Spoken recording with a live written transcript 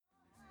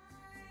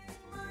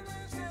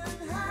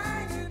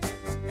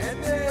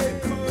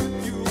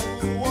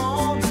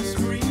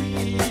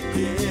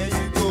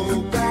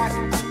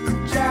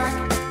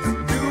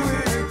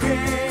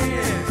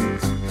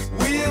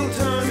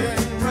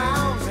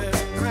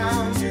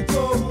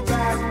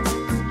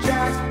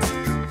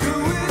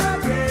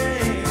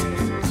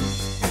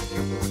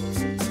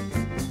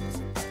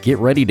Get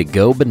ready to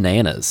go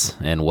bananas,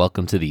 and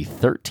welcome to the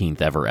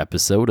 13th ever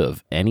episode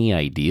of Any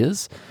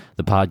Ideas,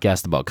 the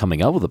podcast about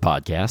coming up with a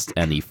podcast,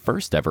 and the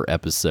first ever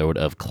episode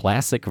of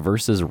Classic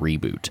versus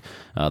Reboot,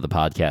 the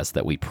podcast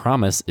that we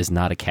promise is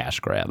not a cash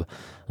grab.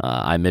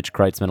 I'm Mitch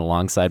Kreitzman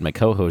alongside my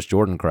co-host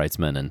Jordan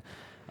Kreitzman, and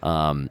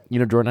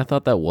Jordan, I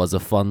thought that was a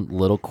fun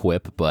little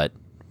quip, but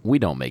we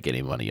don't make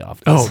any money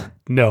off this. Oh,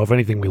 no, if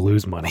anything, we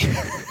lose money.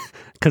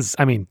 Because,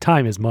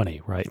 time is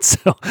money, right?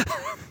 So...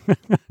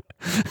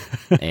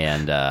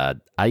 And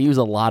I use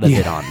a lot of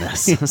it on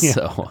this.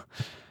 So,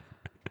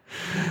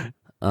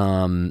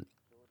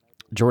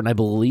 Jordan, I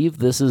believe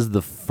this is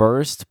the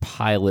first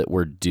pilot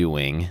we're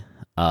doing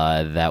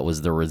that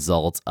was the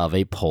result of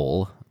a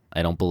poll.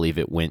 I don't believe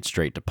it went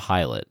straight to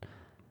pilot.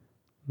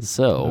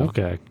 So,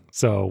 okay.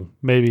 So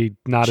maybe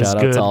not as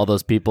good. Shout out to all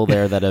those people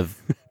there that have.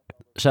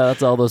 Shout out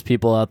to all those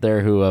people out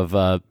there who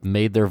have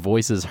made their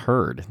voices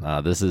heard.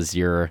 This is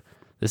your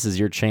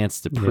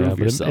chance to prove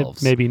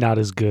yourselves. Maybe not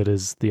as good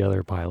as the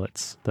other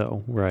pilots,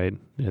 though, right?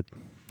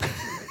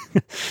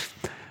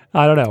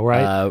 I don't know,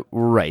 right?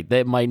 Right.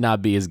 That might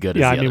not be as good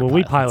as the other when pilots.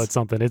 we pilot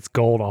something, it's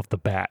gold off the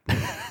bat.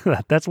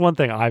 That's one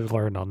thing I've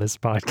learned on this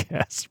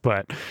podcast.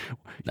 But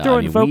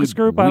during focus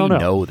group, I don't know.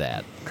 We know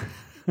that.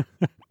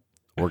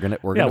 We're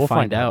gonna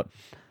find out.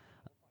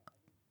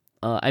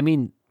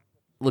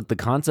 Look, the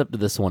concept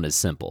of this one is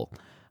simple.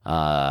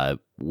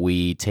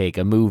 We take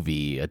a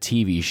movie, a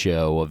TV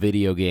show, a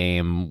video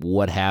game,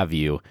 what have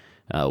you.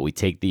 We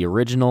take the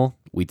original,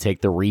 we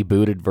take the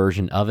rebooted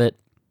version of it,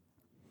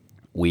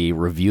 we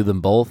review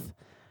them both,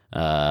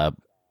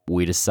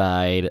 we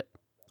decide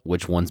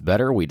which one's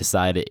better, we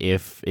decide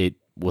if it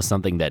was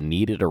something that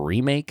needed a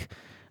remake,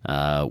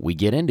 we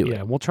get into it.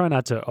 Yeah, we'll try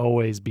not to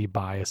always be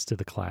biased to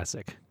the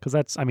classic, because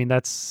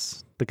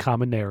that's the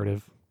common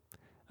narrative.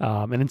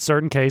 And in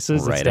certain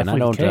cases, right, it's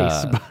definitely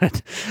the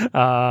case.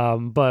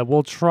 But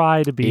we'll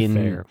try to be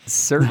fair. In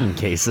certain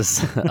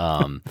cases,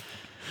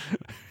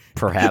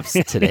 perhaps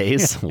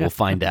today's, we'll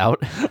find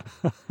out.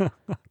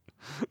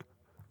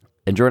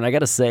 And Jordan, I got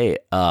to say,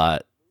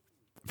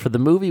 for the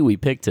movie we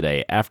picked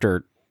today,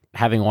 after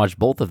having watched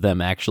both of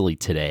them actually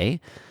today,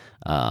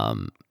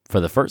 for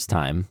the first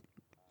time,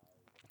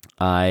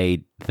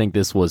 I think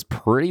this was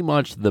pretty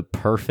much the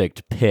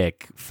perfect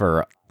pick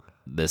for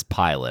this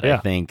pilot.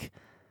 Yeah.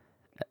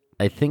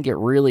 I think it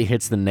really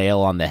hits the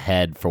nail on the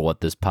head for what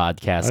this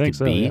podcast could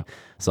be. Yeah.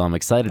 So I'm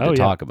excited to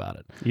talk about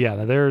it.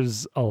 Yeah,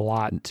 there's a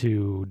lot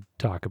to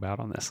talk about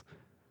on this.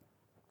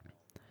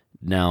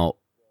 Now,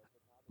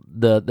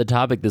 the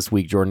topic this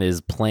week, Jordan,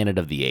 is Planet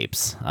of the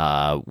Apes.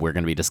 We're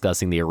going to be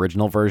discussing the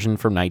original version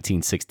from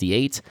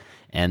 1968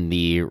 and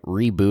the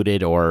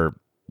rebooted, or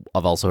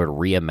I've also heard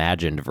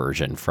reimagined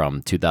version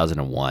from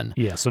 2001.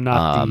 Yeah, so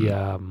not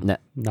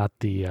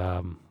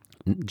the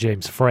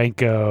James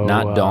Franco,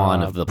 not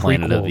Dawn of the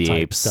Planet of the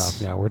Apes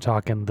stuff. Yeah, we're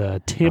talking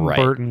the Tim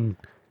Burton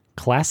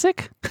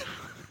classic?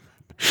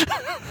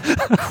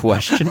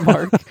 Question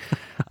mark.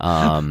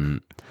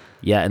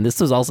 Yeah, and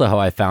this was also how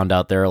I found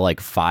out there are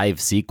like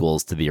 5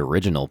 sequels to the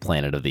original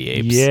Planet of the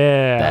Apes.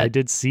 Yeah, I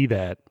did see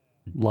that.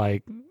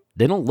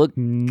 They don't look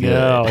good.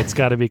 No, it's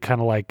got to be kind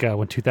of like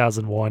when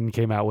 2001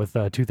 came out with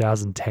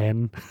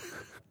 2010.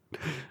 You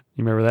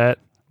remember that?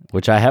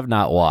 Which I have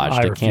not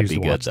watched. It can't be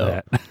good though.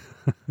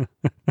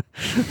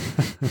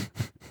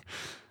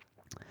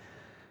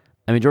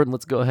 Jordan,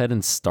 let's go ahead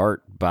and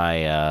start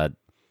by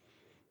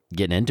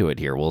getting into it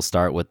here. We'll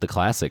start with the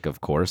classic,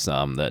 of course, the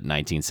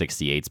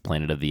 1968's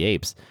Planet of the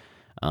Apes.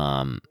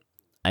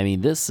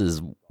 This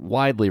is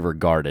widely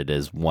regarded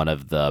as one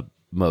of the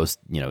most,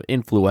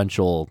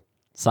 influential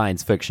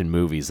science fiction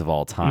movies of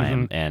all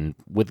time, and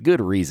with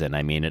good reason.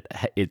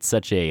 It's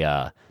such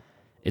a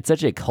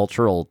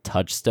cultural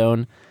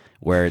touchstone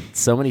where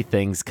so many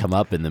things come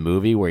up in the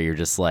movie where you're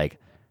just like,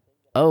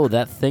 oh,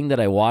 that thing that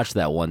I watched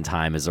that one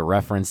time is a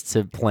reference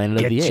to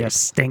Planet of the Apes. Get your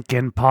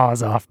stinking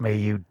paws off me,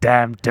 you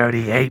damn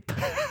dirty ape.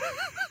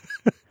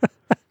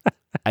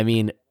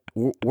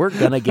 We're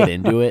going to get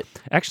into it.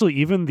 Actually,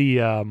 even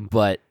the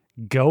but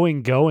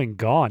Going,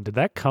 Gone, did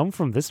that come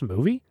from this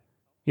movie?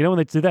 You know when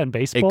they do that in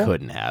baseball? It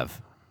couldn't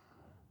have.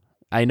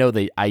 I know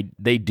they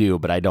do,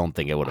 but I don't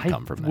think it would have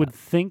come from that. I would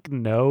think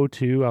no,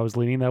 too. I was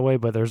leaning that way,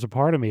 but there's a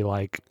part of me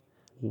like,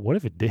 what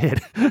if it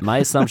did? My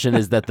assumption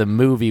is that the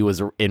movie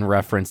was in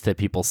reference to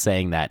people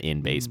saying that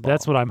in baseball.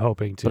 That's what I'm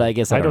hoping to. But I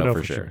guess I don't know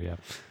for sure. Yeah.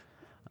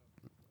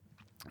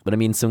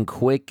 But some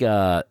quick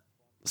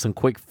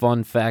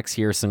fun facts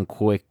here, some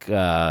quick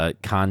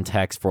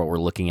context for what we're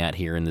looking at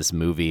here in this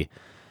movie.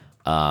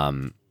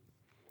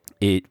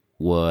 It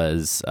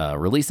was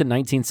released in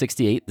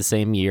 1968, the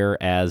same year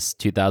as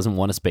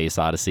 2001: A Space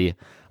Odyssey.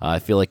 I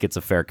feel like it's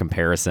a fair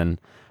comparison,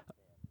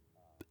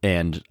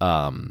 and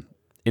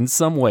in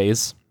some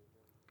ways,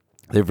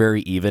 they're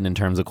very even in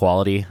terms of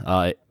quality.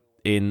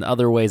 In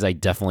other ways, I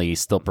definitely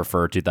still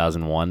prefer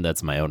 2001.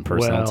 That's my own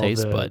personal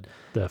taste, but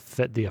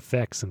the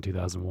effects in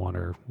 2001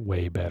 are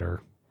way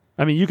better.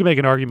 You can make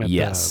an argument.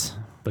 Yes,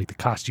 like the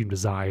costume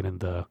design and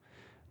the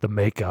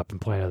makeup in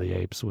Planet of the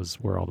Apes was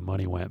where all the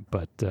money went.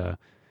 But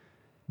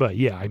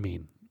yeah,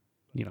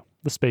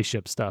 the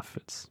spaceship stuff.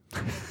 It's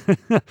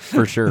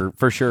For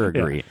sure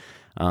agree.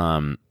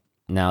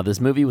 Now, this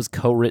movie was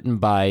co-written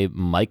by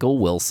Michael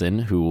Wilson,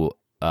 who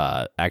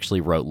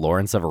actually wrote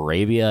Lawrence of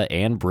Arabia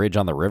and Bridge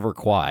on the River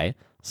Kwai,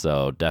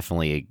 so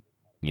definitely,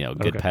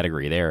 good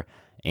pedigree there,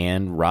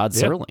 and Rod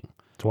Serling.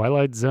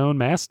 Twilight Zone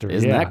master.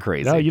 Isn't that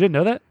crazy? No, you didn't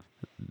know that?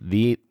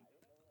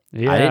 I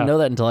didn't know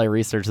that until I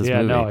researched this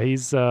movie. No,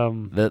 he's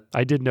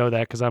I did know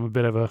that because I'm a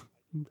bit of a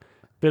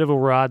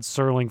Rod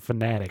Serling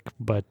fanatic,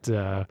 but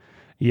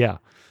yeah.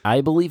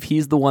 I believe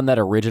he's the one that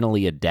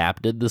originally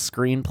adapted the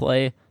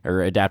screenplay,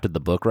 or adapted the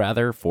book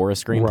rather, for a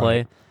screenplay.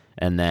 Right.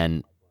 And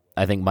then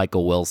I think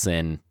Michael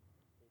Wilson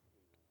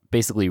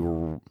basically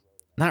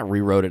not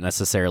rewrote it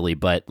necessarily,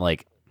 but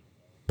like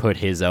put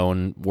his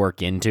own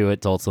work into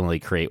it to ultimately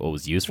create what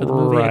was used for the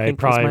movie. Right, I think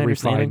probably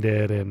refined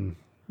it and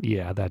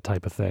that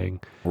type of thing.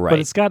 Right. But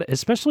it's got,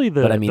 especially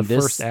the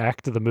this first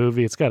act of the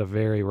movie, it's got a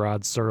very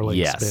Rod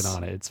Serling spin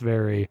on it. It's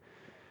very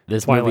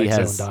This Twilight movie Zone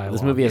has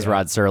dialogue,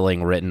 Rod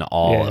Serling written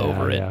all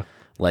over it. Yeah.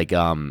 Like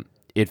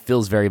it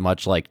feels very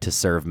much like To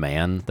Serve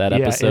Man, that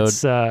episode.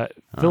 It's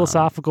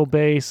philosophical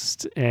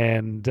based,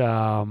 and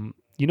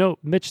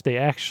Mitch, they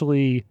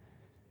actually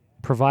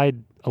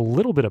provide a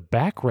little bit of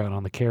background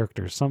on the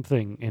characters,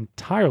 something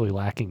entirely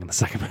lacking in the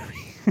second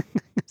movie.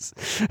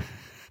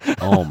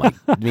 Oh my!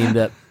 I mean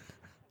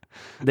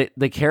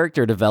the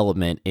character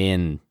development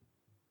in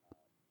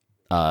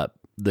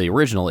the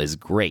original is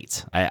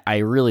great. I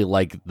really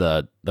like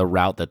the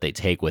route that they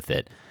take with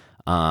it.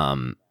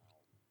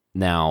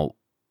 Now,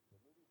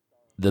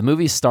 the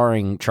movie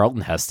starring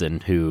Charlton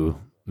Heston, who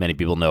many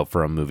people know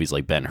from movies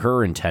like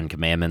Ben-Hur and 10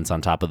 Commandments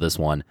on top of this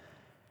one.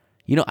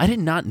 I did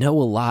not know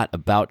a lot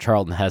about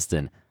Charlton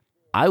Heston.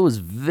 I was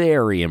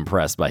very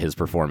impressed by his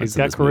performance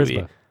in this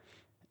movie.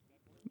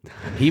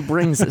 He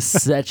brings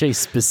such a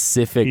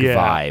specific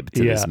vibe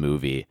to this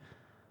movie.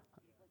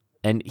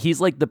 And he's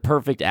like the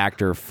perfect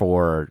actor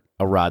for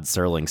a Rod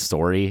Serling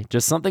story.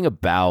 Just something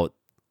about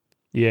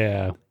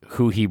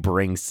who he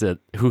brings to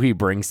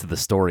the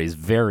story is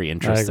very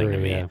interesting to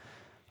me. Yeah.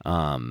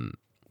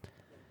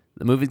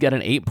 The movie's got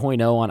an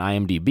 8.0 on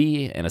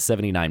IMDb and a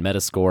 79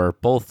 Metascore,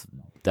 both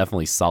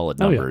definitely solid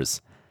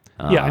numbers.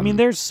 I mean,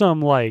 there's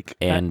some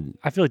and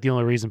I feel like the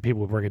only reason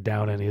people would bring it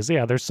down is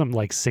there's some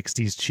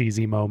 60s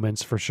cheesy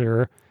moments for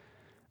sure.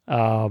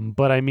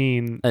 But I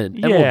mean, and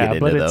we'll get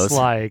into those.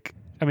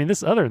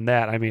 This other than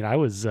that, I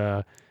was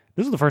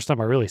this was the first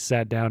time I really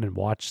sat down and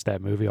watched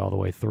that movie all the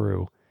way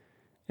through,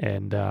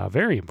 and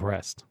very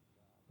impressed.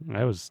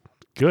 That was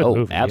good.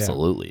 Movie,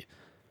 absolutely.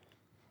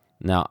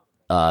 Now,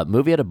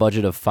 movie had a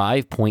budget of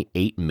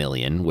 $5.8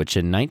 million, which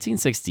in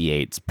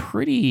 1968 is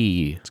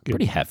pretty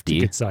hefty.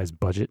 It's a good sized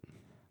budget.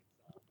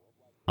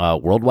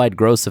 Worldwide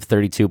gross of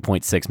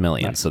 $32.6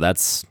 million. Nice. So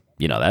that's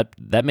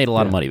that made a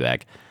lot of money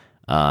back.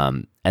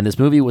 And this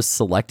movie was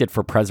selected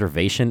for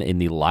preservation in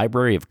the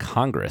Library of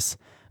Congress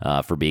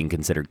for being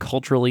considered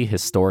culturally,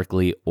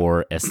 historically,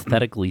 or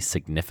aesthetically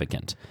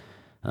significant.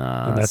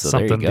 And that's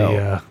something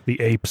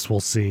the apes will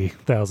see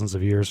thousands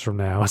of years from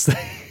now as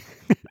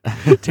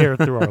they tear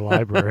through our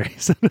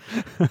libraries.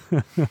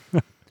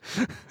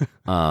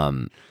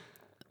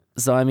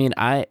 So I mean,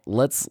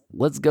 let's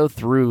go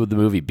through the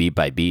movie beat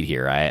by beat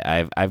here.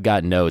 I've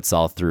got notes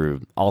all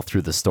through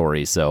the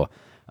story. So,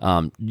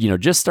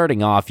 just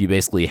starting off, you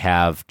basically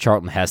have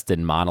Charlton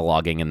Heston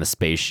monologuing in the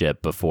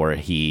spaceship before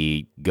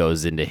he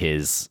goes into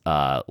his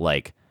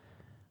hyperbaric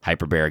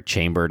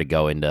chamber to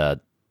go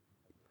into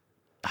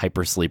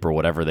hypersleep or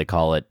whatever they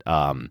call it.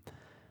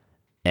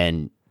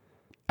 And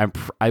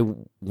I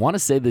want to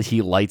say that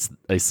he lights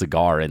a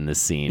cigar in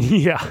this scene.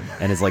 Yeah.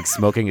 And is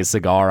smoking a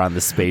cigar on the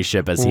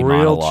spaceship as he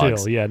Real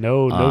monologues. Chill. Yeah,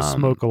 no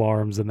smoke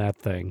alarms in that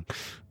thing.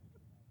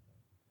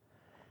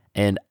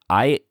 And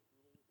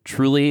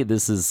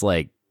this is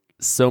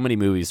so many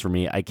movies for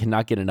me. I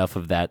cannot get enough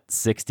of that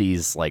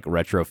 60s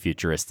retro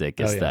futuristic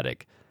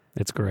aesthetic.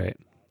 Yeah. It's great.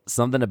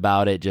 Something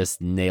about it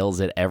just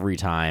nails it every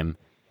time.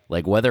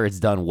 Whether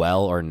it's done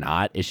well or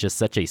not, it's just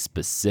such a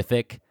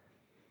specific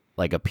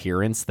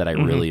appearance that I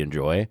really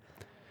enjoy.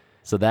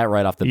 So that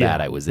right off the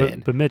bat I was in.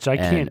 But Mitch, I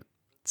can't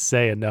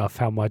say enough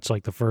how much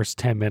the first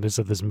 10 minutes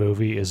of this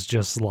movie is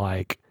just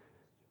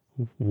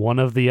one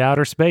of the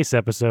outer space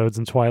episodes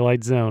in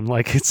Twilight Zone.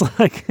 Yes,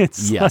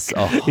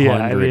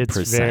 100%.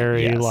 It's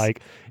very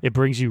it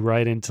brings you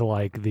right into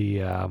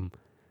the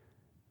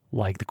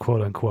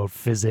quote unquote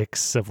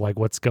physics of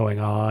what's going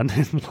on.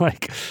 And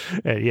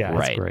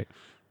it's great.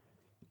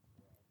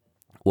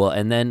 Well,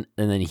 and then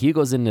he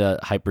goes into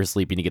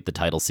hypersleep, and you get the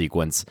title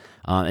sequence.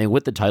 And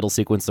with the title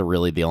sequence,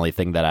 the only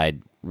thing that I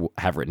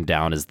have written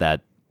down is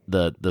that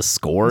the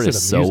score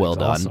is so well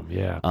done. Awesome.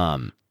 Yeah.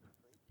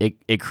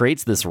 It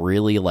creates this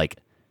really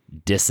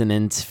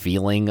dissonant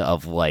feeling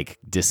of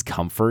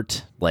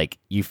discomfort.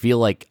 You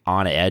feel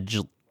on edge.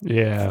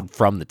 Yeah.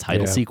 From the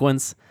title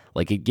sequence,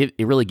 it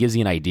really gives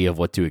you an idea of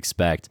what to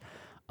expect.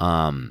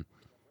 But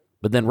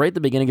then right at the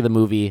beginning of the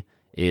movie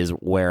is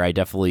where I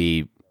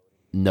definitely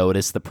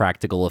notice the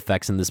practical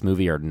effects in this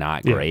movie are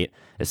not great,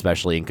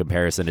 especially in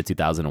comparison to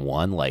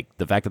 2001. Like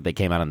the fact that they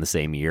came out in the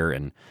same year,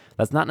 and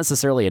that's not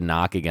necessarily a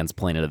knock against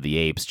Planet of the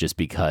Apes, just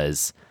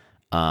because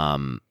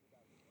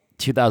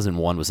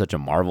 2001 was such a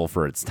marvel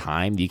for its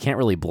time. You can't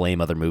really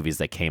blame other movies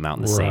that came out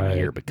in the same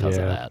year because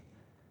of that.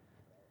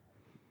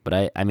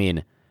 But I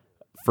mean,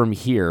 from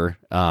here,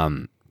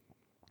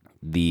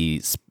 their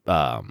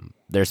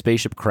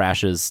spaceship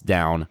crashes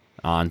down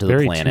onto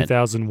the planet.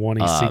 Very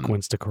 2001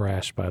 sequence to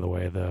crash, by the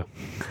way. The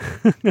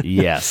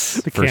yes,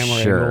 the for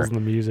camera sure. angles and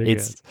the music.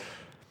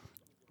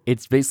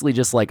 It's basically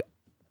just like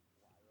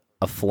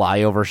a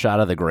flyover shot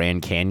of the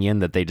Grand Canyon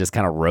that they just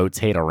kind of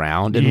rotate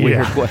around in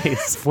weird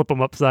ways. Flip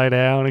them upside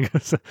down and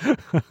goes,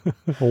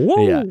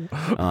 whoa. Yeah.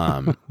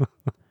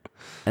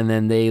 And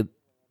then they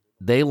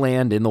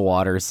land in the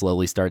water,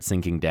 slowly start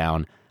sinking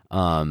down.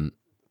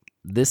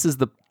 This is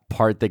the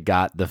part that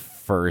got the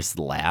first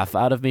laugh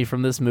out of me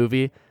from this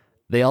movie.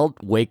 They all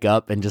wake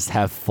up and just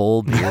have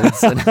full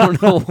beards. And I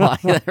don't know why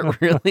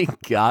that really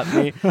got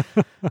me.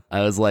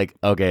 I was like,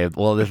 okay,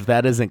 well, if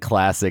that isn't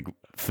classic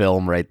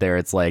film right there,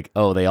 it's like,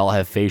 oh, they all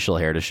have facial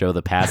hair to show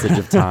the passage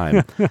of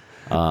time.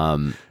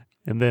 And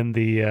then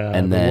the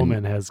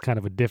woman has kind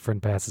of a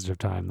different passage of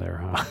time there,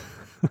 huh?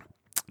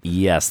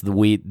 Yes,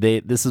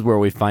 this is where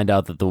we find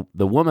out that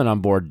the woman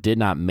on board did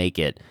not make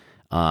it.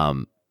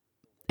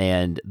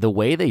 And the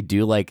way they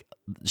do like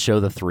show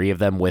the three of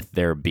them with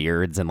their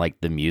beards and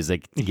like the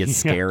music gets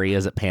scary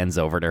as it pans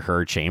over to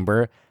her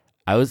chamber.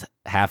 I was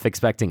half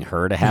expecting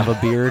her to have a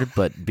beard,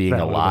 but being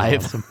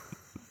alive. Awesome.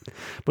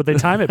 But they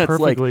time it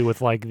perfectly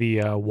with like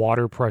the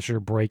water pressure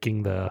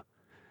breaking the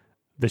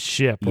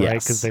ship, right?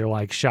 Because they're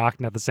like shocked,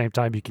 and at the same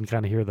time you can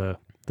kind of hear the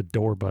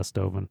door bust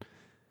open.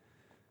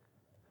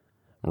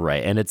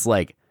 Right, and it's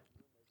like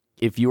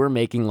if you were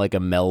making like a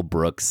Mel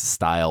Brooks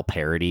style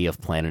parody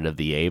of Planet of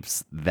the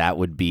Apes, that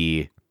would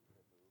be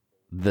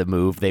the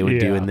move they would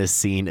do in this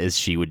scene. Is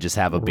she would just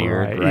have a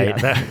beard, right?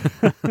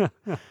 Yeah,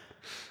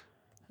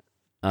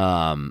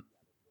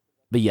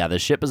 but yeah, the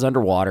ship is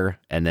underwater,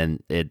 and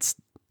then it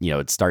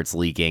starts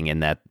leaking,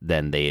 and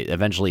then they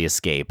eventually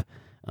escape.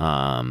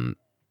 And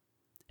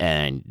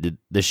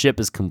the ship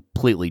is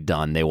completely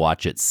done. They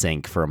watch it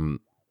sink from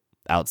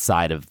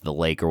outside of the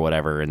lake or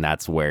whatever, and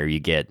that's where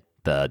you get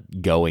the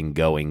going,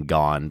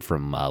 gone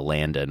from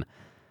Landon.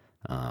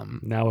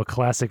 Now a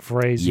classic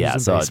phrase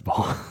used in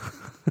baseball.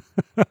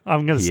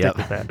 I'm going to stick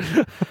with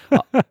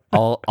that.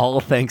 all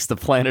thanks to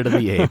Planet of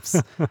the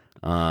Apes.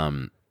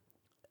 And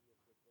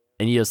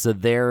so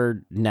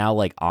they're now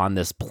like on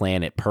this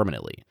planet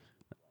permanently,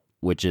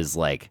 which is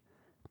like,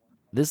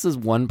 this is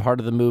one part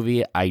of the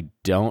movie I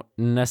don't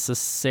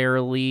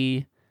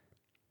necessarily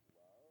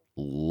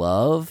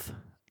love,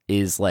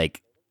 is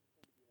like,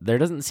 there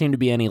doesn't seem to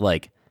be any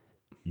like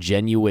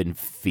genuine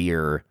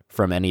fear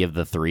from any of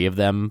the three of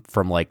them,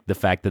 from like the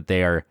fact that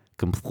they are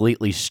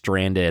completely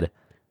stranded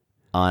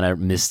on a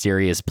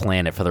mysterious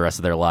planet for the rest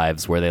of their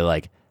lives where they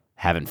like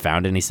haven't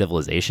found any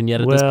civilization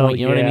yet at this point.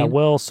 You know what I mean?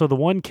 Well, so the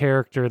one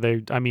character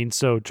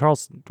so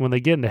Charles, when they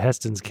get into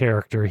Heston's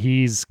character,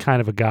 he's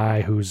kind of a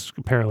guy who's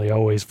apparently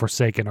always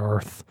forsaken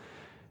Earth,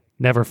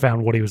 never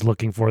found what he was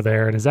looking for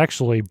there, and is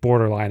actually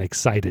borderline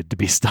excited to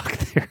be stuck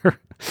there.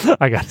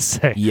 I gotta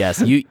say.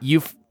 Yes,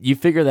 you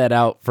figure that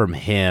out from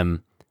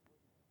him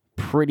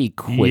pretty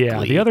quickly.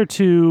 Yeah, the other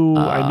two,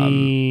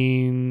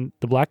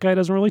 the black guy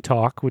doesn't really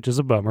talk, which is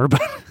a bummer,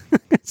 but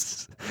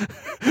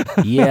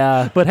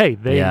yeah. But hey,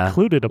 they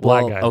included a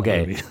black guy.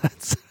 Okay, in the movie.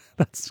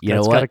 That's you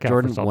know what,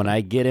 Jordan? When I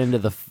get into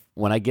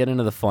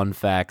the fun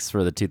facts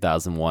for the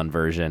 2001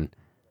 version,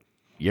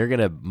 you're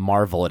gonna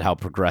marvel at how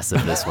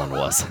progressive this one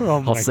was.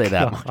 I'll say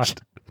that much.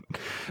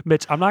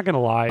 Mitch, I'm not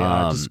gonna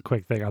lie. Just a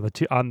quick thing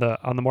on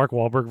the Mark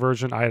Wahlberg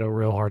version, I had a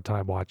real hard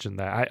time watching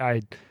that.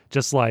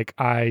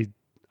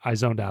 I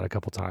zoned out a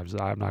couple times.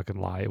 I'm not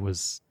gonna lie, it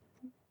was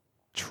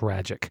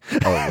tragic.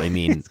 Oh, I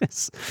mean,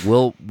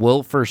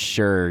 we'll for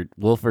sure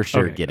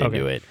get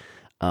into it.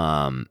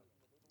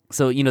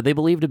 So they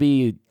believe to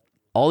be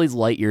all these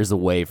light years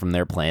away from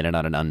their planet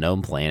on an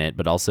unknown planet,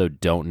 but also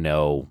don't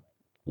know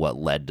what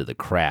led to the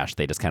crash.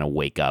 They just kind of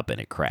wake up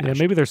and it crashed. Yeah,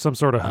 maybe there's some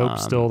sort of hope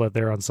still that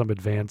they're on some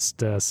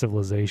advanced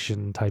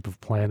civilization type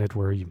of planet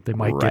where they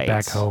might get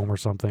back home or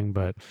something.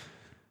 But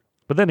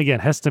then again,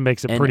 Heston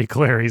makes it pretty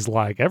clear. He's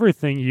like,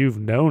 everything you've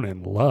known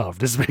and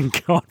loved has been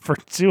gone for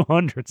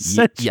 200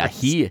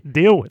 centuries. Yeah,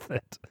 deal with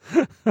it.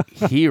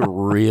 He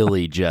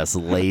really just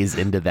lays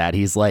into that.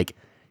 He's like,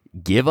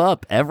 give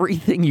up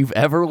everything you've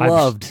ever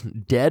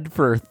loved, dead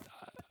for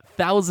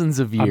thousands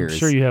of years. I'm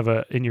sure you have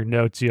in your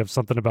notes, you have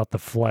something about the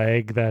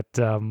flag that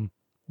the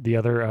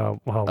other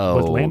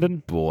with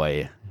Landon.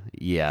 Boy,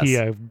 yes.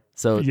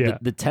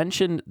 The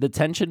tension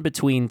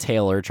between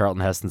Taylor,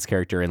 Charlton Heston's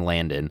character, and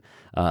Landon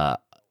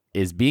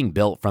is being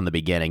built from the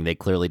beginning. They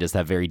clearly just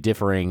have very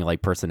differing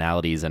like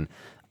personalities, and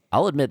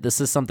I'll admit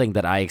this is something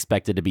that I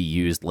expected to be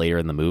used later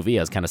in the movie.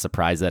 I was kind of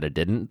surprised that it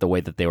didn't. The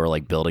way that they were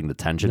like building the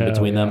tension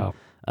between them.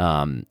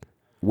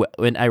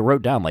 When I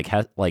wrote down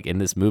like in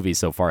this movie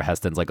so far,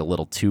 Heston's like a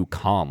little too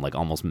calm, like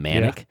almost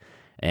manic,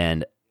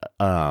 and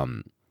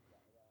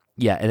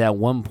Yeah, and at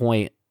one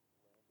point,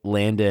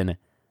 Landon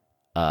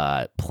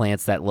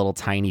plants that little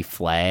tiny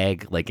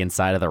flag like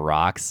inside of the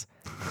rocks,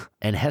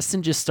 and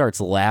Heston just starts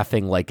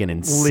laughing like an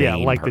insane Yeah,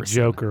 like the person.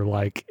 Joker,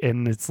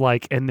 and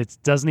it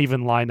doesn't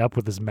even line up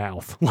with his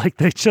mouth. Like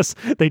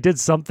they did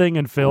something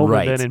in film,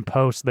 Right. and then in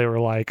post they were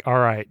like, "All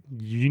right,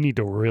 you need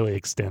to really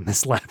extend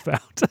this laugh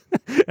out."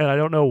 And I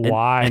don't know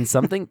why. And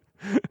something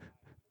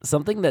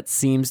that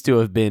seems to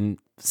have been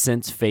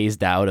since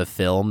phased out of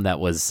film that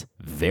was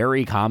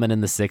very common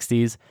in the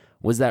 60s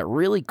was that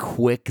really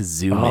quick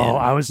zoom in. Oh,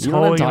 I was You know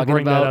what I'm totally going to talking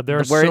bring that about? up. There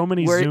are Where- so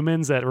many where-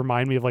 zoom-ins that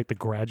remind me of like The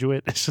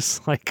Graduate. It's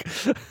just like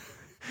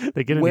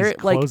they get in Where these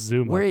it, like, close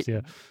zoom-ups.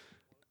 Yeah,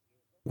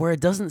 where it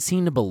doesn't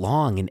seem to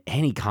belong in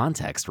any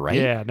context, right?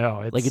 yeah,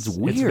 no, Like, it's It's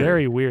weird.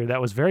 very weird.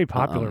 That was very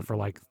popular Um, for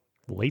like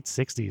late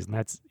 '60s, and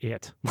that's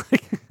it.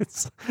 Like,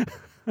 it's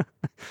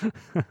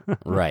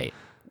Right.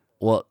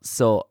 Well,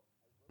 so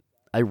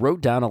I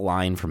wrote down a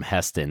line from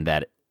Heston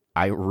that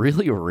I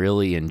really,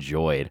 really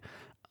enjoyed.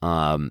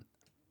 I'm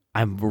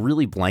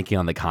really blanking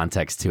on the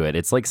context to it.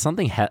 It's like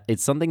something.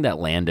 It's something that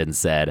Landon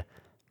said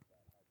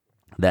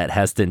that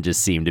Heston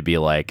just seemed to be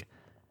like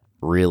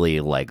really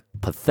like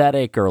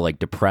pathetic or like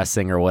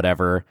depressing or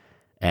whatever.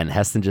 And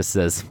Heston just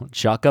says,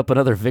 "Chalk up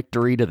another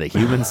victory to the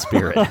human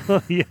spirit."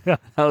 yeah.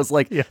 I was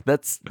like, Yeah.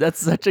 that's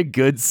such a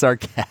good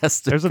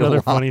sarcastic. There's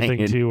another funny thing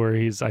line. too, where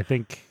I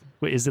think,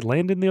 wait, is it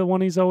Landon the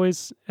one he's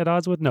always at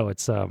odds with? No,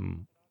 it's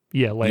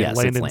yeah, Yes, it's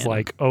Landon's Landon.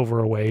 like over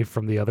away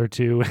from the other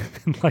two,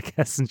 and like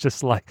Heston's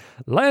just like,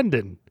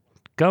 Landon,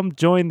 come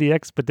join the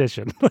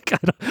expedition. Like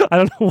I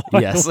don't know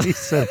why Yes. he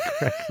said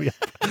it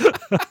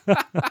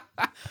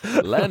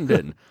correctly.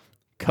 Landon,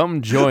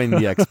 come join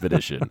the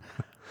expedition.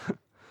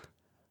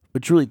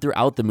 But truly,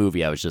 throughout the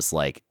movie, I was just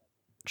like,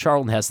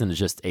 Charlton Heston is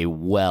just a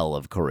well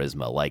of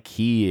charisma. Like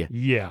he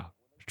Yeah,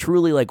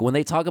 truly, like when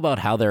they talk about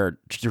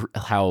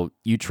how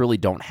you truly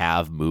don't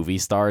have movie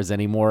stars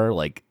anymore,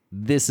 like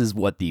this is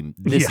what they mean.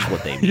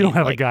 You don't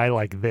have Like, a guy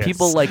like this.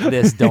 people like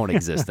this don't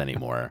exist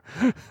anymore.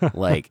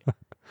 Like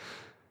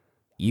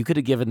you could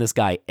have given this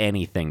guy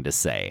anything to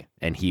say,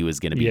 and he was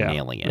going to be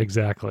nailing it.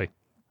 Exactly.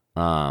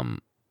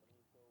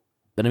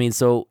 But I mean,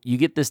 so you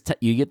get this,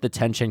 you get the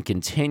tension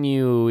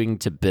continuing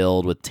to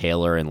build with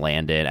Taylor and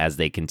Landon as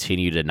they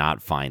continue to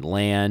not find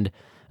land.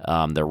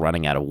 They're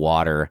running out of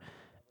water,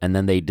 and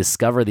then they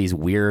discover these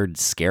weird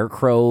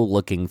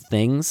scarecrow-looking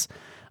things,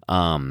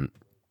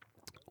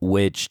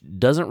 which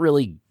doesn't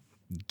really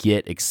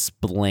get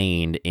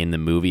explained in the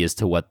movie as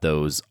to what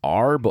those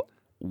are. But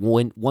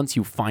once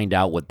you find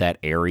out what that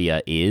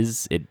area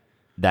is,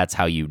 that's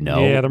how you know.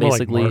 Yeah, they're more like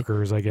basically.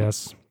 markers, I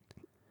guess.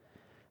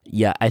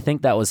 Yeah, I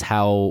think that was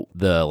how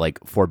the like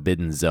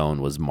forbidden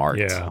zone was marked,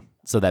 Yeah.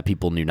 so that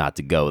people knew not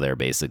to go there,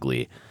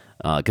 basically.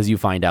 Because you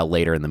find out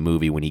later in the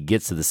movie when he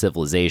gets to the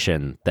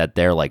civilization that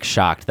they're like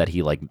shocked that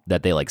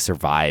they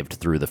survived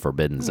through the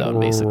forbidden zone,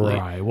 basically.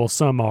 Right. Well,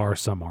 some are,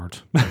 some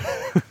aren't.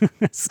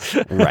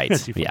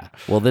 Right. Yeah.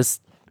 Well,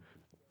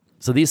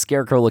 so these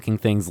scarecrow-looking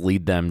things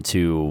lead them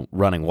to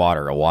running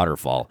water, a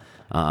waterfall,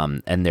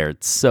 and they're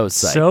so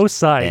psyched. So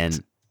psyched.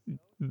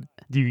 And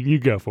You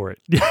go for it.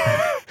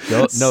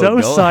 Go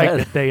psyched ahead.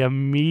 that they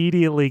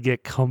immediately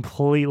get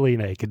completely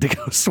naked to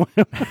go swim.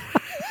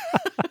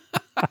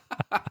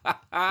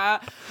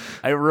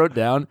 I wrote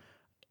down,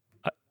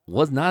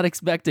 was not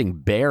expecting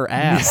bare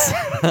ass.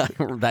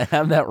 I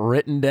have that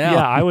written down.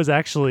 Yeah, I was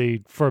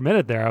actually for a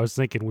minute there. I was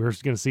thinking we were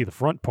just going to see the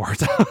front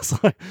part. I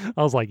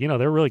was like,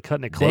 they're really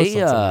cutting it close.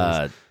 They, on some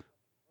of these.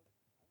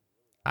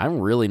 I'm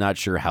really not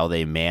sure how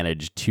they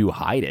managed to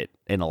hide it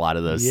in a lot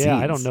of those scenes. Yeah,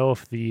 I don't know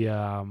if the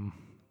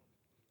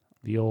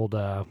old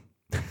the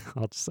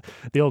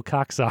old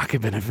cocksock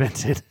had been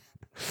invented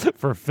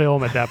for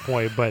film at that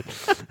point, but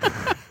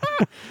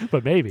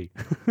but maybe.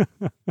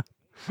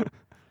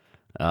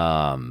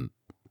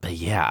 But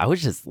yeah, I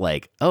was just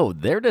like, oh,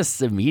 they're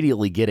just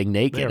immediately getting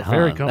naked. They're huh?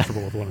 very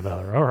comfortable with one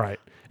another. All right.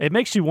 It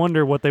makes you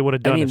wonder what they would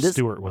have done mean, if this-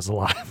 Stewart was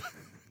alive.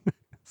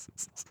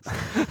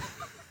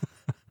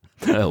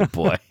 Oh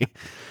boy.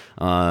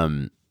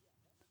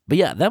 But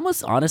yeah, that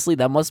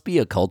must be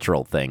a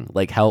cultural thing.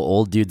 Like how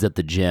old dudes at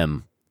the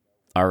gym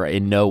are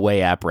in no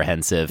way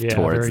apprehensive Yeah,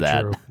 towards very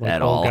that true. Like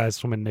at old all. guys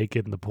swimming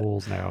naked in the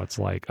pools now. It's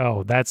like,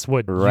 oh, that's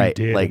what Right,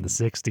 you did like- in the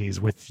 '60s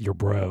with your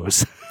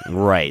bros.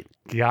 Right.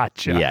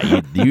 Gotcha.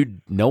 Yeah, you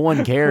no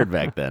one cared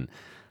back then.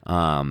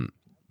 And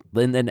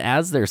then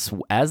as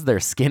they're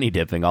skinny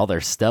dipping, all their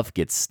stuff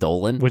gets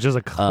stolen. Which is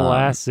a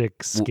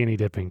classic skinny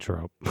dipping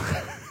trope.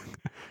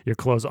 Your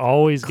clothes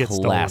always get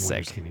stolen when you're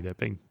Classic. skinny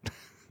dipping.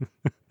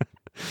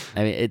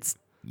 I mean, it's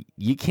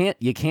you can't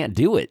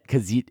do it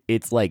because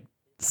it's like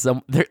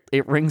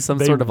it rings some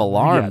They- sort of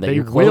alarm yeah, that they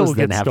your will clothes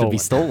get then have to be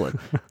stolen.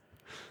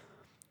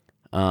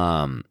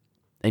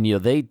 And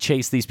they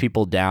chase these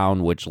people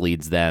down, which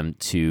leads them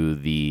to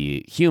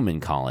the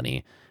human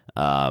colony.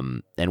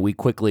 And we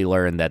quickly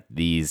learn that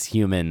these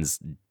humans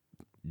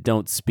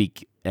don't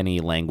speak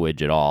any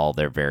language at all.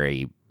 They're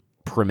very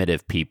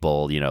primitive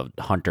people,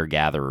 hunter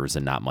gatherers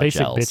and not much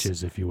Basic else.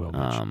 bitches, if you will.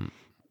 Mitch.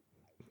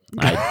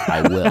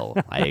 I will.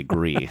 I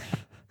agree.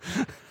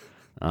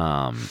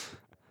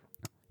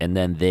 And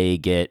then they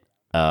get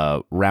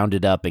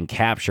rounded up and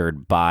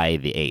captured by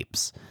the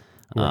apes.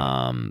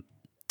 Right.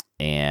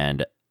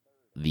 And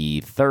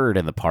the third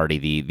in the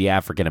party, the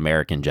African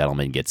American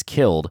gentleman, gets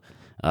killed.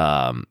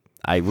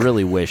 I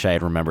really wish I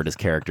had remembered his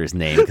character's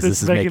name because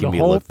this is making the me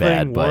whole look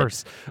bad. thing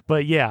worse.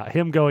 But yeah,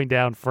 him going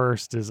down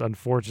first is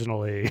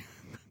unfortunately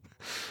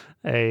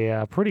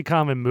a pretty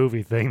common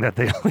movie thing that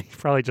they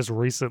probably just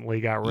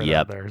recently got rid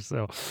of there.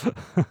 So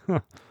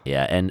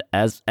yeah, and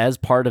as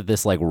part of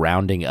this like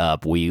rounding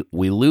up, we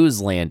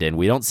lose Landon.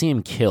 We don't see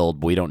him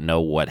killed, but we don't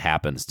know what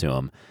happens to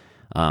him.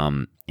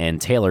 And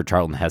Taylor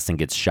Charlton Heston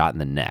gets shot in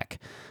the neck.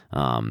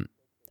 And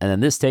then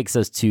this takes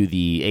us to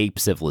the ape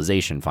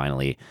civilization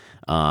finally.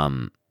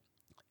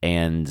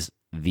 And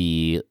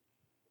the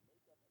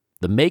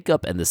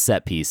makeup and the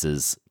set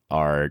pieces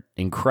are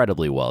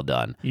incredibly well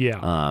done.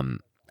 yeah,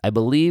 I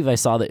believe I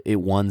saw that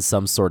it won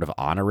some sort of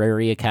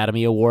honorary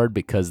Academy Award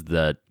because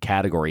the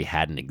category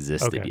hadn't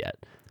existed yet.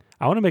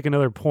 I want to make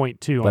another point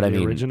too But on I the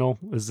mean- original.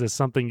 Is this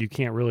something you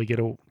can't really get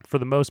for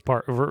the most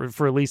part,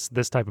 for at least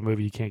this type of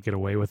movie, you can't get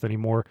away with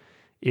anymore?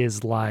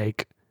 Is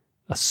like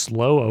a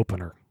slow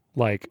opener,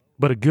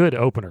 but a good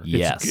opener.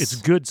 Yes. It's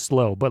good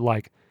slow, but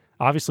like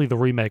obviously the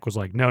remake was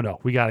like, no,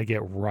 we got to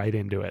get right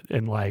into it,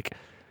 and like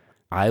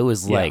I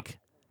was like,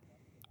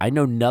 I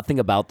know nothing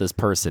about this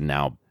person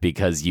now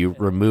because you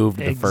removed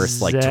the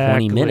first like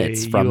 20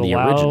 minutes from you the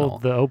allow original.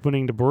 the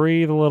opening to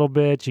breathe a little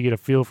bit. You get a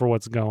feel for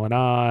what's going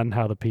on,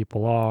 how the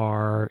people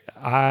are.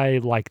 I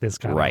like this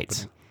kind of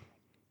opening.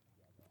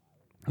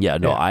 Yeah,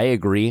 no, Yeah. I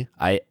agree.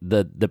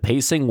 The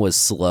pacing was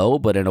slow,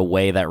 but in a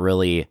way that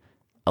really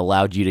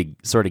allowed you to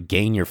sort of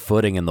gain your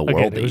footing in the world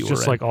Again, that it was you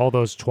just were in. like all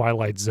those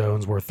Twilight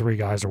Zones where three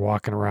guys are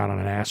walking around on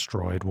an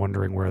asteroid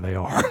wondering where they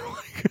are.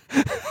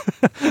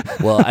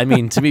 Well, I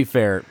mean, to be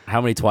fair,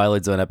 how many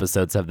Twilight Zone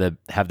episodes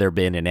have there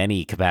been in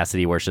any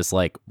capacity where it's just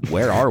like,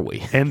 where are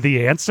we? And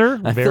the answer,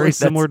 feel very like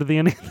similar to the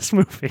ending of this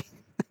movie.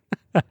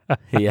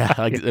 Yeah,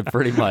 like,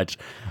 pretty much.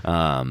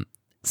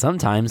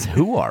 Sometimes,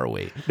 who are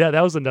we? Yeah,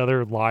 that was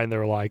another line. They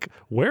were like,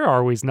 where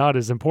are we is not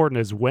as important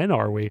as when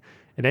are we.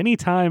 And any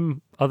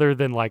time other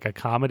than like a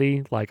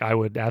comedy, like I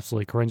would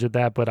absolutely cringe at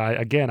that. But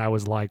I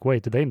was like,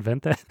 wait, did they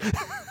invent that?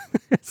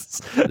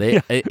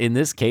 In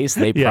this case,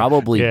 they Yeah,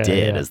 probably yeah,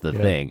 did, yeah, is the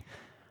yeah. thing.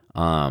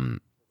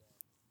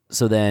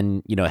 So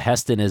then,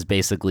 Heston is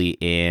basically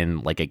in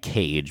like a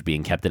cage,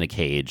 being kept in a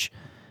cage.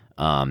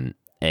 And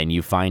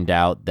you find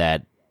out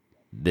that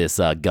this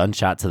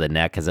gunshot to the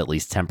neck has at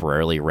least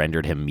temporarily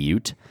rendered him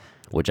mute,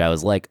 which I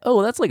was like,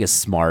 oh, that's like a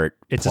smart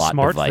It's plot a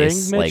smart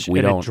device. thing, Mitch, like we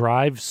and don't. it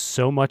drives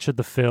so much of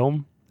the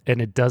film,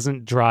 and it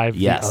doesn't drive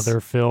Yes. the other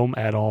film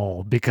at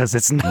all because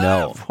it's not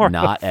No, part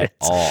not of at it.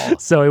 all.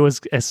 So it was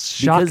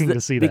shocking the-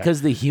 to see that.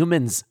 because the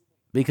humans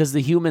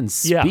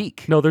yeah,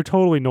 speak. no, they're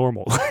totally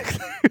normal.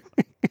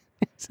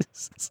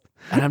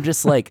 And I'm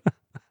just like,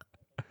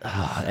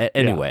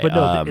 anyway. Yeah,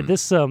 but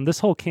no, this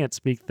whole can't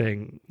speak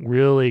thing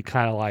really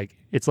kind of like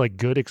it's like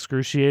good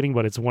excruciating,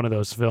 but it's one of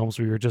those films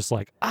where you're just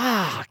like,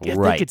 if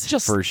right, they could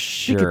just for they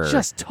sure. could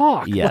just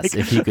talk. Yes, Like-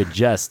 if you could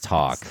just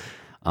talk.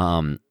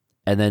 And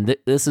then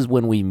this is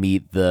when we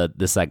meet the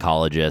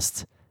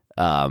psychologist.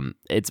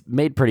 It's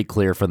made pretty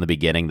clear from the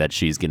beginning that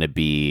she's going to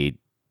be,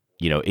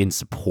 in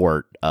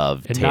support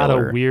of and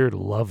Taylor. not a weird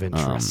love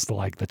interest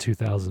like the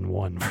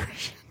 2001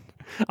 version.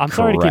 I'm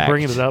sorry to keep Correct.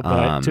 bringing it up,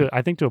 but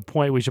I think to a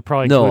point we should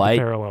probably No, include the I-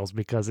 parallels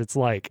because it's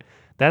like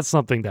that's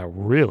something that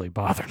really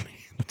bothered me.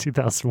 The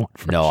 2001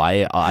 version. No,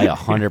 I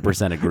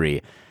 100%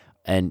 agree.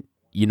 And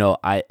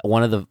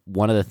one of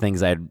the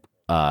things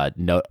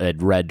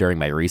I'd read during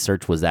my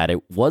research was that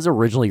it was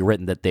originally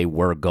written that they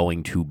were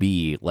going to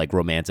be like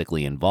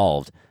romantically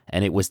involved,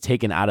 and it was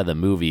taken out of the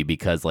movie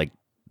because like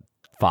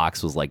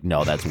Fox was like,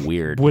 no, that's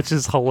weird. Which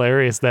is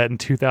hilarious that in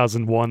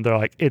 2001 they're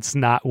like, it's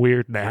not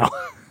weird now.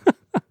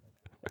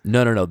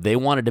 No. They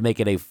wanted to make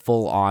it a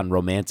full-on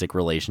romantic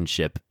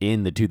relationship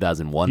in the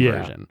 2001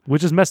 version,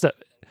 which is messed up.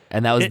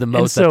 and that was the And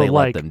most so, that they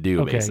like, let them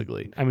do, okay,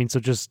 basically. I mean, so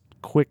just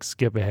quick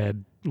skip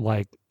ahead.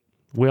 Like,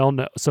 we all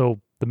know. So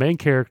the main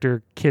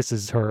character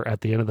kisses her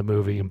at the end of the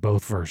movie in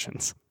both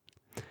versions.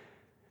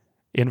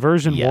 In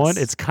version Yes. one,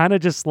 it's kind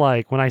of just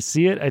like when I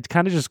see it, it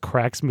kind of just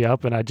cracks me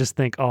up, and I just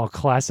think, "Oh,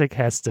 classic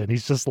Heston."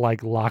 He's just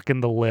like locking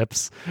the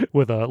lips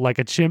with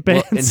a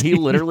chimpanzee.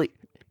 Well, and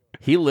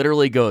he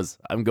literally goes,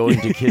 "I'm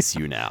going to kiss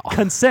you now."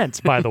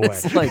 consent, by the way.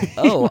 It's like,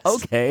 oh,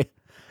 okay.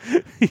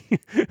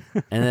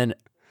 And then,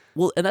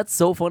 and that's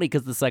so funny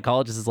because the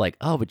psychologist is like,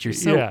 "Oh, but you're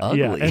so ugly."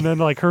 Yeah. And then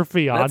like her That's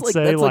fiance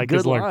a good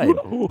is like, line.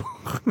 "Ooh."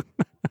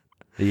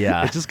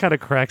 Yeah, It just kind of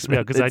cracks me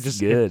up because I It's just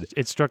good.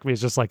 It struck me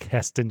as just like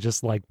Heston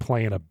just like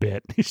playing a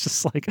bit. He's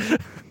just like,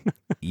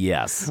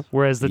 yes,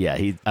 whereas the yeah.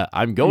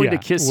 I'm going to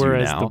kiss you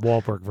whereas now. the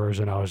Wahlberg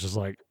version, I was just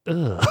like,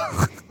 ugh.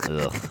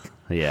 Ugh.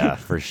 Yeah,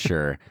 for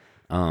sure.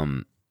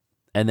 And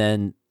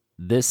then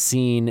this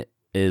scene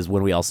is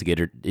when we also get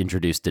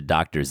introduced to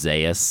Dr.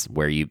 Zaius,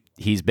 where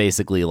he's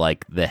basically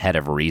like the head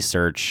of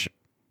research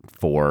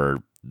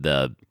for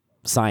the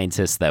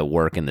scientists that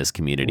work in this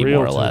community, Real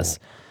more or tool. less.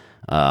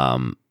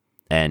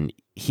 And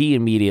he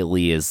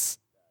immediately is,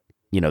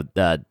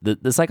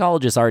 the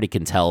psychologist already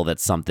can tell that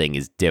something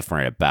is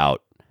different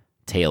about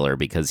Taylor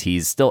because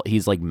he's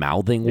like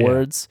mouthing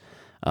words.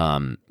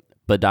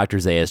 But Dr.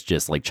 Zaius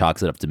just like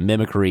chalks it up to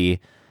mimicry,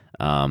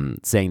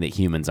 saying that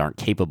humans aren't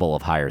capable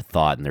of higher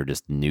thought and they're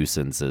just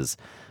nuisances.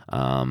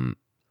 And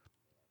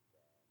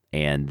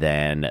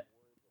then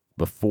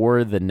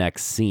before the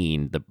next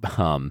scene,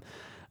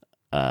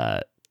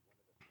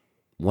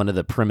 one of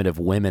the primitive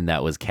women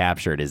that was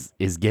captured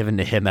is given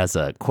to him as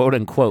a quote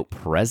unquote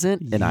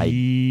present, and I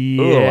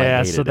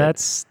hated so it.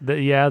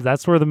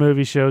 that's where the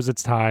movie shows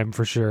its time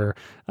for sure.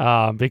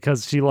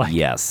 Because she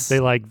Yes,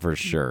 for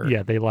sure.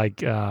 Yeah, they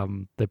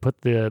they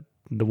put the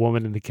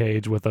woman in the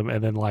cage with them,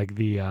 and then like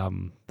the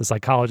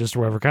psychologist or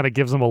whatever kind of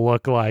gives them a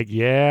look like,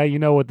 yeah, you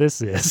know what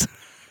this is.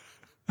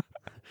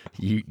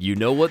 You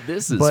know what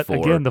this is but for.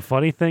 Again, the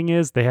funny thing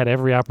is they had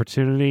every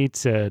opportunity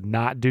to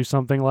not do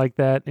something like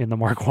that in the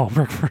Mark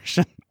Wahlberg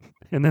version,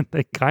 and then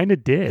they kind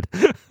of did.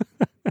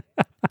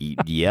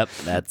 Yep,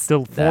 that's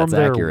to form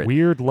their accurate.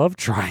 weird love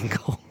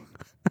triangle.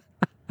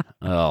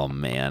 Oh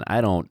man,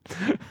 I don't.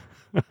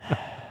 It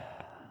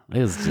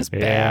was just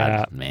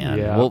Yeah, bad, man.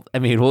 yeah.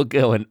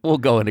 We'll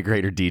go into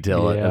greater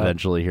detail Yeah.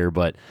 eventually here,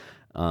 but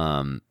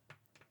and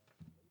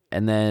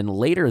then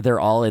later they're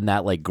all in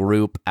that like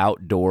group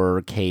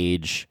outdoor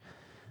cage,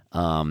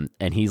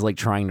 and he's like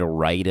trying to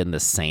write in the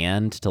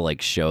sand to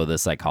like show the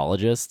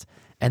psychologist,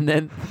 and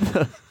then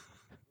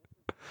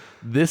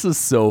this is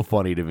so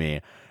funny to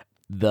me.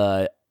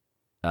 The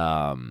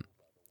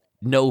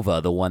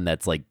Nova, the one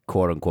that's like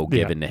quote unquote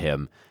given to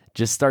him,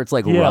 just starts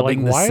like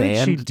rubbing the why did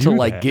she sand do to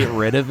like that? get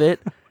rid of it,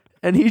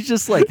 and he's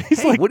just like,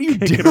 He's "Hey, like what are you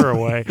kicking doing?" her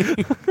away.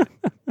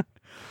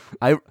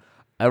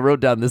 I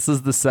wrote down, this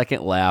is the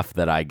second laugh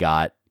that I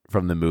got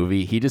from the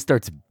movie. He just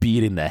starts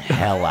beating the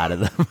hell out of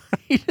them.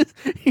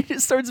 he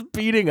just starts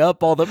beating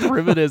up all the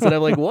primitives, and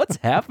I'm like, what's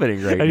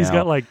happening right now? And he's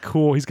got like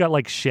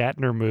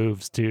Shatner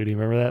moves too. Do you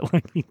remember that?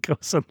 Like he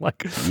goes and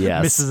like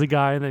Yes. misses a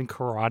guy and then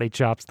karate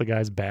chops the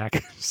guy's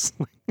back. Just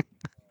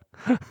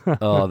like-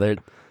 Oh, they're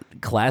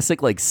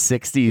classic like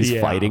 60s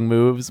Yeah. fighting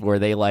moves where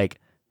they like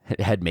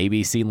had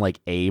maybe seen like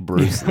a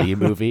Bruce Lee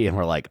movie and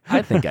were like,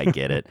 I think I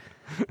get it.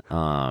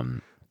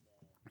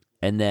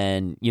 And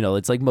then,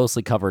 it's like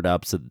mostly covered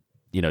up. So,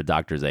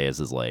 Dr. Zaius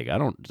is like, I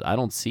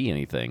don't see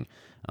anything.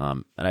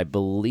 And I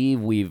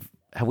believe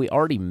have we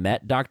already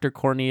met Dr.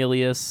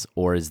 Cornelius,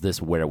 or is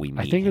this where we meet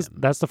I think him?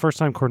 that's the first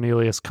time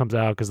Cornelius comes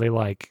out because they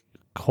like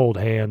hold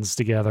hands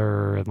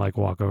together and like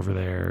walk over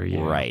there.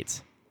 Yeah.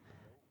 Right.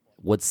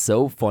 What's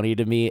so funny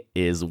to me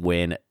is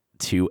when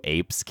two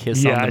apes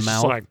kiss Yeah, on the it's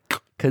just mouth. like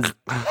Because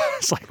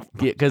it's like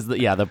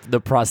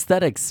the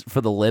prosthetics for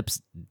the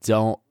lips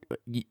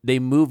they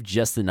move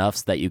just enough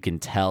so that you can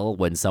tell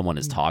when someone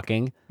is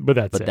talking. But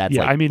that's But it. that's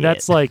yeah, like I mean, it.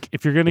 that's like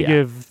if you're gonna Yeah.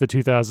 give the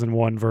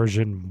 2001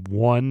 version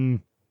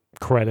one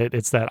credit,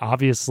 it's that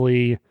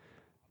obviously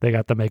they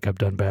got the makeup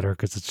done better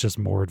because it's just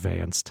more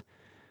advanced.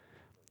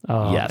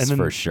 Yes, and then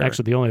for sure.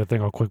 Actually, the only other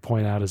thing I'll quick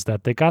point out is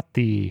that they got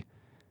the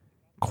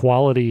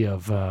quality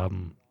of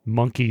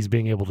monkeys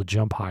being able to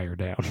jump higher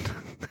down.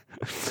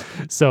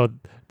 So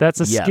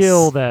that's a Yes.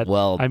 skill that,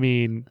 Well, I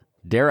mean,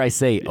 dare I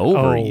say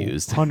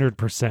overused.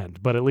 100%,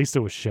 but at least it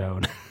was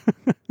shown.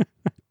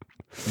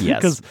 Yes.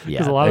 Because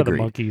Yeah, a lot of the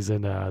agreed. monkeys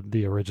in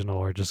the original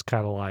are just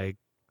kind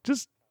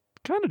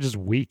of just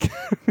weak.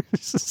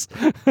 It's just-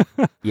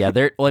 Yeah,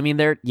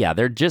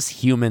 they're just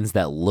humans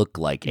that look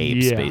like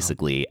apes, Yeah.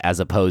 basically, as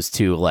opposed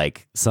to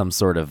like some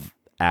sort of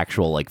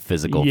actual like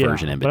physical yeah,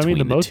 version in but I between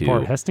mean, the most two.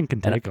 part, Heston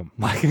can take them.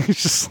 Like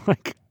it's just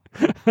like,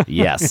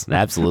 Yes,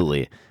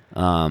 absolutely.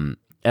 And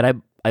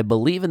I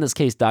believe in this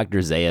case, Dr.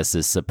 Zaius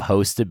is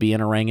supposed to be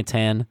an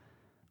orangutan,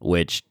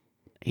 which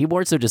he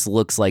more so just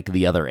looks like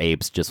the other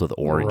apes, just with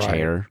orange Right.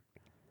 hair.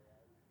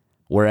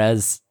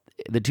 Whereas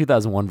the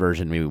 2001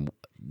 version, maybe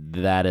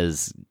that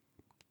is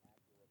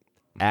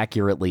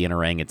accurately an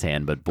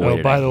orangutan, but boy, oh,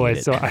 did by I the hate way,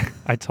 it. so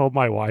I told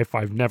my wife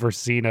I've never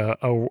seen a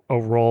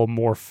role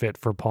more fit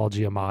for Paul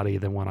Giamatti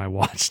than when I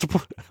watched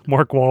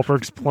Mark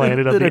Wahlberg's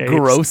Planet of Than the a Apes.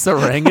 gross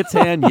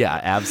orangutan. Yeah,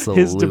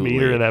 absolutely. His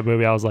demeanor in that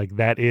movie, I was like,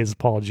 that is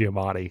Paul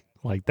Giamatti.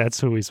 Like that's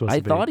who he's supposed I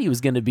to be. thought he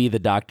was going to be the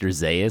Dr.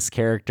 Zaius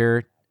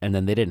character, and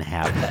then they didn't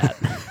have that.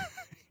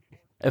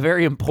 A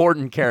very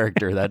important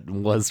character that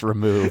was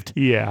removed.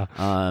 Yeah.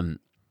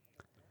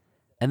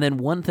 And then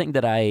one thing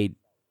that I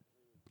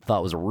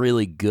thought was a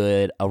really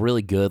good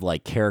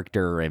like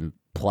character and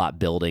plot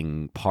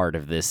building part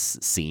of this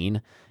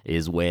scene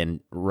is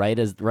when right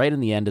in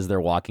the end as they're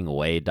walking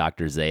away,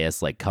 Dr.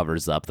 Zaius like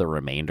covers up the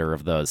remainder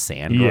of the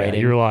sand Yeah,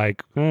 grating you're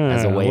like,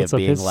 as a way what's of up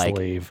being his like,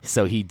 sleeve?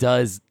 so he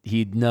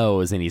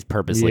knows and he's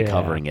purposely Yeah.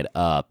 covering it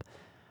up.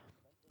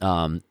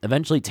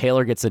 Eventually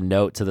Taylor gets a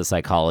note to the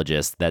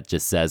psychologist that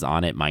just says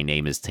on it, "My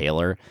name is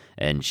Taylor,"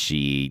 and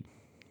she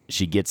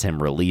gets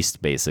him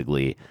released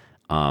basically.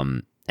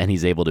 And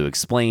he's able to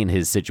explain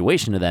his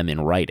situation to them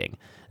in writing.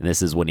 And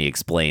this is when he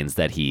explains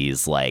that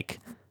he's like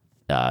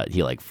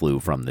he like flew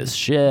from this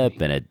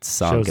ship and it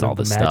sunk Shows and all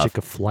them this the stuff. magic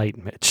of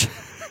flight, Mitch.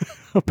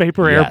 A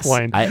paper Yes,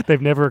 airplane.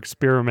 They've never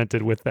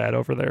experimented with that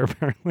over there,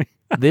 apparently.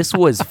 This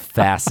was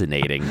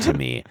fascinating to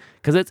me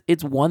because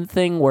it's one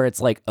thing where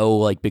it's like, oh,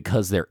 like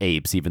because they're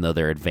apes, even though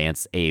they're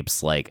advanced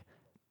apes, like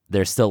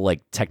they're still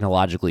like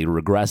technologically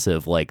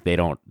regressive. Like they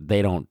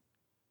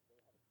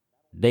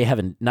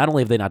haven't, not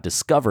only have they not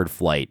discovered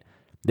flight,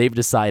 they've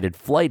decided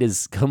flight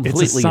is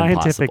completely It's a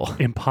scientific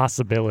impossible.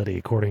 impossibility,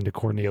 according to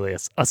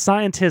Cornelius. A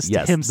scientist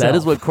Yes, himself. that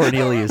is what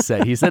Cornelius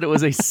said. He said it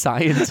was a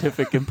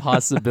scientific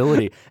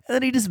impossibility. And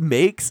then he just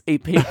makes a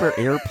paper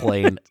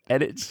airplane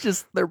and it's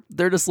just,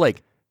 they're just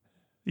like,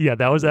 Yeah,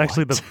 that was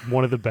actually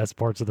one of the best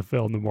parts of the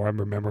film, the more I'm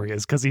remembering,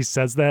 is because he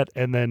says that,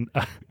 and then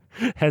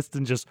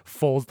Heston just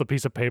folds the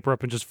piece of paper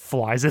up and just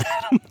flies it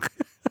at him.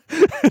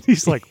 And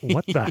he's like,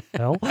 what the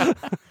hell?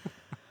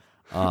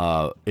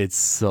 It's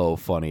so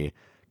funny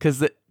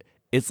because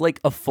it's like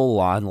a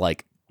full-on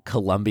like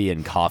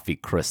Colombian coffee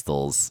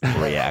crystals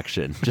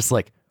reaction. Just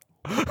like,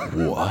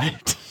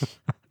 what?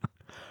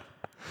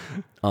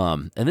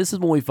 And this is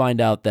when we find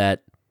out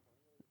that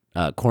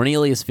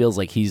Cornelius feels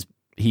like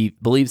he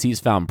believes he's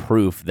found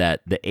proof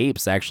that the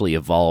apes actually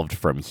evolved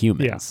from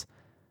humans.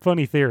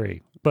 Funny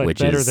theory, but Which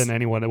better is- than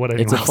anyone. What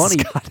It's anyone a else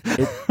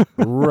funny, got.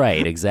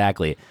 right?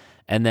 Exactly.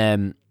 And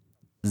then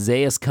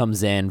Zaius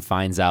comes in,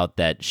 finds out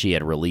that she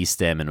had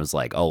released him, and was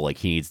like, "Oh, like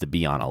he needs to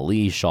be on a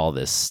leash, all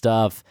this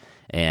stuff."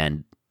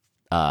 And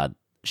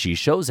she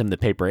shows him the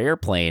paper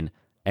airplane,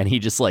 and he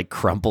just like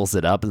crumples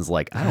it up and is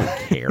like, "I don't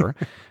care."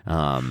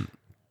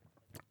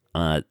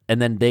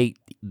 And then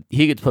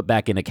he gets put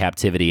back into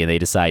captivity, and they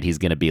decide he's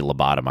going to be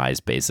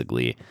lobotomized,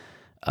 basically.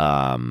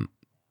 Now,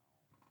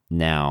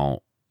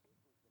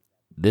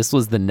 this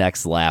was the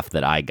next laugh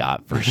that I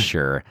got for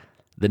sure.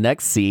 The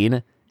next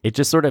scene, it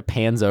just sort of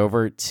pans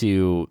over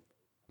to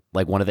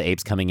like one of the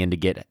apes coming in to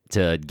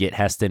get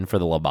Heston for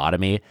the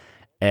lobotomy,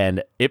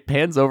 and it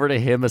pans over to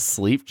him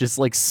asleep, just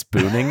like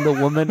spooning the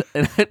woman.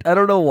 And I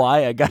don't know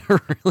why I got a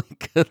really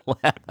good laugh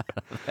out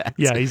of that.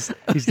 Yeah, he's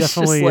just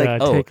definitely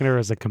like, oh. taking her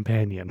as a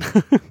companion.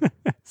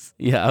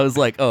 Yeah, I was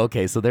like, oh,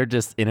 okay, so they're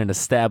just in an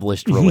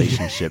established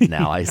relationship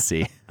now. I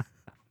see.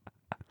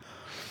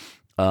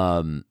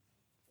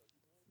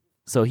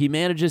 So he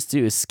manages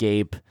to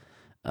escape,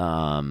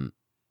 but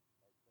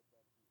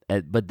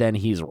then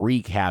he's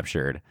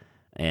recaptured,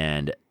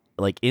 and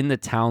like in the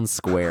town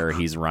square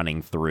he's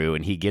running through,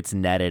 and he gets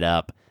netted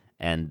up,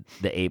 and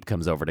the ape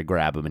comes over to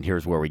grab him, and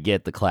here's where we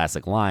get the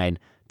classic line: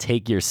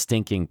 "Take your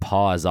stinking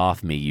paws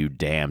off me, you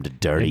damned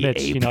dirty And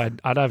Mitch, ape." you know,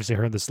 I'd obviously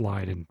heard this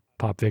line in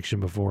pop fiction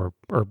before,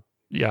 or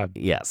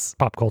Yes.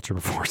 pop culture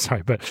before.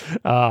 Sorry, but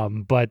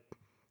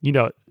you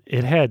know,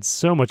 it had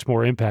so much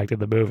more impact in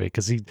the movie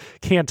because he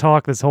can't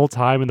talk this whole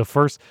time. And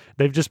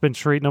they've just been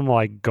treating him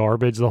like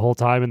garbage the whole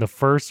time. And the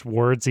first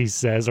words he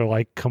says are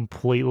like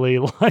completely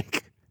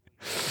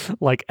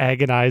like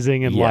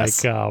agonizing and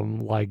Yes.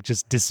 like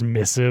just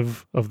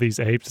dismissive of these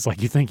apes. It's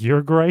like, you think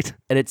you're great?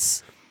 And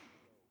it's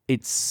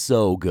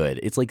so good.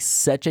 It's like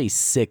such a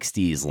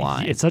 60s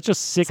line. It's such a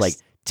It's like,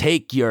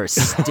 take your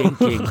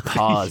stinking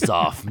paws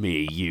off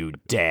me, you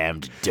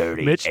damned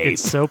dirty Mitch, ape.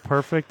 it's so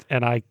perfect,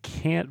 and I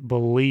can't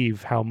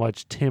believe how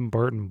much Tim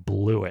Burton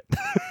blew it.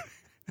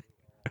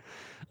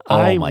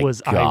 I my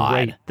was God.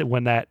 irate that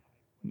when that.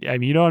 I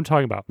mean, you know what I'm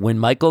talking about. When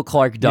Michael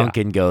Clark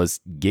Duncan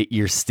goes, "Get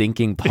your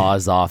stinking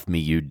paws off me,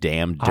 you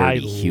damn dirty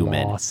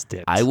human." Lost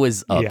it. I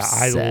was Yeah,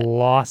 upset. I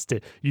lost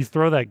it. You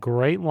throw that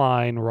great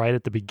line right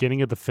at the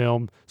beginning of the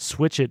film,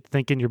 switch it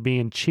thinking you're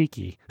being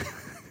cheeky.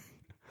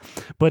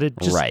 But it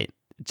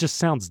just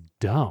sounds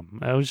dumb.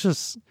 It was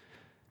just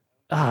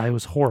it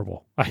was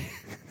horrible.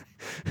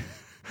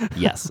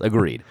 Yes,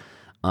 agreed.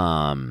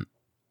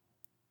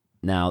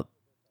 Now,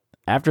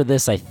 after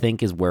this, I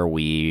think is where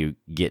we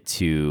get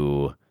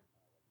to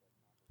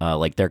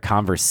like their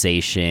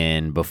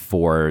conversation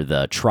before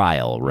the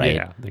trial, right?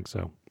 Yeah, I think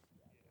so.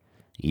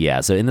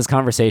 Yeah, so in this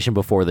conversation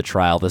before the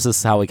trial, this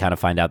is how we kind of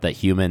find out that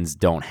humans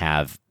don't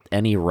have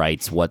any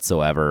rights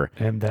whatsoever.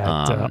 And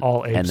that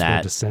all apes and that-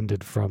 were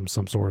descended from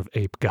some sort of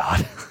ape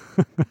god.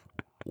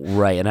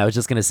 Right, and I was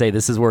just going to say,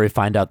 this is where we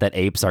find out that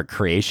apes are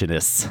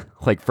creationists,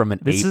 like from an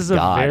This ape is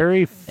god. a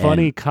very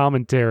funny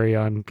commentary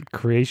on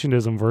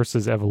creationism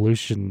versus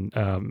evolution.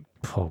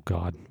 Oh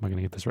God, am I going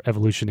to get this right?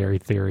 Evolutionary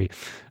theory,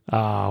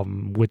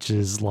 which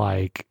is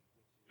like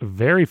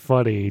very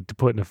funny to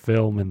put in a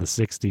film in the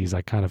 60s.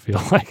 I kind of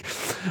feel like.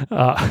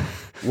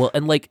 Well,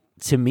 and like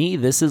to me,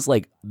 this is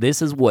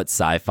what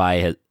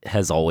sci-fi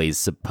has always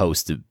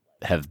supposed to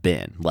have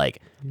been.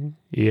 Like,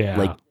 Yeah.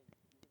 like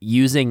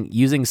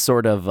using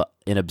sort of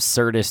an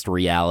absurdist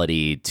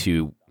reality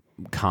to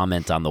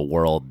comment on the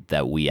world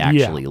that we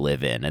actually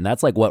live in, and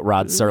that's like what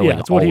Rod Serling yeah,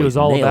 that's what he always was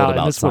all nailed about.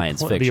 And this is what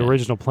science fiction. The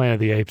original Planet of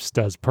the Apes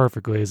does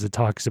perfectly, is it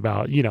talks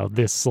about,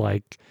 this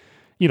like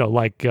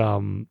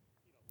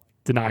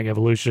denying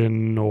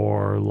evolution,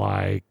 or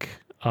like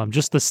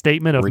just the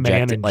statement of man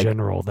Reject it, in like-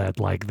 general, that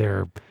like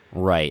they're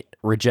Right.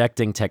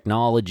 Rejecting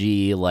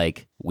technology,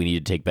 like we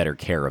need to take better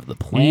care of the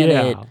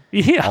planet.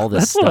 Yeah. All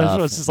this that's what I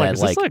stuff. was just like,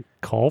 that, is this a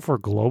call for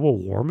global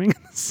warming?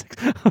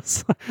 I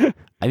was like,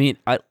 I mean,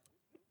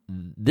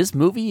 this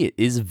movie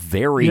is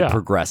very Yeah.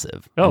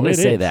 progressive. Oh, I'm gonna it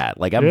say is. that.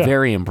 Like, I'm Yeah.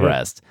 very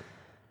impressed.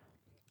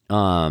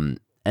 And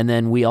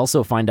then we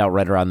also find out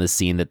right around this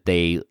scene that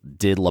they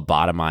did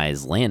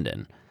lobotomize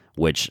Landon,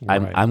 which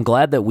Right. I'm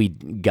glad that we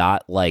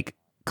got like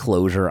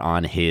closure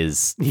on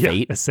his yeah,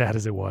 fate, as sad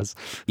as it was.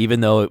 even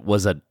though it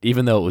was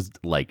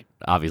like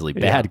obviously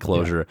bad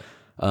closure.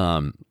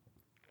 And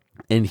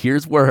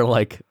here's where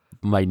like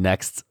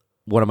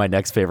one of my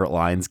next favorite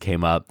lines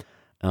came up.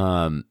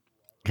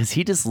 Because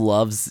he just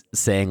loves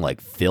saying like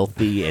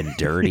filthy and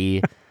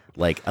dirty.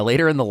 Like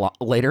later in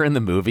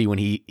the movie when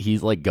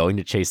he's like going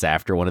to chase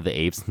after one of the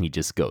apes and he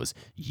just goes,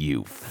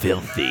 "You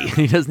filthy."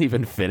 He doesn't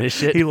even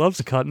finish it. He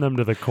loves cutting them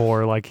to the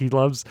core. Like he's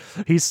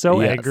so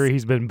Yes. angry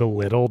he's been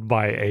belittled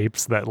by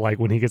apes that like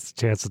when he gets a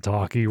chance to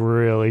talk, he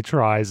really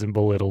tries and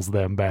belittles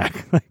them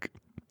back. Like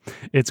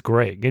it's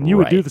great. And you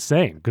would do Right. the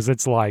same because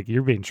it's like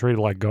you're being treated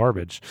like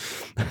garbage.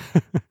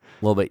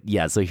 Well, but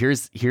yeah, so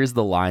here's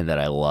the line that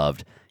I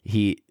loved.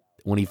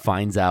 When he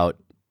finds out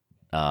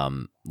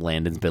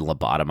Landon's been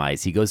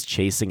lobotomized, he goes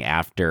chasing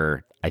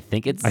after, I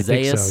think it's I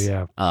think Zaius.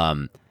 so, yeah.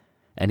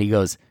 And he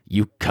goes,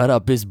 "You cut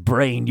up his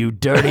brain, you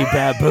dirty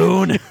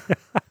baboon."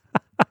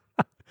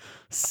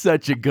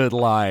 Such a good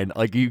line.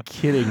 Like, are you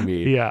kidding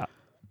me? Yeah.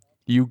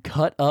 You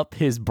cut up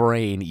his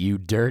brain, you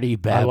dirty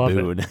I love it.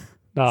 baboon.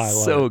 No, I love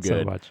So it so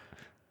good. much.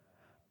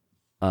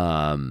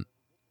 And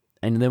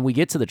then we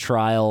get to the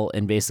trial,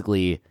 and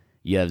basically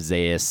you have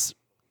Zaius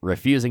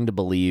refusing to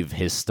believe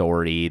his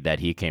story that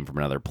he came from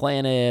another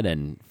planet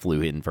and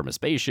flew in from a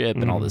spaceship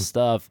and all this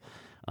stuff.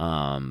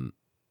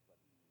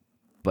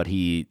 But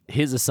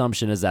his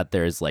assumption is that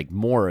there's like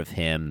more of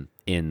him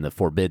in the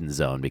Forbidden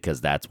Zone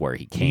because that's where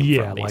he came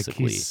from,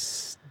 basically. Like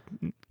he's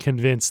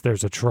convinced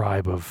there's a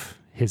tribe of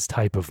his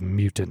type of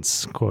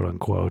mutants, quote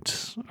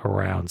unquote,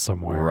 around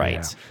somewhere.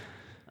 Right.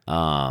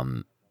 Yeah.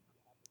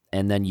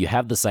 And then you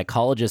have the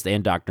psychologist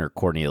and Dr.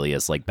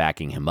 Cornelius like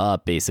backing him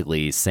up,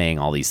 basically saying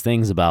all these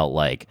things about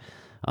like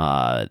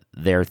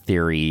their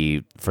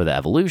theory for the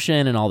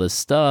evolution and all this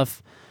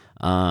stuff.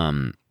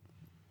 And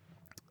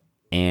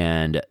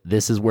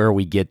this is where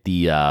we get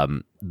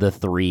the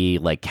three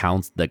like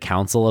the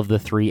council of the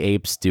three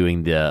apes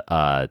doing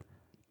the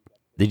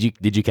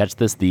did you catch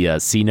this? The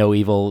see no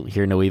evil,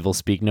 hear no evil,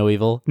 speak no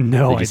evil?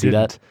 No, Did you I see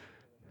didn't. that?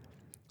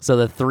 So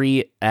the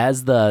three,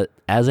 as I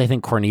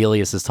think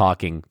Cornelius is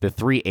talking, the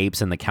three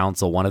apes in the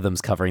council, one of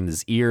them's covering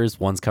his ears,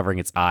 one's covering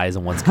its eyes,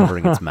 and one's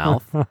covering its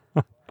mouth.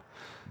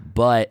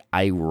 But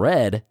I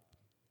read,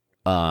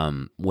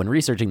 when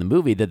researching the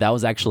movie, that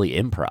was actually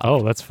improv.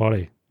 Oh, that's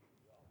funny.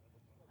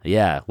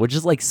 Yeah, which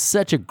is like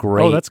such a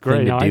great That's great.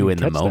 thing No, to I do didn't in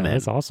the catch that. moment.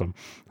 That's awesome.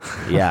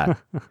 Yeah.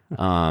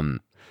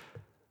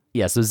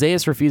 Yeah, so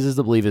Zaius refuses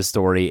to believe his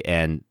story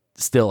and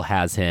still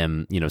has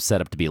him, set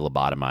up to be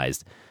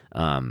lobotomized.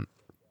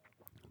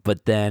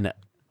 But then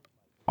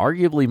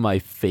arguably my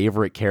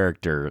favorite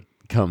character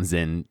comes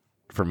in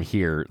from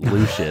here,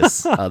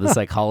 Lucius, the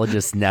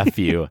psychologist's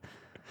nephew.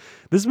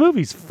 This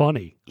movie's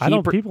funny.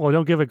 People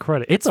don't give it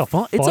credit. It's a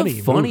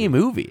funny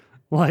movie.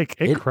 Like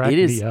it cracked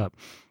me up.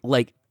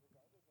 Like,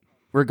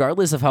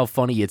 regardless of how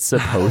funny it's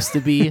supposed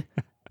to be,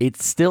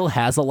 it still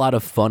has a lot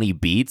of funny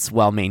beats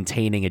while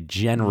maintaining a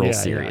general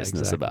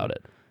seriousness about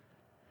it.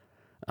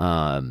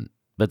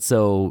 But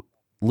so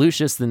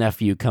Lucius, the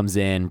nephew, comes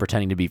in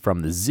pretending to be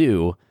from the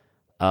zoo,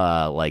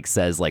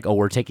 says like, "Oh,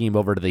 we're taking him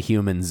over to the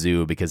human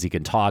zoo because he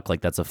can talk.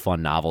 Like, that's a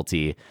fun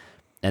novelty."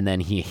 And then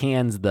he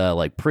hands the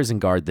like prison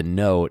guard the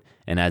note,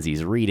 and as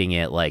he's reading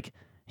it, like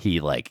he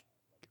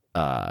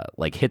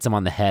hits him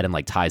on the head and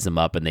like ties him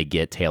up, and they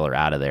get Taylor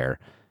out of there.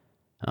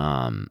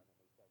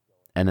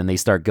 And then they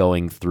start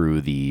going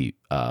through the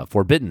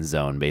Forbidden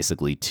Zone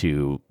basically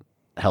to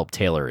help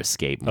Taylor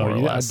escape, more or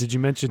less. Did you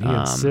mention he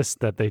insists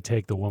that they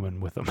take the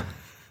woman with them?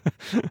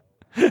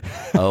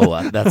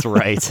 That's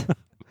right.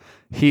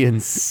 He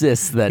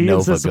insists that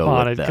Nova go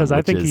with them, because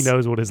I think he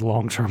knows what his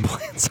long-term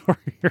plans are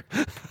here.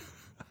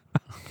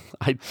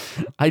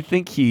 I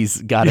think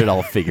he's got it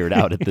all figured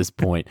out at this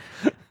point.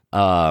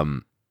 So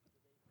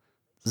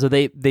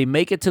they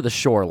make it to the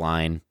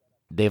shoreline.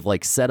 They've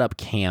like set up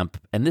camp,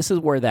 and this is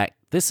where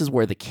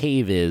the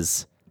cave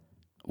is,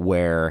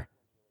 where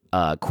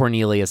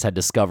Cornelius had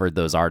discovered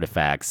those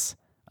artifacts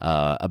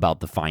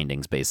about the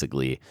findings,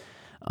 basically.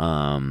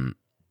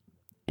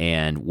 And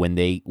when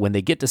they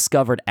get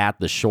discovered at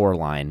the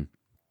shoreline,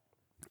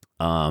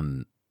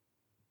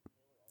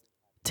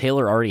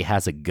 Taylor already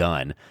has a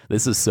gun.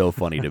 This is so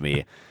funny to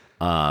me.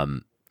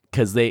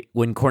 Because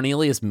when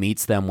Cornelius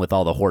meets them with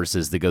all the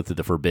horses to go through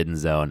the Forbidden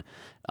Zone,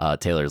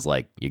 Taylor's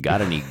like, "You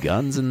got any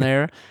guns in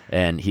there?"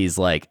 And he's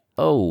like,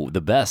 "Oh,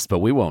 the best, but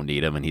we won't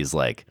need them." And he's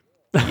like,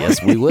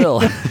 "Yes, we will."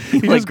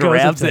 he like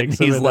grabs it. And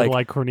he's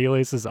like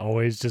Cornelius is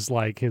always just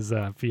like his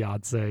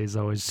fiance is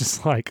always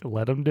just like,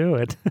 "Let him do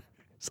it."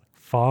 It's like,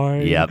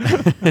 fine. Yep.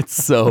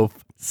 It's so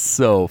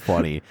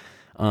funny.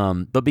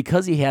 But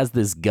because he has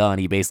this gun,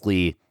 he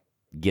basically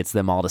gets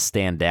them all to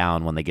stand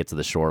down when they get to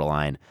the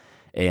shoreline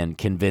and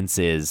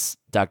convinces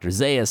Dr.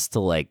 Zaius to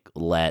like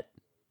let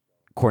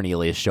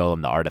Cornelius show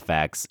him the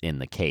artifacts in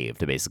the cave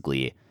to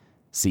basically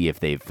see if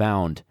they've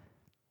found,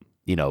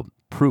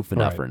 proof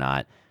enough or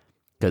not.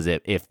 Because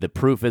if the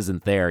proof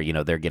isn't there,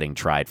 they're getting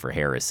tried for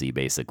heresy,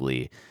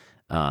 basically.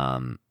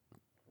 And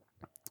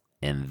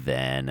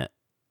then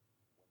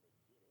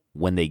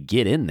when they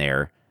get in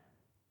there,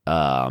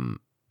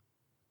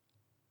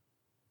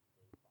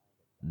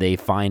 they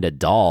find a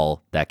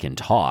doll that can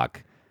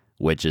talk,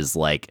 which is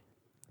like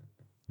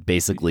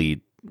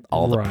basically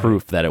all the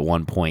proof that at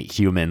one point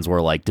humans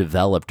were like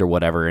developed or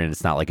whatever, and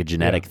it's not like a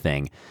genetic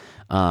thing.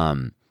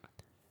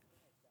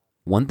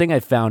 One thing I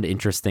found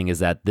interesting is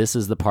that this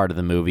is the part of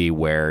the movie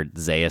where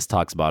Zaius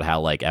talks about how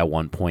like at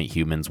one point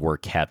humans were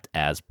kept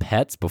as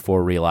pets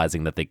before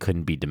realizing that they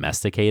couldn't be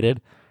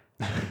domesticated,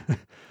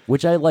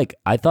 which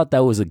I thought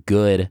that was a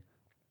good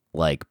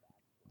like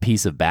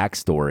piece of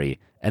backstory.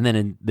 And then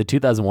in the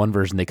 2001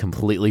 version, they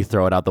completely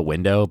throw it out the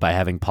window by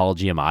having Paul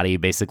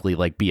Giamatti basically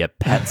like be a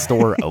pet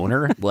store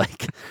owner,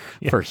 like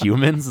for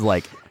humans.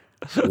 Like,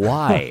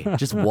 why?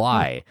 Just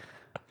why?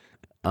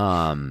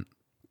 But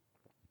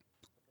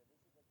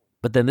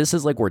then this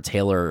is like where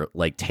Taylor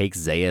like takes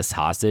Zaius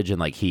hostage and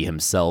like he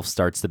himself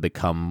starts to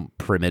become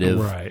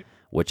primitive, right?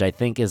 Which I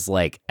think is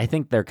like, I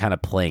think they're kind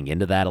of playing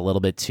into that a little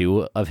bit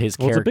too of his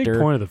character. It's a big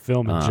point of the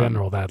film in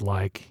general that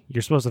like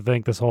you're supposed to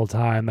think this whole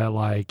time that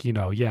like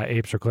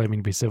apes are claiming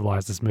to be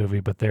civilized this movie,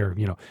 but they're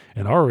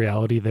in our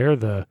reality they're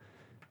the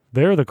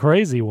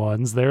crazy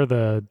ones, they're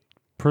the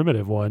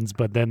primitive ones.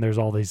 But then there's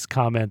all these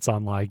comments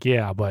on like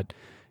but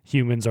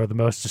humans are the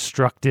most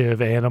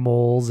destructive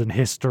animals in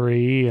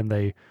history and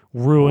they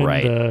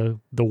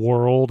ruin the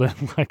world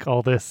and like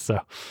all this. So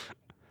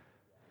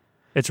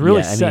it's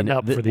really setting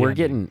up for the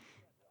ending.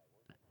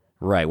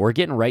 We're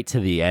getting right to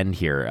the end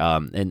here.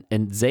 And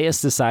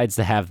Zaius decides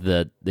to have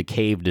the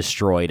cave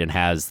destroyed and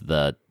has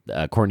the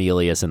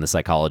Cornelius and the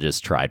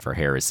psychologist tried for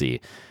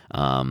heresy.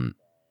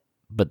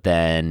 But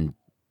then,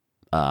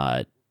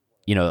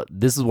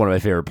 this is one of my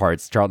favorite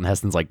parts. Charlton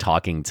Heston's like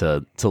talking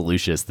to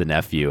Lucius, the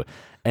nephew,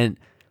 and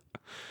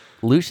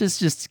Lucius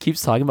just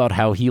keeps talking about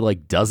how he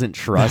like doesn't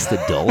trust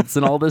adults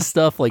and all this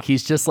stuff. Like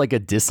he's just like a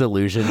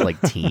disillusioned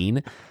like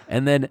teen.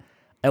 And then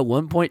at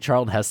one point,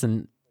 Charlton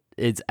Heston,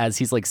 it's as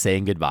he's like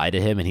saying goodbye to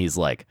him, and he's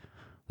like,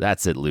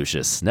 "That's it,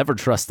 Lucius. Never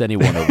trust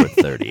anyone over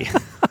 30."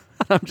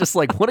 I'm just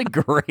like, what a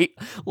great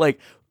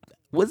like.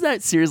 Was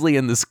that seriously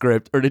in the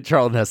script, or did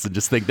Charlton Heston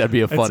just think that'd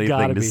be a funny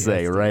thing to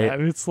say? Heston, right?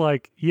 Yeah. It's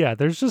like,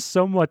 there's just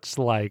so much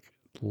like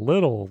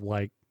little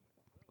like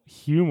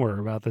humor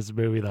about this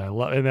movie that I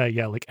love, and that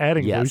like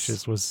adding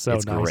Lucius was so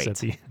nice at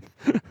the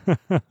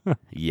end.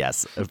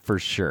 Yes, for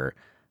sure.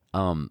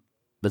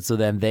 But so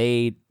then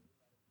they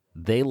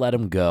let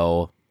him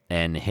go,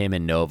 and him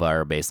and Nova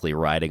are basically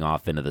riding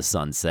off into the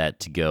sunset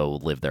to go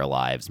live their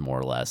lives, more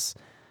or less.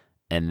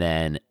 And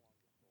then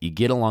you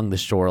get along the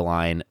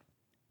shoreline,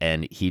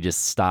 and he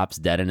just stops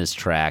dead in his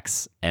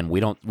tracks, and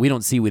we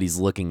don't see what he's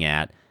looking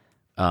at.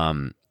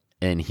 And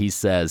he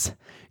says,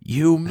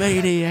 "You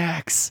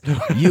maniacs,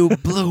 you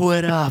blew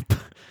it up.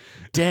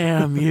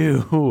 Damn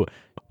you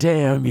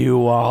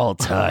all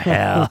to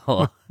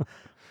hell."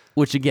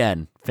 Which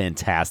again,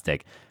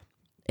 fantastic.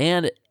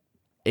 And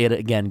it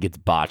again gets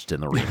botched in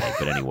the remake,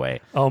 but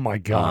anyway. Oh my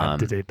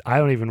God, I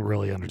don't even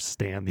really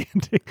understand the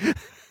ending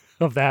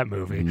of that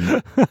movie.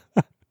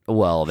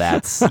 Well,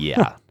 that's,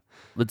 yeah.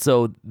 But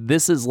so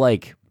this is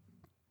like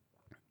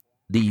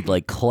the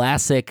like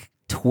classic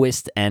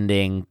twist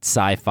ending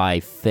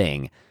sci-fi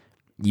thing.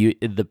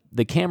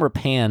 The camera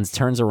pans,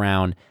 turns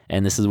around,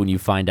 and this is when you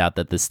find out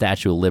that the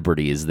Statue of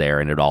Liberty is there,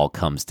 and it all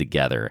comes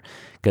together.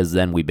 Because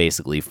then we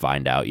basically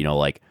find out,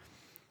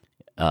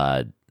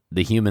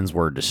 the humans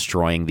were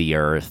destroying the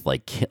earth,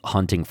 like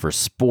hunting for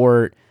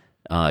sport,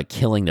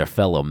 killing their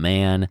fellow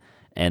man,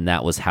 and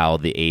that was how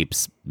the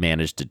apes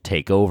managed to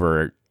take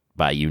over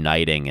by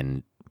uniting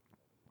and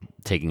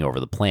taking over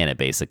the planet,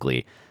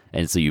 basically.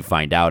 And so you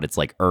find out it's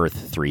like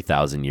Earth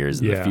 3,000 years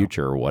in the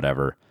future or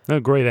whatever. A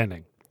great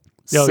ending.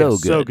 So good.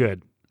 So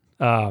good.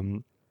 I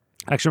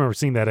actually remember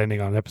seeing that ending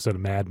on an episode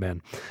of Mad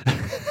Men.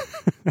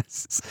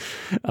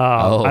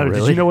 Really?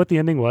 Did you know what the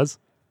ending was?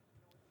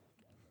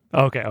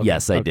 Okay.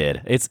 Yes, I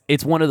did.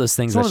 It's one of those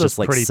things that's just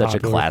like such a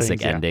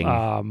classic ending.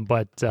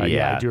 But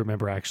I do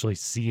remember actually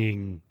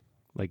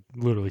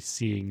literally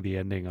seeing the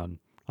ending on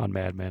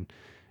Mad Men.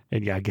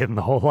 And getting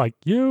the whole like,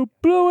 "You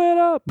blew it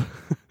up."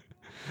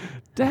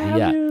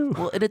 Damn you.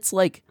 Well, and it's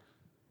like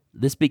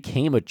this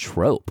became a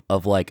trope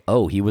of like,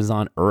 oh, he was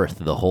on Earth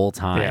the whole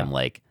time. Yeah.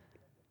 Like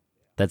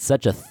that's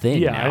such a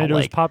thing. Yeah, now. and it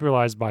was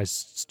popularized by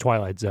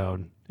Twilight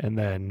Zone, and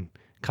then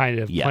kind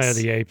of Planet of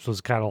the Apes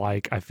was kind of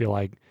like, I feel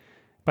like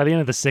by the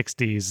end of the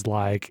 60s,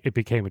 like it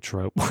became a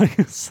trope.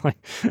 It's like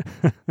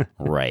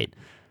right.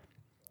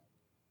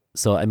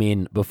 So, I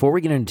mean, before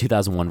we get into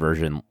 2001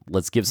 version,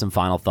 let's give some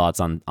final thoughts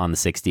on the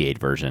 68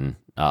 version.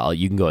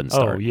 You can go ahead and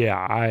start. Oh, yeah.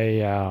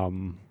 I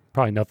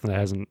probably nothing that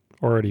hasn't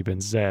already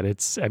been said.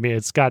 I mean,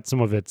 it's got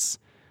some of it's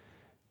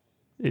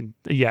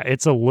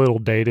a little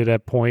dated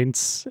at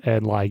points,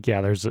 and like,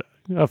 yeah, there's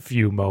a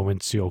few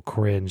moments you'll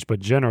cringe, but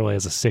generally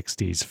as a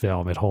 60s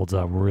film, it holds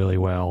up really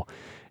well.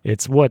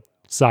 It's what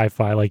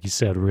sci-fi, like you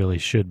said, really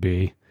should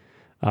be.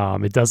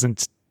 It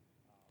doesn't,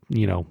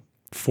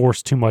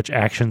 force too much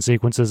action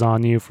sequences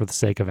on you for the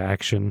sake of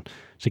action,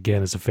 which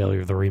again is a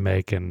failure of the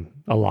remake and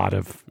a lot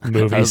of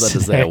movies. I was about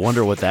to say, I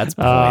wonder what that's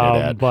pointed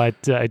at. But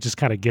it just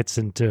kind of gets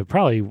into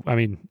probably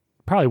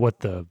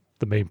what the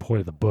main point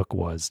of the book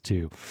was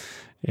too.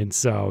 And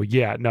so,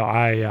 yeah, no,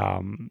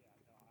 a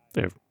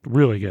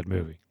really good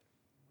movie.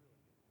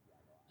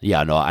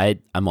 Yeah, no,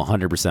 I'm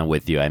 100%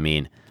 with you. I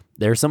mean,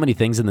 there are so many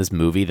things in this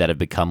movie that have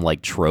become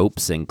like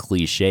tropes and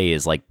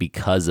cliches, like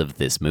because of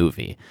this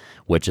movie,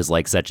 which is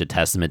like such a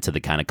testament to the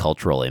kind of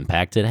cultural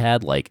impact it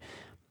had. Like,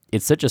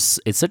 it's such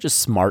a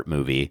smart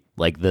movie.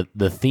 Like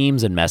the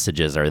themes and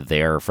messages are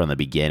there from the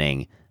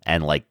beginning,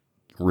 and like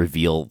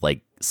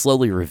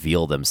slowly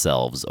reveal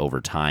themselves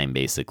over time,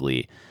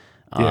 basically.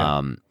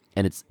 Yeah.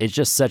 And it's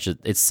just such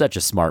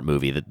a smart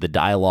movie. The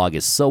dialogue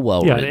is so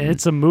well written. Yeah,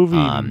 it's a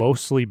movie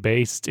mostly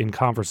based in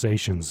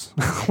conversations,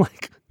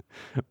 like,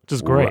 which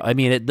is great. I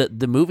mean,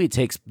 the movie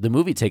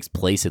takes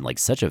place in like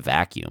such a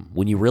vacuum.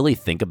 When you really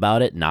think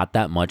about it, not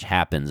that much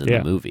happens in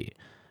the movie,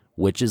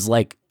 which is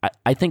like,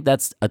 I think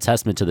that's a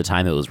testament to the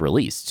time it was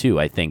released too.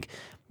 I think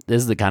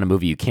this is the kind of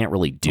movie you can't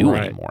really do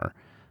anymore.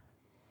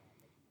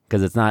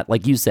 Because it's not,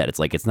 like you said, it's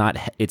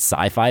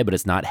sci-fi, but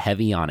it's not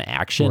heavy on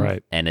action,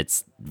 and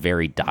it's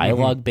very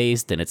dialogue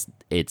based, and it's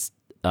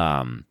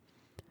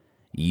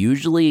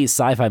usually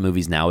sci-fi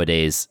movies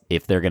nowadays,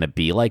 if they're gonna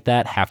be like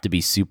that, have to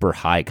be super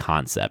high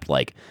concept.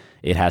 Like,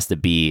 it has to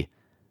be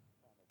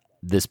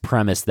this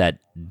premise that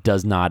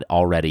does not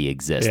already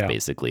exist,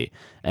 basically.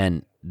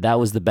 And that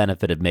was the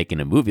benefit of making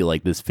a movie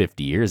like this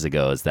 50 years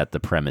ago, is that the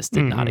premise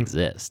did not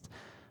exist.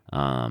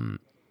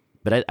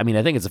 But I mean,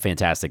 I think it's a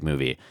fantastic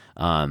movie.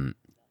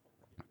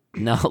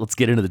 Now let's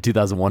get into the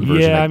 2001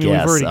 version. Yeah, I mean,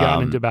 guess. we've already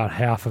gotten into about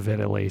half of it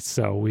at least,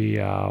 so we.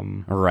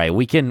 Right,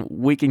 we can go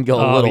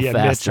a little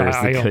faster. Mitch,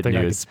 is the I don't good think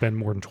I news. could spend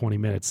more than 20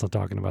 minutes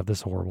talking about this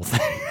horrible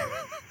thing.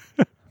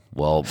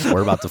 Well,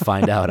 we're about to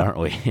find out, aren't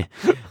we?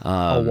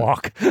 I'll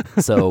walk.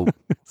 So,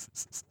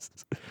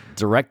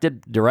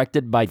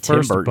 directed by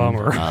Tim Burton.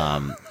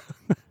 Bummer.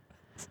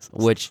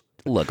 Which,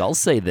 look, I'll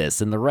say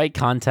this: in the right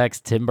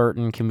context, Tim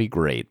Burton can be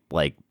great.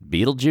 Like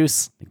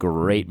Beetlejuice,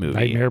 great movie.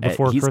 Nightmare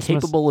Before Christmas. He's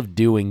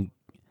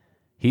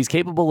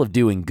capable of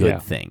doing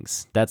good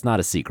things. That's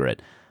not a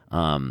secret.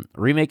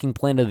 Remaking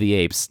Planet of the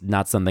Apes,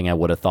 not something I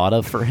would have thought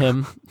of for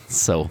him.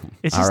 So,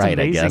 it's just amazing,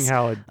 I guess.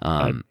 how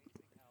a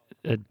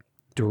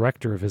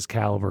director of his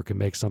caliber can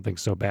make something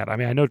so bad. I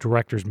mean, I know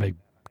good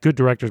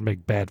directors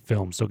make bad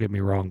films, don't get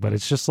me wrong, but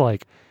it's just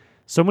like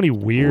so many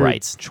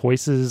weird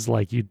choices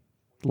like you'd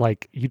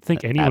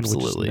think anyone would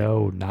just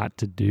know not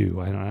to do.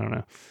 I don't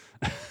know.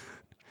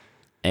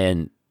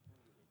 And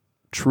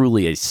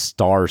truly a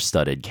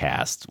star-studded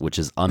cast, which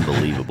is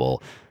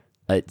unbelievable.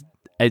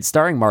 It's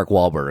starring Mark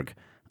Wahlberg.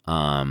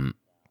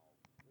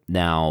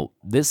 Now,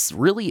 this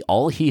really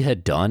all he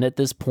had done at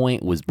this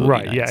point was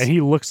Boogie Nights. Yeah, and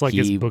he looks like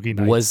his Boogie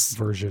Nights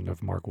version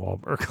of Mark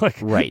Wahlberg. Like,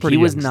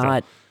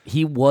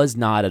 he was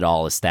not at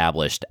all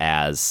established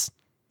as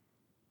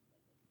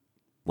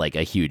like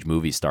a huge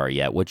movie star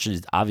yet, which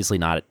is obviously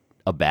not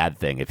a bad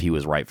thing. If he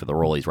was right for the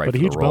role, he's right for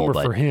the role. But a huge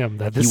bummer for him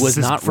that this he was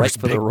is not his right first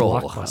for the big role.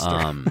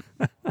 blockbuster.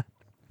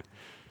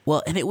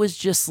 Well, and it was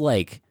just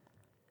like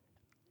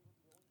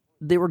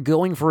they were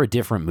going for a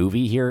different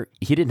movie here.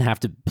 He didn't have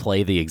to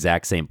play the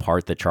exact same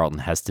part that Charlton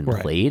Heston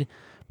played,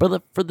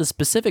 but for the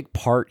specific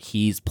part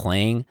he's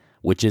playing,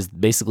 which is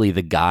basically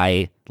the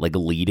guy like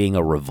leading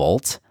a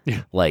revolt,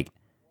 like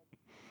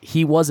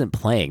he wasn't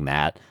playing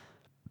that.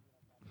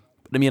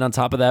 I mean, on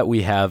top of that,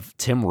 we have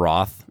Tim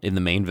Roth in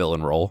the main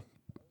villain role.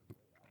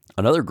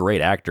 Another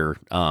great actor.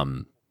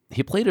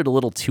 He played it a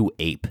little too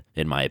ape,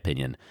 in my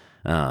opinion.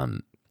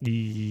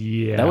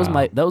 Yeah,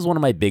 that was one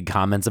of my big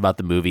comments about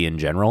the movie in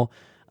general.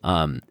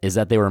 Is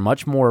that they were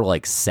much more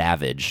like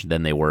savage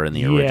than they were in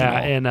the original. Yeah,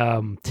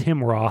 and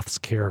Tim Roth's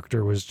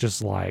character was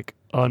just like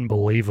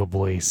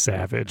unbelievably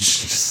savage,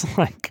 just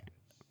like.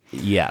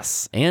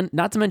 Yes, and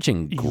not to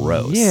mention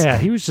gross. Yeah,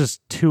 he was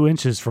just 2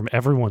 inches from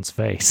everyone's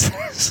face.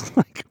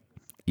 Like,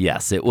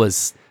 yes, it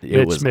was.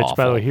 Mitch, awful.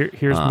 By the way,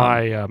 here's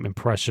my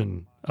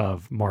impression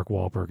of Mark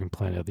Wahlberg in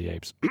Planet of the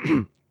Apes.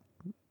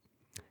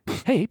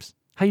 Hey, Apes,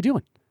 how you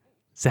doing?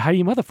 Say hi to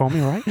your mother for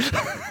me, all right?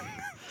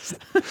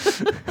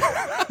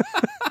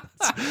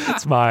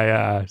 It's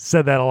my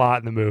said that a lot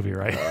in the movie,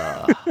 right?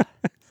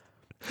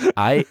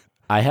 I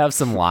have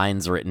some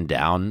lines written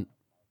down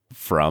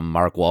from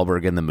Mark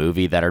Wahlberg in the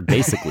movie that are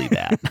basically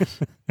that.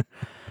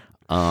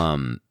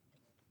 And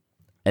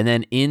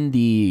then in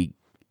the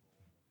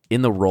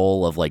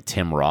role of like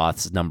Tim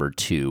Roth's number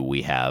 2,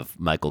 we have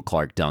Michael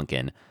Clarke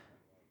Duncan.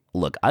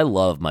 Look, I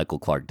love Michael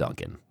Clarke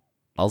Duncan.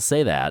 I'll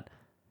say that.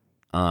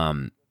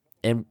 And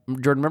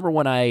Jordan, remember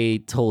when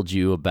I told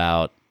you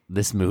about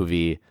this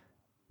movie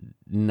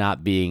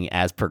not being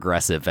as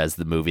progressive as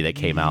the movie that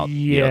came out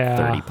Yeah,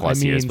 30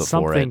 plus years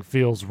before something it.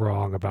 feels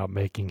wrong about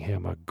making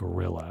him a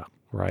gorilla,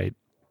 right?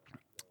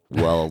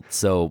 Well,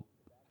 so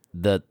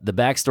the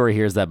backstory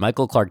here is that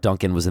Michael Clark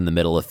Duncan was in the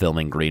middle of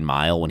filming Green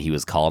Mile when he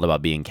was called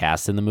about being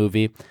cast in the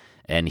movie,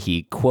 and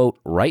he, quote,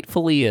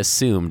 rightfully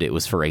assumed it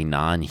was for a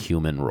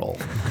non-human role.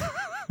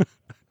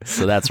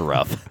 So that's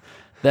rough.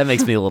 That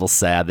makes me a little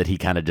sad that he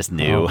kind of just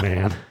knew. Oh,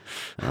 man.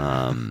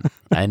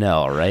 I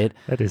know, right?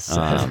 That is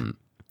sad.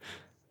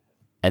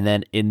 And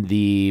then in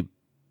the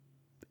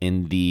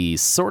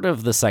sort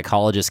of the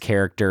psychologist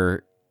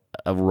character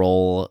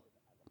role,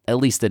 at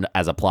least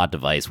as a plot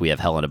device, we have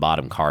Helena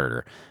Bonham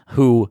Carter,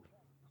 who,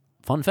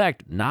 fun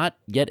fact, not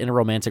yet in a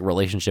romantic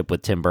relationship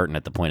with Tim Burton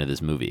at the point of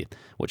this movie,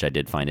 which I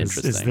did find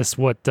interesting. Is this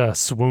what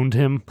swooned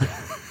him?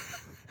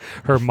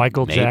 Her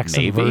Michael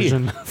Jackson maybe.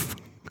 version?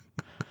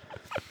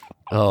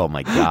 Oh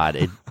my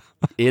God.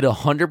 It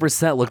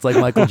 100% looked like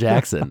Michael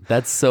Jackson.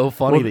 That's so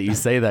funny that you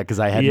say that because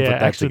I hadn't put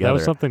that actually, together. that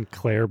was something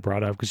Claire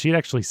brought up because she'd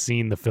actually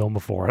seen the film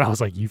before, and I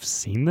was like, "You've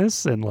seen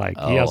this?" And like,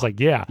 I was like,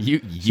 "Yeah."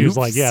 She was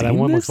like, "Yeah, that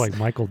one looks like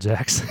Michael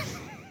Jackson."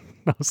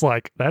 I was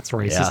like, "That's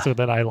racist." Yeah. So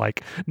then I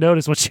like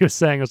noticed what she was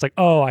saying. I was like,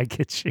 "Oh, I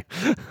get you."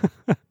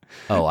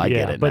 Oh, I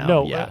get it but now.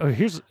 no. Yeah.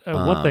 Here's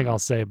one thing I'll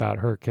say about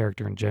her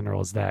character in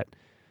general is that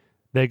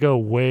they go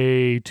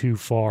way too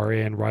far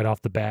in right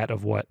off the bat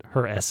of what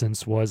her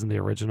essence was in the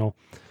original.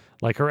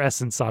 Like her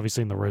essence,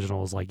 obviously in the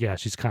original, is like, yeah,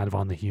 she's kind of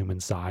on the human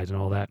side and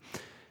all that.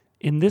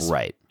 In this,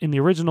 Right. in the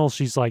original,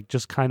 she's like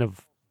just kind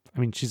of. I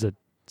mean, she's a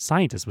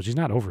scientist, but she's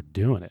not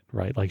overdoing it,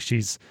 right? Like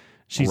she's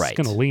Right.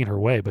 going to lean her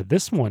way. But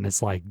this one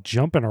is like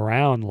jumping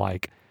around,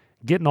 like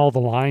getting all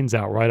the lines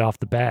out right off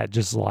the bat,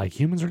 just like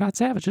humans are not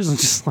savages, and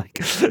just like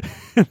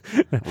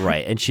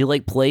Right. And she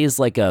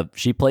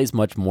plays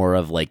much more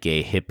of like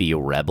a hippie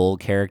rebel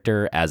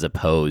character as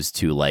opposed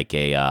to like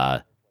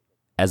a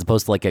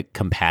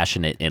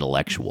compassionate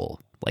intellectual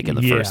like in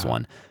the first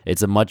one.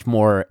 It's a much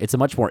more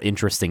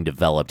interesting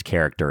developed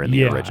character in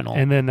the original.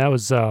 And then that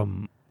was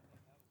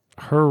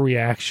her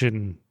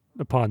reaction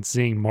upon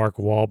seeing Mark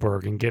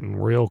Wahlberg and getting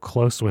real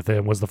close with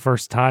him was the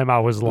first time I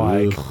was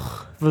like,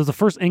 it was the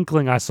first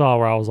inkling I saw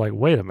where I was like,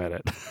 wait a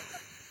minute,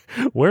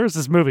 where is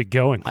this movie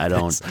going? I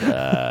don't.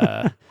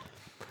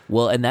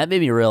 Well, and that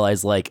made me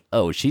realize, like,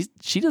 oh, she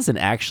doesn't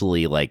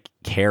actually like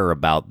care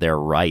about their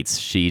rights.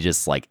 She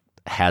just like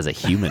has a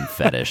human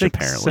fetish,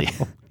 apparently.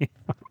 So.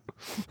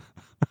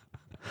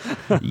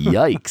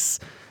 Yikes.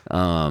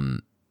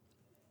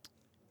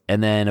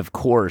 And then, of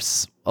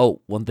course,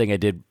 one thing I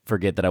did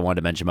forget that I wanted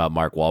to mention about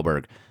Mark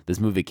Wahlberg. This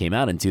movie came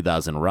out in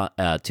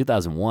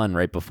 2001,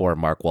 right before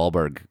Mark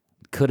Wahlberg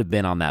could have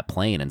been on that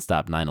plane and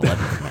stopped 9/11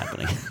 from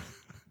happening.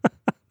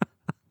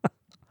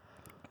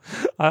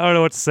 I don't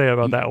know what to say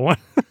about that one.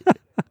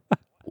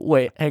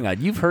 Wait, hang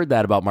on. You've heard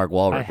that about Mark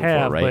Wahlberg I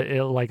have, before, right?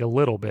 but like a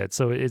little bit.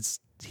 So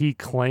he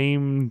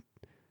claimed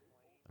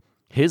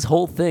His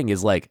whole thing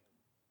is like,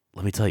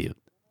 let me tell you,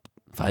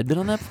 if I'd been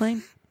on that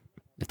plane,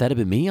 if that had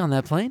been me on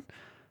that plane,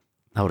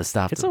 I would have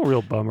stopped it's him. a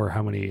real bummer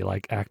how many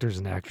like actors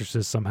and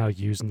actresses somehow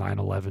use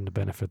 9/11 to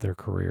benefit their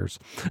careers.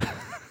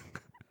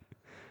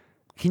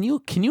 Can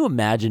you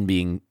imagine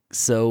being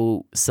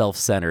so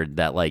self-centered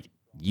that like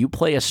you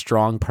play a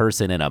strong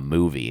person in a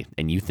movie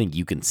and you think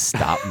you can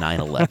stop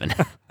 9/11?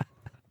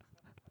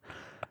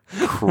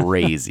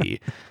 Crazy.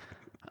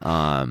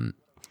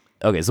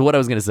 Okay, so what I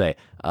was gonna say,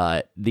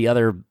 the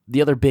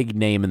other big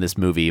name in this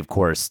movie, of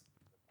course,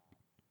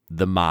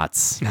 the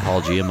Mott's,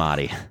 Paul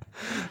Giamatti,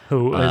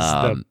 Who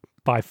is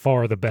by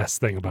far the best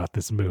thing about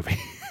this movie.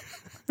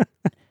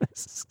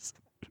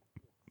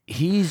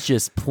 He's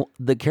just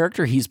the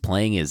character he's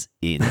playing is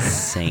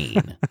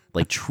insane,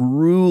 like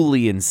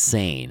truly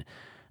insane.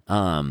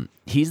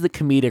 He's the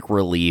comedic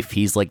relief.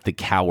 He's like the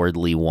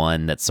cowardly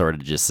one that sort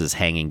of just is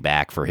hanging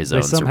back for his They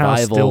own somehow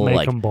survival. still make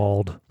like, him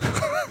bald.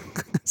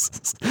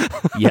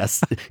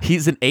 yes,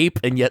 he's an ape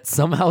and yet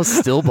somehow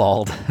still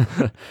bald.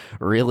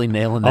 Really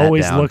nailing that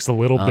Always down. looks a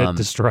little bit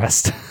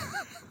distressed.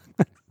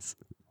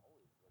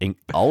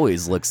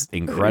 Always looks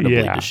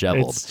incredibly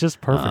disheveled. It's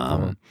just perfect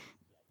for him.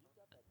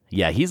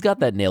 Yeah, he's got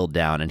that nailed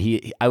down,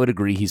 and I would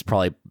agree he's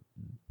probably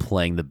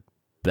playing the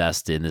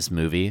best in this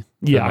movie.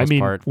 For the most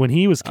part. When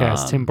he was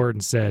cast, Tim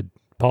Burton said,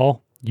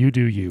 "Paul, you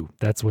do you.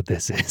 That's what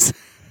this is."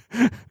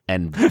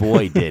 And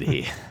boy, did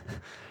he.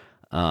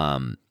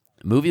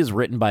 Movie is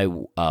written by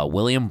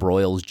William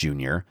Broyles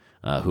Jr.,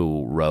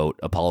 who wrote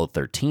Apollo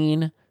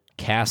 13,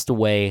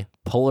 Castaway,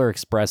 Polar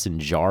Express, and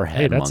Jarhead,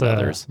 Hey, that's among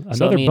others.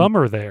 another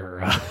bummer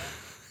there.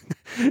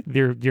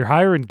 You're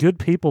hiring good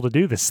people to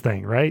do this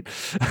thing, right?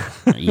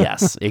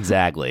 Yes,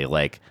 exactly.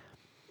 Like,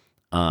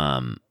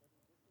 and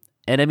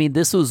I mean,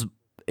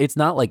 it's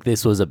not like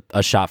this was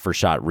a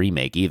shot-for-shot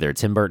remake either.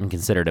 Tim Burton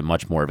considered it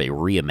much more of a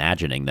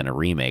reimagining than a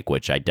remake,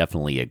 which I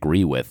definitely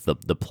agree with.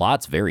 The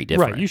plot's very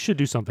different. Right, you should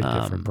do something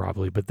different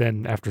probably, but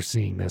then after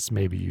seeing this,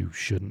 maybe you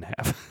shouldn't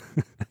have.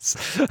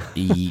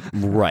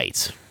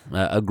 Right.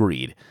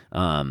 Agreed.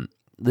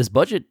 This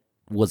budget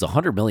was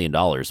 $100 million,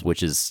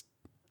 which is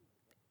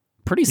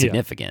pretty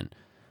significant.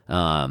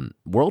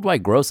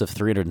 Worldwide gross of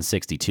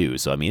 362.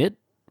 So I mean, it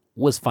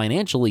was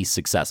financially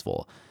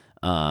successful.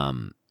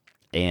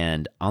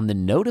 And on the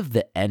note of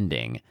the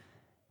ending,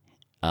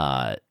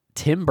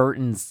 Tim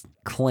Burton's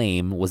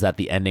claim was that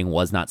the ending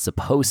was not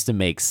supposed to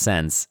make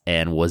sense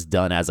and was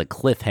done as a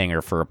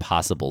cliffhanger for a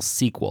possible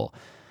sequel.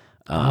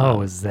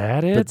 Is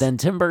that it? But then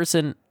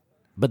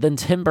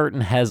Tim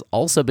Burton has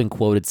also been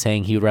quoted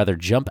saying he would rather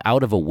jump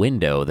out of a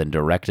window than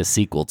direct a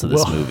sequel to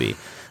this movie.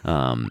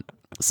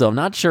 So I'm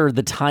not sure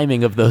the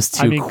timing of those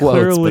two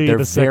quotes, but they're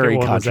very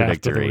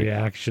contradictory. The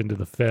reaction to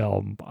the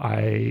film,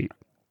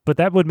 but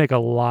that would make a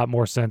lot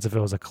more sense if it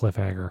was a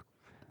cliffhanger.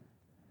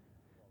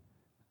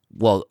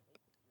 Well,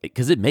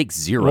 because it makes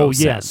zero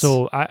sense. Yeah,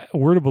 so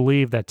we're to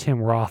believe that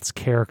Tim Roth's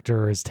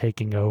character is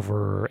taking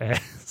over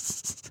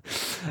as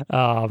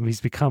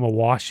he's become a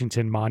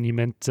Washington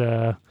Monument.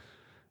 But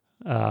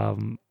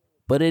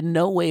in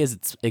no way is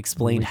it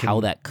explained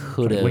how that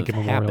could have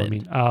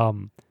happened.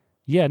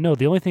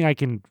 The only thing I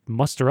can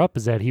muster up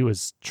is that he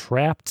was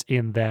trapped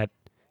in that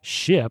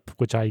ship,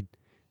 which I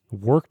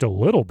worked a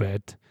little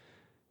bit.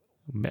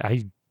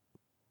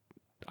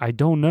 I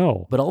don't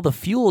know. But all the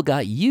fuel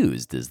got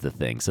used is the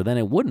thing, so then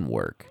it wouldn't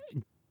work.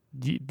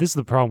 This is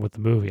the problem with the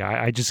movie.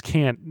 I just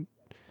can't.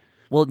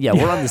 Well, yeah,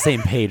 we're on the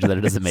same page that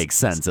it doesn't make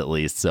sense, at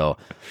least. So,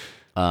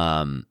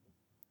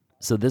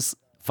 so this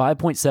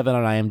 5.7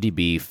 on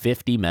IMDb,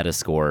 50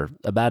 Metascore,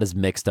 about as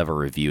mixed of a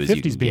review as you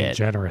can 50's being get.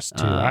 generous,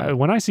 too.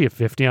 When I see a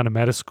 50 on a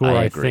Metascore,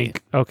 I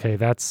think, okay,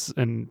 that's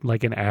an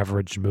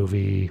average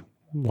movie,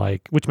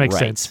 which makes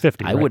sense,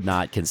 50, I would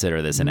not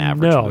consider this an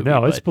average movie.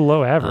 No, it's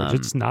below average.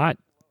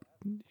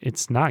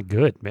 It's not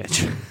good,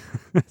 Mitch.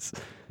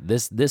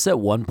 This at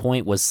one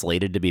point was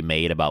slated to be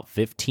made about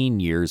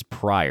 15 years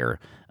prior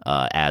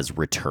as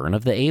Return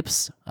of the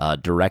Apes,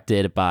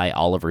 directed by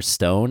Oliver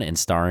Stone and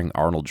starring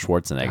Arnold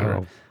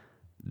Schwarzenegger.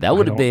 That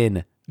would have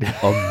been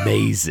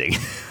amazing.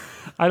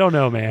 I don't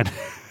know, man.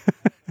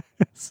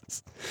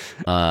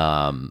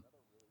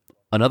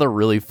 Another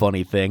really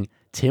funny thing,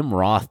 Tim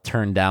Roth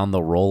turned down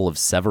the role of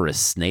Severus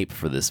Snape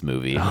for this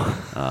movie.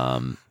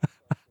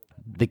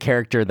 The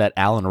character that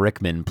Alan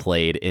Rickman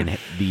played in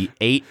the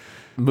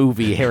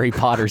 8-movie Harry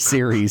Potter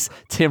series,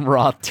 Tim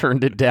Roth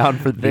turned it down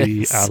for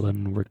this. The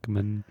Alan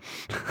Rickman.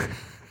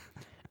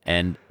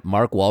 And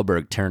Mark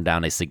Wahlberg turned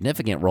down a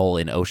significant role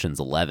in Ocean's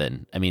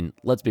 11. I mean,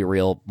 let's be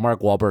real, Mark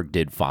Wahlberg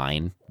did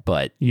fine,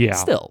 but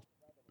still,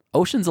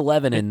 Ocean's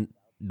 11 in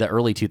the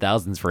early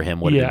 2000s for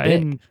him would have been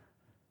big. And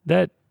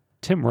that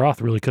Tim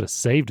Roth really could have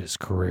saved his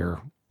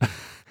career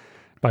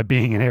by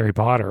being in Harry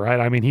Potter, right?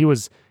 I mean, he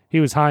was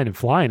high and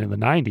flying in the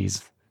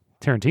 90s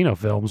Tarantino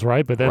films,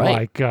 right? But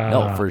then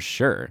no, for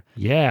sure.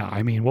 Yeah,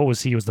 I mean, what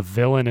was he? He was the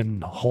villain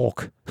in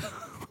Hulk.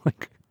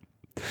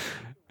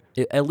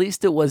 At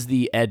least it was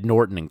the Ed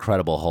Norton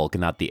Incredible Hulk and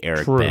not the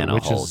Eric Bana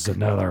which Hulk. Which is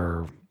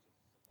another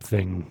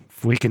thing.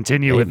 If we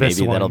continue with this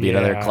maybe one, that'll be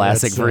another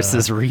classic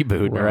versus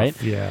reboot, rough,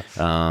 right? Yeah.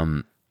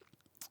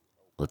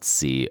 Let's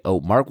see. Oh,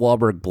 Mark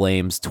Wahlberg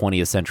blames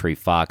 20th Century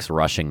Fox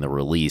rushing the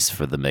release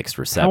for the mixed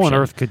reception. How on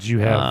earth could you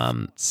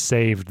have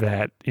saved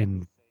that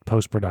in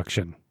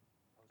post-production?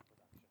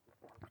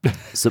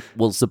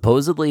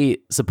 Supposedly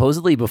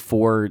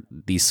before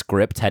the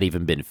script had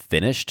even been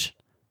finished,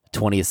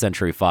 20th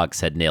Century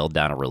Fox had nailed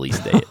down a release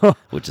date,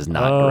 which is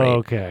not great.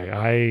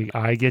 Okay,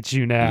 I get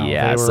you now.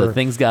 Yeah, so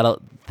things got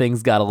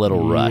a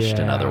little rushed.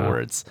 In other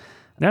words,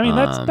 I mean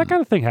that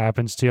kind of thing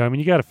happens too. I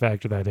mean, you got to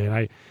factor that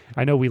in.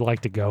 I know we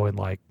like to go and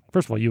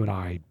first of all, you and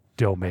I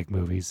don't make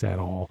movies at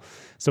all,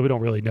 so we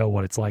don't really know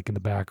what it's like in the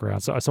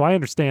background. So I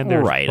understand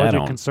there's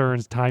budget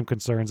concerns, time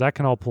concerns, that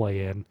can all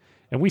play in,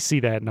 and we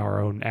see that in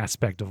our own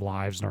aspect of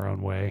lives in our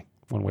own way,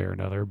 one way or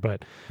another.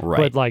 But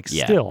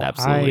still,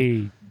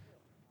 absolutely.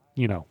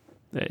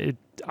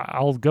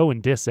 I'll go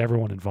and diss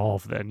everyone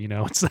involved. Then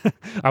it's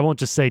I won't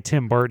just say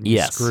Tim Burton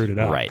screwed it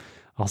up. Right.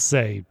 I'll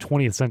say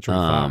 20th Century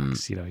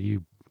Fox.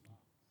 You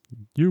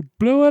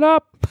blew it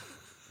up.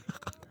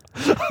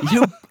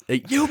 You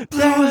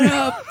blew it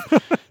up.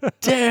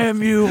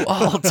 Damn you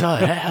all to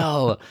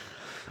hell.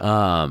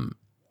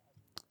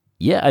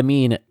 Yeah, I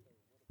mean,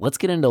 let's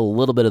get into a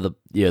little bit of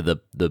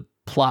the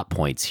plot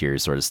points here,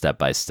 sort of step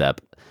by step.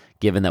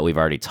 Given that we've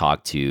already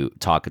talked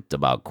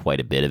about quite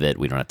a bit of it,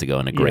 we don't have to go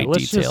into great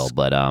detail.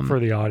 But for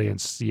the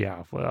audience,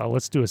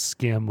 let's do a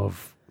skim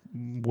of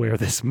where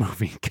this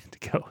movie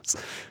goes.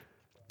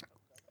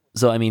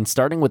 So, I mean,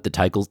 starting with the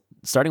title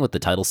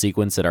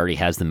sequence, it already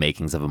has the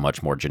makings of a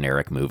much more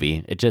generic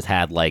movie. It just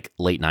had late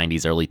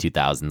 90s, early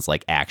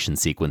 2000s, action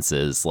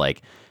sequences,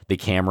 the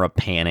camera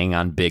panning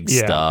on big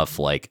stuff.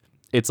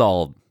 It's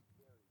all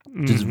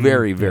just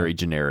very, very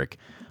generic,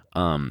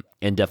 and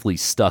definitely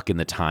stuck in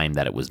the time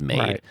that it was made.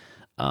 Right.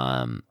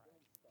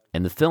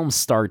 And the film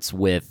starts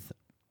with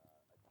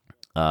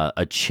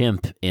a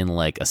chimp in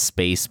a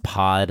space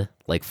pod,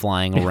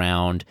 flying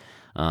around.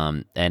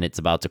 And it's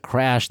about to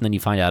crash, and then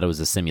you find out it was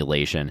a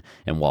simulation,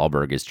 and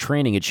Wahlberg is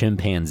training a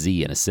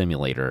chimpanzee in a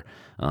simulator.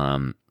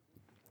 And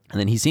And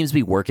then he seems to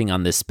be working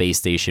on this space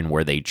station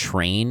where they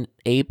train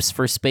apes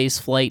for space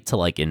flight to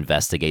like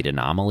investigate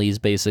anomalies,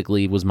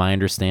 basically, was my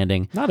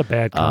understanding. Not a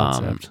bad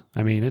concept.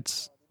 I mean,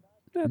 it's...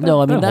 that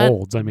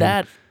holds. I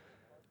mean,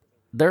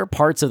 there are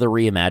parts of the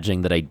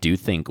reimagining that I do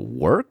think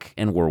work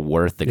and were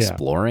worth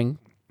exploring.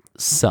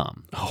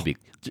 Some,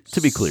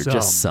 to be clear,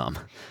 just some.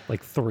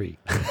 Like 3.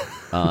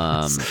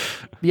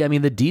 Yeah, I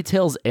mean, the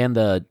details and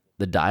the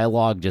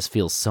dialogue just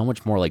feels so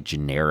much more like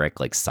generic,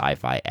 like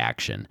sci-fi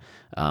action.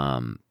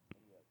 And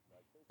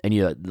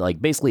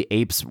like basically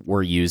apes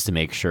were used to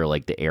make sure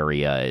like the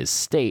area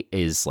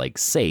is like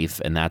safe,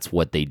 and that's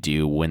what they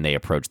do when they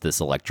approach this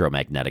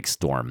electromagnetic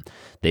storm.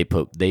 They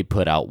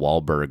put out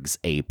Wahlberg's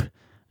ape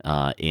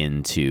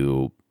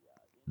into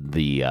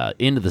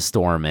the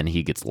storm, and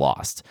he gets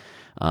lost.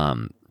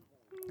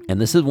 And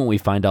this is when we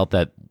find out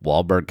that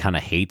Wahlberg kind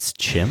of hates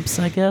chimps,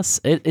 I guess.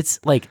 It's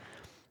like,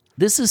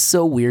 this is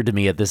so weird to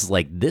me. This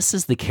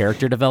is the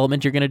character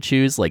development you're going to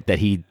choose, like that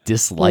he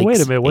dislikes. Well,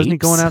 wait a minute, wasn't he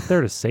apes? going out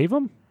there to save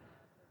them?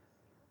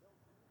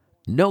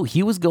 No,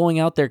 he was going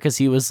out there because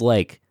he was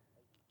like,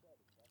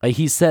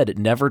 he said,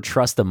 never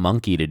trust a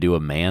monkey to do a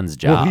man's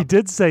job. Well, he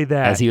did say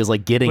that. As he was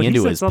like getting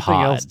into his something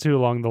pod. else too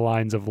along the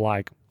lines of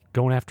like,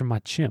 going after my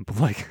chimp.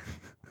 Like,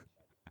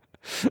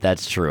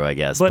 that's true, I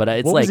guess. but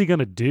it's what like, was he going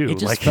to do? it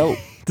just Like, felt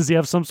does he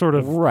have some sort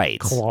of right.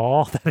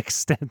 claw that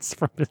extends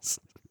from his...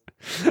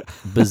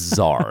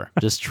 Bizarre,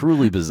 just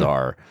truly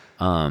bizarre.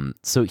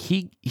 So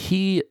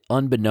he,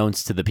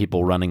 unbeknownst to the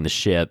people running the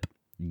ship,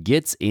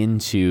 gets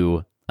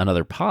into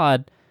another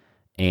pod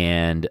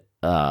and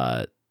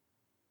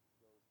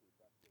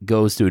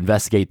goes to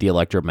investigate the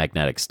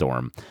electromagnetic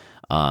storm.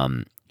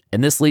 And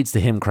this leads to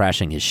him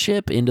crashing his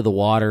ship into the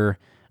water.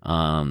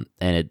 And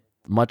it,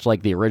 much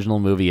like the original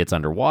movie, it's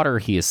underwater.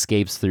 He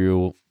escapes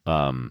through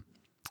that,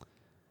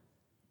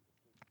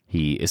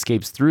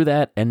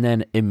 and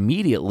then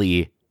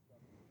immediately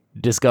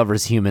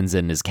discovers humans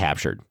and is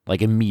captured.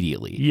 Like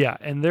immediately. Yeah,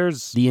 and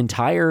there's the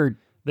entire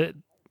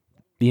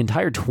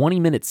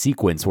 20-minute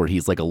sequence where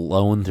he's like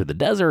alone through the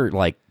desert,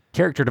 like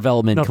character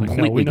development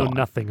completely we know gone.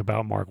 nothing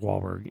about Mark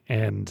Wahlberg.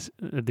 And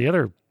the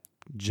other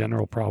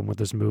general problem with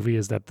this movie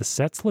is that the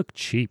sets look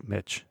cheap,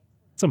 Mitch.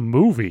 It's a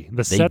movie.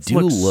 The sets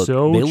look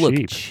so cheap. They look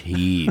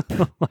cheap.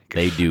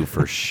 They do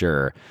for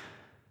sure.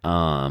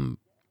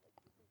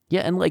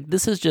 Yeah, and like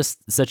this is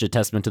just such a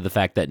testament to the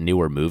fact that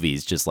newer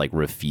movies just like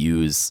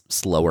refuse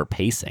slower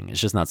pacing.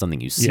 It's just not something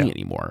you see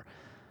anymore.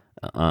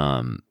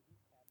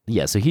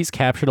 Yeah, so he's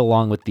captured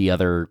along with the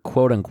other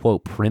quote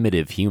unquote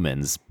primitive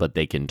humans, but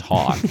they can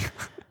talk.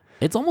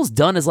 It's almost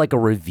done as like a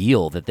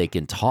reveal that they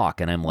can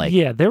talk, and I'm like,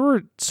 yeah, there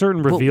were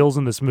certain reveals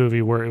in this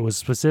movie where it was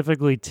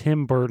specifically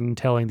Tim Burton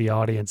telling the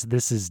audience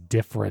this is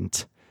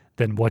different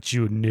than what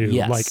you knew.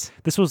 Yes. Like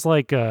this was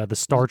like the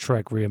Star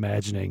Trek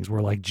reimaginings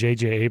where like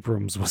J.J.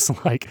 Abrams was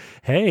like,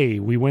 hey,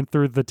 we went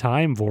through the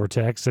time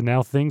vortex and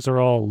now things are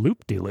all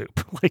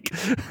loop-de-loop. Like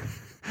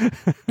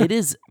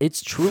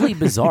it's truly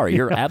bizarre.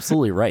 You're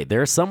absolutely right.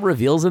 There are some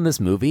reveals in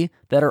this movie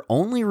that are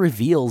only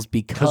reveals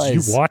because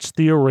you watched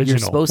the original.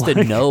 You're supposed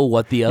to know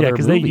what the other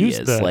movie they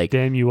used is. The like,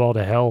 damn you all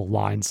to hell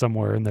line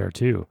somewhere in there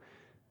too.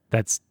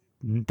 That's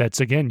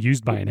again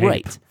used by an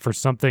ape for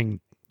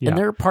something. Yeah. And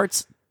there are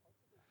parts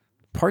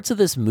of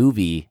this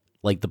movie,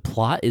 like the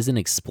plot isn't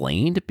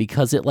explained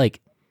because it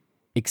like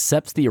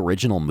accepts the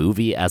original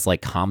movie as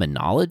like common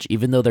knowledge,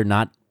 even though they're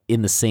not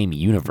in the same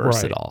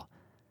universe at all.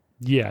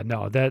 Yeah,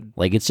 no, that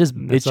like it's just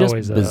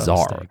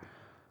bizarre.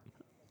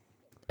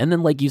 And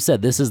then, like you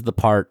said, this is the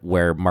part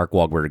where Mark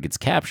Wahlberg gets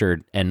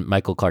captured, and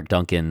Michael Clark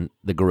Duncan,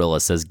 the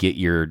gorilla, says, "Get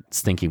your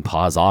stinking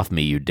paws off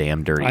me, you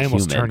damn dirty human." I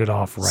almost turned it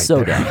off right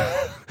so there.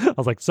 I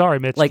was like, "Sorry,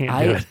 Mitch,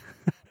 can't do it."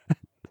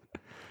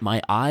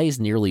 My eyes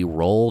nearly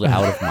rolled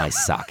out of my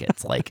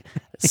sockets, like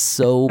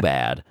so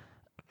bad.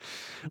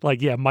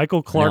 Like, yeah,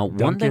 Michael Clark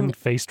Duncan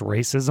faced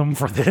racism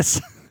for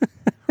this.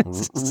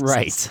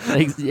 Right,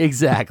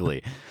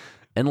 exactly.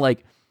 And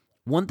like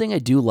one thing I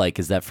do like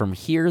is that from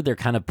here they're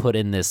kind of put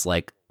in this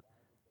like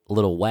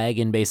little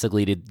wagon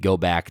basically to go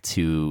back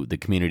to the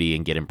community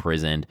and get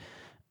imprisoned.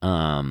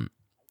 And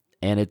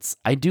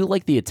I do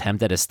like the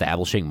attempt at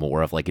establishing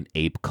more of like an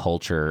ape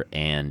culture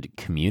and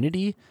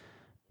community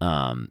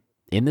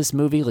in this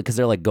movie, like because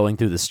they're like going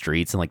through the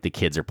streets and like the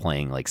kids are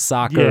playing like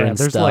soccer and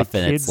there's stuff, like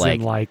and kids it's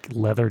like in like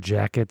leather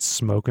jackets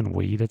smoking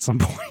weed at some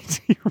point.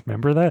 You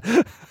remember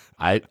that?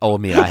 I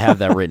have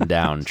that written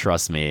down.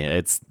 Trust me,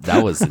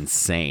 that was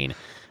insane.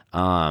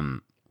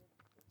 But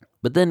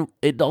then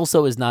it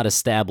also is not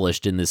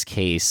established in this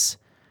case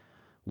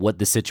what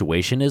the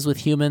situation is with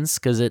humans,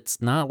 because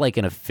it's not like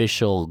an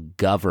official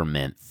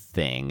government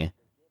thing.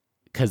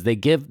 Because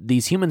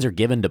these humans are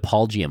given to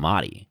Paul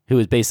Giamatti, who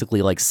is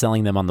basically like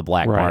selling them on the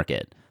black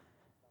market.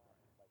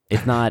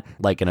 It's not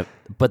like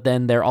but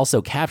then they're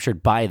also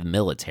captured by the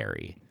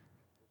military,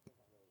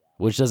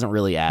 which doesn't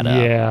really add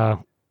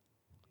up.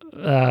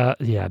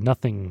 Yeah,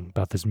 nothing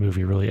about this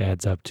movie really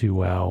adds up too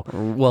well.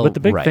 Well, but the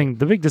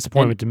big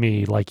disappointment to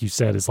me, like you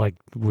said, is like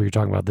we were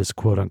talking about this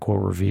quote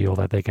unquote reveal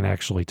that they can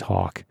actually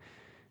talk.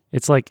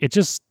 It's like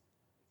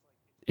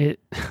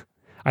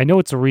I know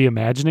it's a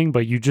reimagining,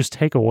 but you just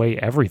take away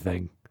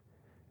everything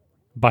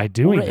by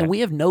doing Right, that. and we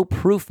have no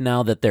proof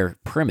now that they're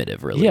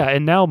primitive, really. Yeah,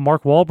 and now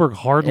Mark Wahlberg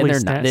hardly they're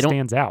not- they don't-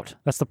 stands out.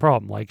 That's the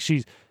problem. Like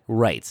she's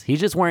Right. He's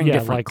just wearing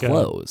different like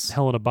clothes.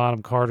 Helena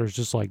Bonham Carter's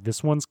just like,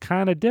 this one's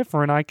kind of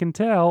different, I can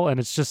tell, and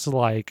it's just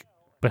like,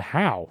 but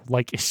how?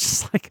 Like it's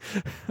just like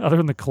other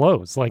than the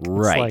clothes, like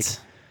Right. It's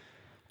like,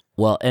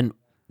 Well, and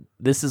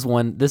this is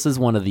one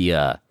of the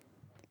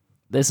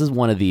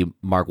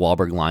Mark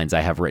Wahlberg lines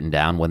I have written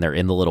down when they're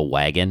in the little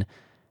wagon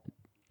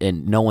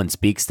and no one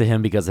speaks to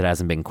him because it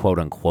hasn't been quote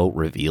unquote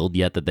revealed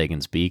yet that they can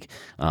speak.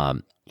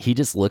 He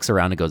just looks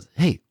around and goes,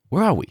 "Hey,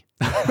 where are we?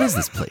 What is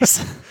this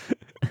place?"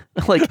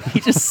 Like he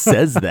just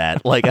says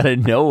that like out of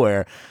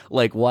nowhere.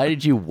 Like, why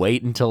did you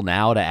wait until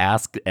now to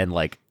ask? And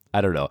like,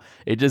 I don't know.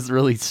 It just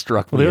really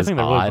struck me the other as thing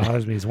that really odd.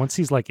 bothers me is once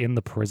he's like in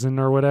the prison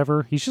or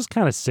whatever, he's just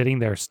kind of sitting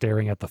there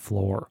staring at the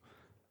floor.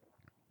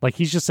 Like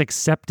he's just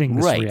accepting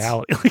this Right.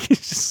 reality. Like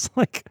he's just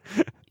like,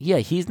 Yeah,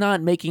 he's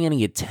not making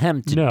any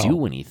attempt to No.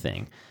 do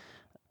anything.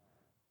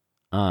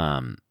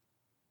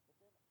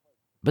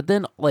 But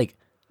then like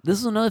this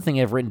is another thing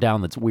I've written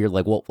down that's weird.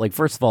 Like, well, like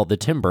first of all, the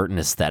Tim Burton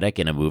aesthetic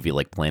in a movie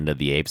like Planet of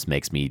the Apes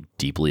makes me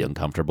deeply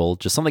uncomfortable.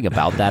 Just something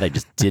about that I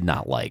just did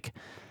not like.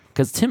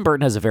 Because Tim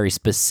Burton has a very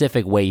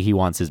specific way he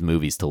wants his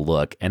movies to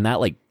look, and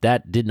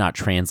that did not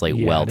translate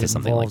yeah, well it to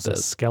something like involves a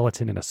this.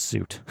 skeleton in a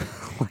suit.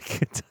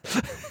 Like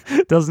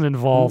it doesn't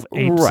involve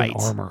apes Right. in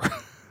armor.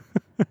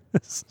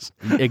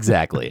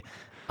 Exactly.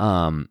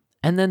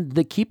 And then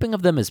the keeping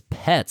of them as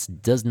pets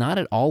does not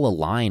at all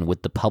align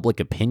with the public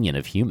opinion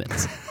of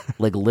humans.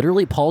 Like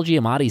literally Paul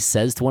Giamatti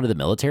says to one of the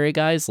military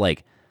guys,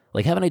 like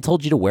haven't I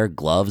told you to wear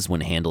gloves when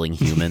handling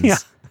humans? Yeah.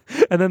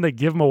 And then they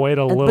give them away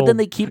to little But then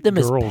they keep them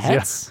girls, as yeah.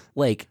 pets.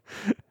 Like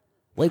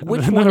which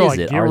And then one they're is like,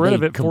 it? Get Are rid they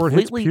of it before it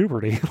hits completely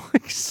puberty.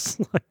 Like, it's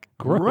like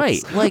gross.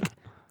 right? Like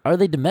are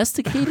they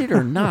domesticated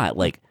or not?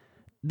 Like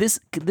this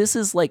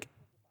is like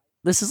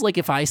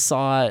if I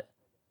saw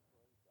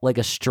like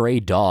a stray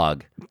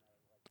dog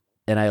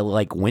and I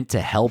like went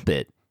to help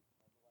it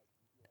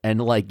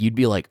and like you'd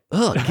be like,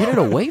 "Ugh, get it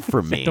away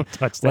from me." Don't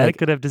touch that. Like, It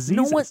could have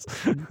diseases.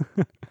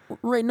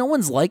 Right, no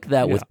one's like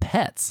that Yeah. with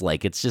pets.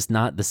 Like it's just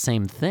not the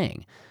same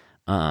thing.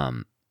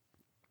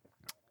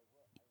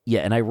 Yeah,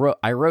 and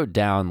I wrote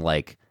down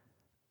like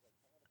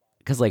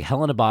cuz like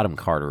Helena Bonham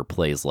Carter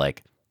plays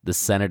like the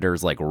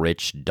senator's like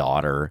rich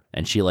daughter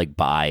and she like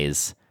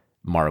buys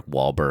Mark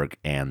Wahlberg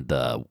and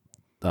the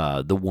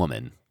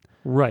woman.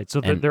 Right. So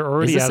And they're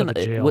already is this out of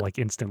the an- jail what- like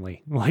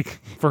instantly. Like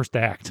first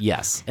act.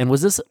 Yes. And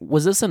was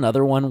this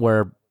another one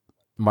where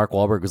Mark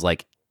Wahlberg was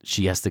like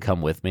she has to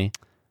come with me?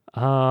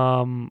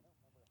 I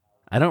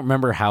don't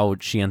remember how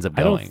she ends up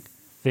I going. don't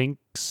think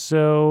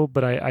so,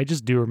 but I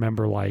just do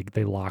remember like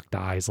they locked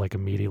eyes like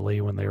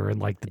immediately when they were in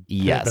like the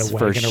Yes, the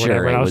for wagon or sure.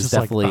 whatever. And It I was was just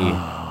definitely- like,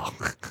 oh.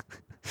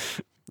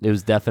 It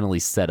was definitely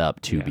set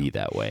up to Yeah. be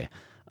that way.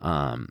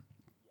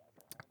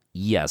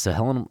 Yeah, so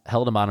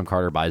Helena Bonham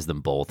Carter buys them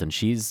both, and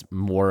she's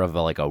more of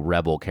a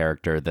rebel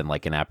character than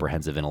like an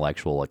apprehensive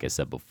intellectual, like I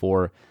said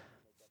before.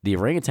 The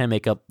orangutan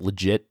makeup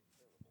legit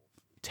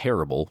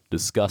terrible,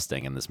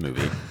 disgusting in this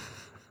movie.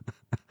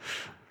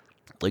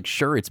 Like,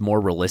 sure, it's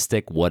more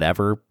realistic,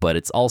 whatever, but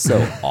it's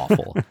also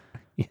awful.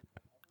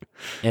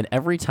 And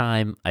every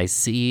time I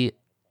see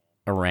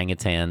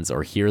orangutans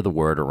or hear the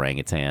word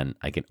orangutan,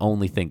 I can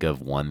only think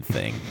of one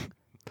thing,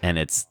 and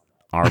it's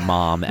our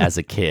mom as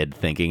a kid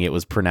thinking it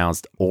was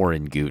pronounced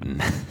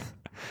orangutan.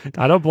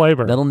 I don't blame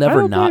her. That'll I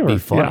never don't not blame be her.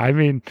 funny. Yeah, I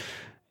mean,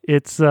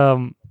 it's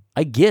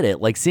I get it,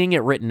 like seeing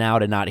it written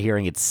out and not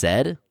hearing it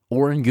said.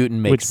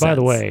 Orangutan makes which, sense. by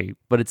the way,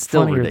 but it's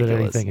still funnier ridiculous.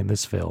 than anything in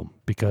this film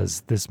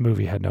because this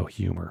movie had no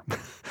humor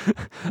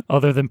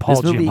other than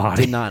Paul This movie Giamatti.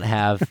 did not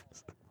have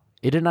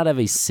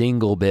a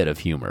single bit of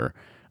humor.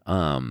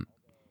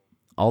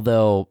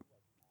 Although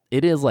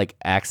it is like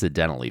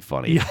accidentally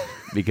funny Yeah.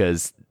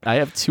 because I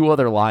have two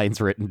other lines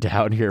written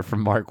down here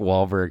from Mark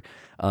Wahlberg.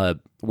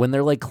 When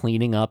they're like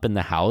cleaning up in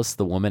the house,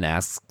 the woman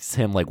asks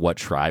him like, "What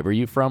tribe are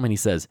you from?" And he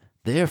says,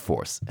 "The Air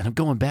Force," and I'm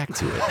going back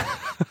to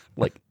it.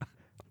 Like,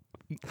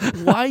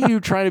 why are you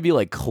trying to be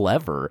like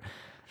clever?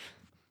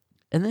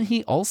 And then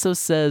he also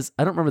says,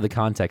 I don't remember the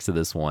context of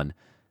this one.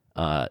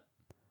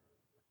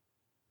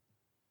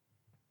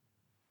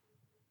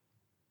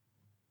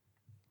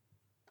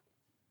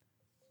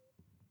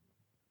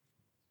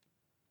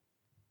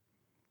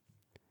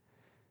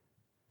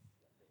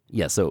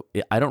 Yeah, so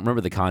I don't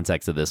remember the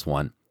context of this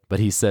one, but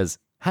he says,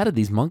 "How did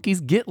these monkeys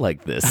get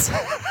like this?"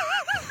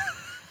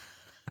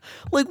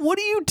 Like, what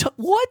do you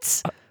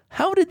what?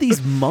 How did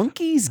these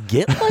monkeys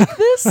get like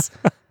this?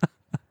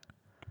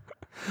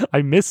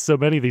 I missed so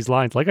many of these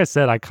lines. Like I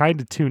said, I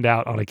kind of tuned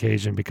out on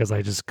occasion because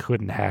I just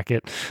couldn't hack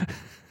it.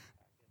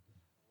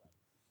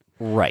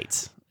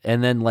 Right.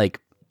 And then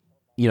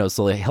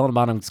so like Helena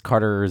Bonham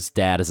Carter's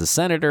dad is a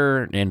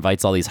senator and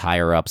invites all these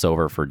higher ups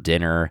over for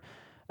dinner,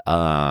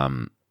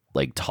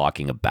 like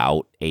talking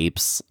about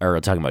apes or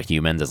talking about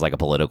humans as like a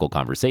political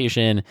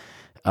conversation.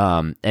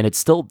 And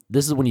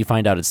this is when you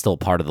find out it's still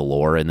part of the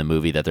lore in the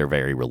movie that they're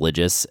very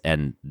religious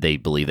and they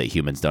believe that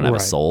humans don't have a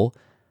Right. soul.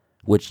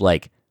 which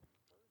like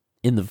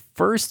in the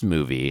first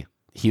movie,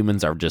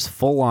 humans are just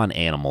full on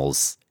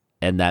animals,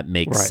 and that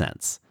makes Right.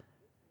 sense.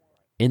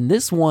 In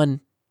this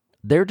one,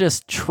 they're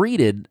just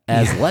treated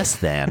as less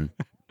than,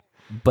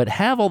 but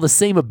have all the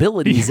same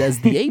abilities as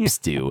the apes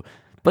do.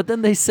 But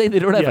then they say they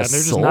don't have a and they're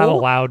soul. just not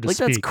allowed to like,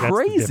 speak. That's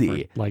crazy. the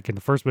difference. Like in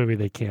the first movie,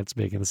 they can't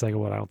speak. In the second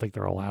one, I don't think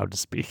they're allowed to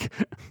speak.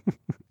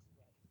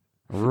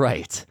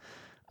 Right.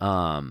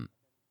 And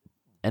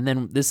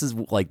then this is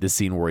like the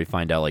scene where we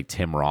find out like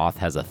Tim Roth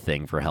has a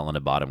thing for Helena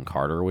Bonham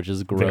Carter, which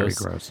is gross. Very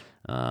gross.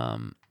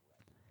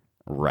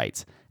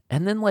 Right.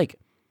 And then like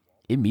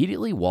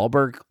immediately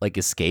Wahlberg like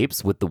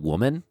escapes with the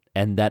woman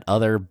and that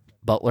other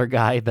butler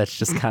guy that's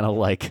just kind of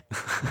like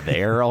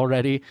there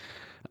already.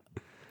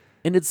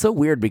 And it's so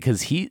weird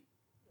because he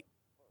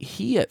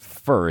at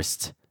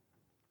first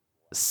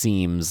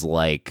seems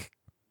like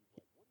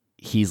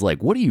he's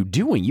like, what are you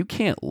doing? You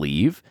can't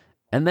leave.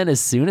 And then as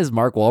soon as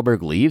Mark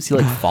Wahlberg leaves, he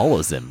like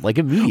follows him like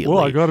immediately.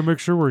 Well, I got to make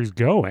sure where he's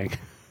going.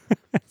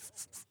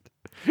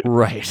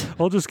 Right.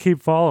 I'll just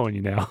keep following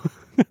you now.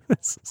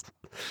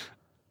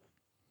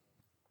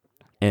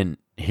 And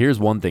here's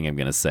one thing I'm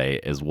going to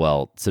say as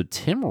well. So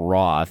Tim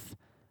Roth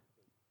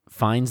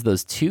finds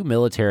those two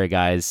military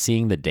guys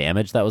seeing the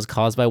damage that was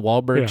caused by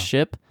Wahlberg's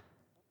ship,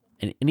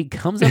 and he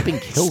comes up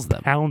and kills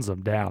them. Pounds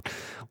them down.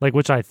 Like,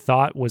 which I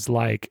thought was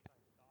like,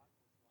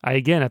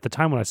 again, at the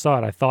time when I saw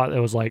it, I thought it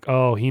was like,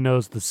 oh, he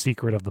knows the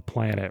secret of the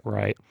planet,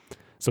 right?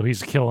 So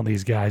he's killing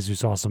these guys who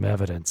saw some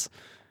evidence.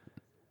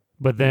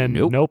 But then,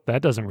 nope,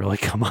 that doesn't really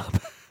come up.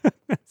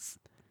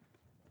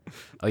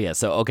 Oh, yeah.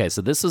 So, okay.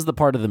 So this is the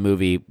part of the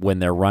movie when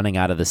they're running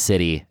out of the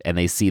city and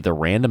they see the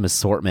random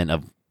assortment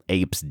of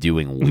apes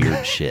doing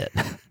weird shit.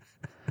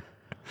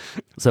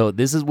 So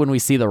this is when we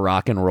see the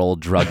rock and roll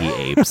druggy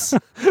apes.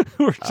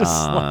 We're just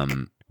like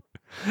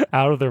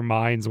out of their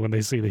minds when they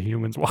see the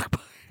humans walk by.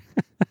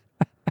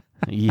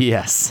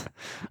 Yes.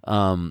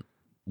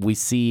 We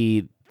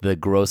see the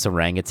gross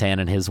orangutan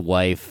and his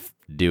wife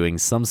doing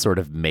some sort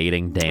of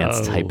mating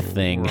dance type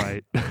thing.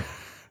 Right.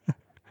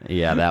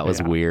 Yeah, that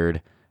was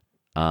weird.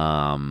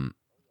 Oh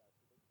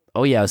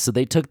yeah, so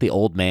they took the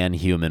old man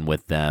human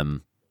with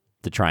them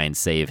to try and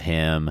save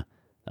him.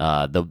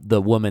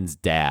 The woman's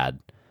dad.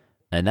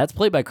 And that's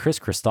played by Chris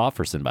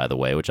Christopherson, by the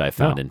way, which I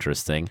found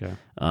interesting.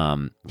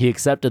 Okay. He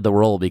accepted the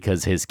role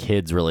because his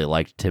kids really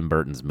liked Tim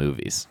Burton's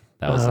movies.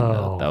 That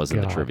was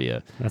in the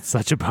trivia. That's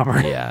such a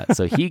bummer. Yeah.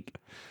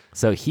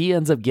 So he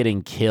ends up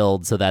getting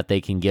killed so that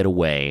they can get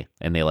away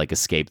and they like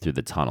escape through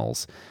the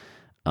tunnels.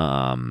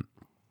 And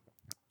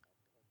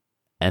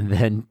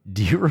then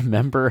do you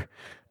remember?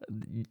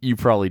 You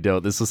probably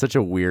don't. This was such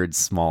a weird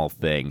small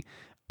thing.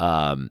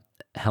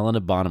 Helena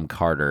Bonham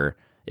Carter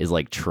is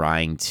like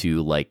trying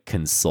to like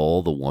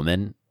console the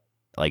woman.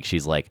 Like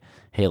she's like,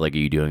 hey, like, are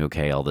you doing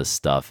okay? All this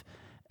stuff.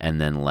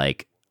 And then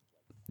like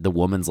the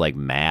woman's like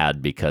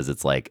mad because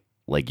it's like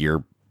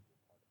you're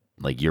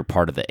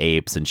part of the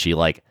apes. And she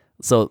like,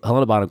 so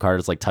Helena Bonham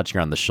Carter's like touching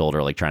her on the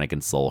shoulder, like trying to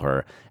console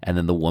her. And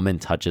then the woman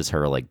touches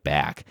her like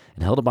back.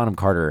 And Helena Bonham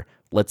Carter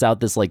lets out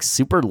this like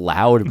super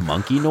loud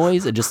monkey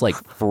noise and just like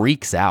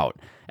freaks out.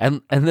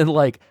 And then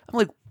like, I'm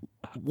like,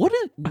 what?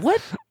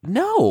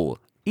 No,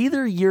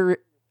 either you're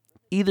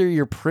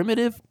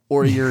primitive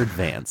or you're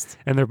advanced.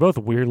 And they're both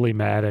weirdly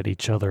mad at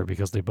each other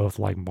because they both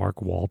like Mark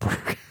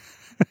Wahlberg.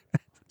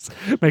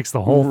 Makes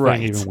the whole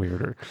thing even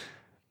weirder.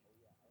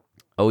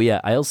 Oh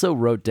yeah, I also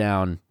wrote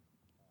down,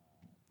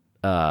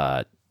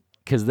 because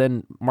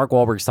then Mark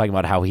Wahlberg's talking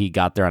about how he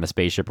got there on a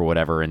spaceship or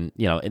whatever, and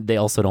you know they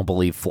also don't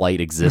believe flight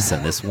exists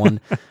in this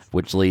one,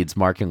 which leads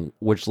Mark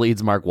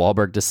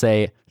Wahlberg to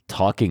say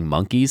talking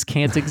monkeys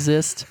can't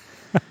exist.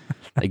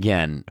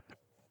 Again,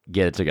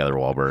 get it together,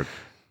 Wahlberg.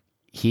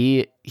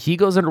 He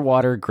goes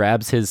underwater,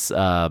 grabs his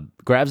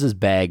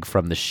bag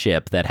from the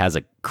ship that has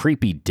a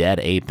creepy dead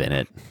ape in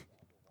it.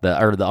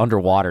 The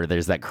underwater,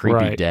 there's that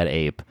creepy dead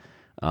ape.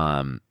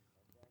 And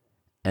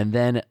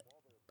then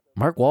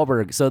Mark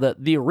Wahlberg. So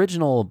the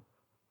original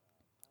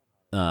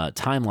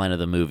timeline of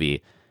the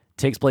movie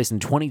takes place in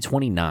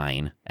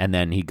 2029, and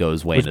then he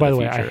goes way into the future. By the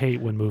way, I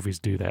hate when movies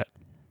do that.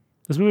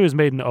 This movie was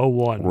made in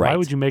 2001. Right. Why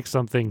would you make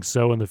something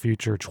so in the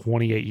future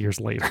 28 years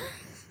later?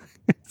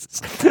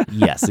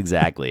 Yes,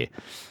 exactly.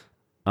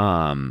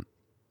 But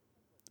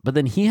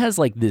then he has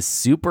like this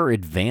super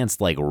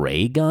advanced like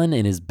ray gun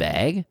in his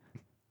bag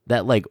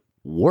that like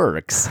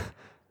works.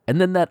 And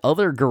then that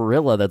other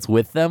gorilla that's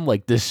with them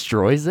like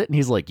destroys it, and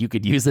he's like, you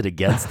could use it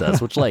against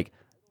us, which like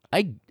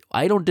I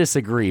don't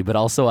disagree, but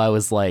also I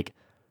was like,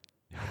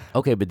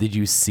 okay, but did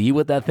you see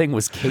what that thing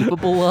was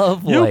capable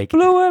of? You like,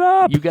 blew it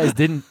up. You guys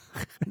didn't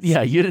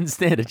you didn't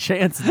stand a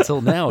chance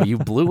until now. You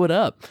blew it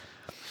up.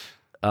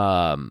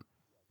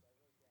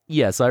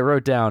 Yeah, so I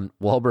wrote down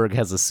Wahlberg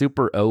has a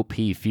super OP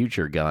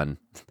future gun,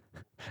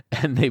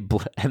 and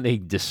they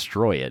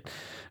destroy it.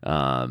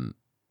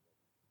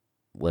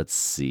 Let's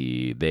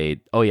see.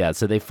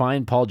 So they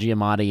find Paul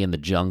Giamatti in the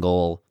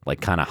jungle,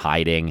 like kind of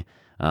hiding.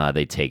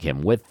 They take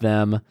him with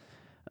them,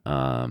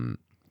 and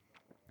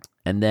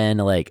then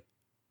like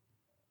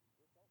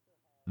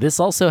This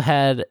also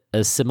had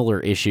a similar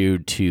issue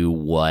to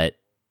what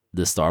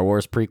the Star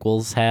Wars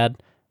prequels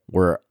had,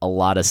 where a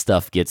lot of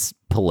stuff gets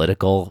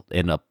political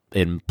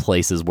in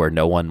places where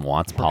no one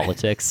wants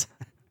politics.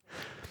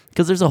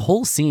 Because there's a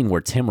whole scene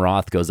where Tim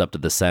Roth goes up to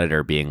the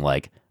senator being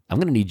like, I'm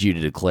going to need you to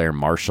declare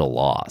martial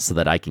law so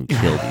that I can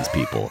kill these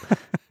people.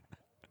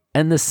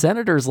 And the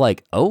senator's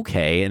like,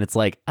 okay. And it's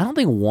like, I don't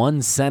think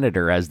one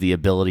senator has the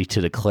ability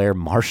to declare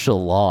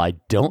martial law. I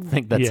don't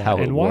think that's how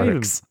it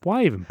works.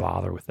 Why even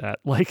bother with that?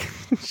 Like,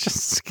 it's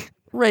just...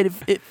 Right.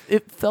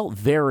 It felt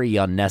very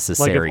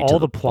unnecessary. Like, if all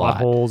to the plot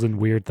holes and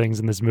weird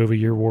things in this movie,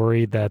 you're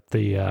worried that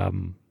the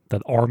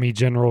that army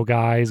general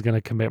guy is going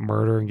to commit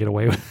murder and get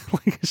away with it.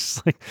 Like, it's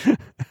just like...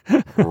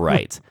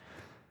 Right.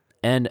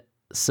 And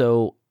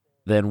so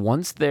then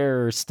once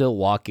they're still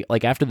walking,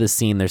 like after the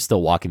scene, they're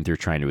still walking through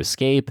trying to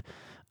escape.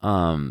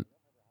 And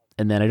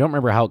then I don't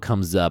remember how it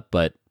comes up,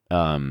 but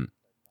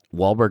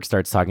Wahlberg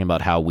starts talking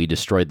about how we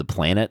destroyed the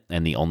planet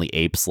and the only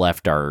apes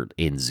left are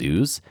in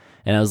zoos.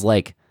 And I was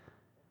like,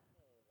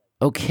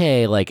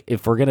 okay, like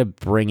if we're going to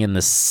bring in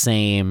the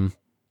same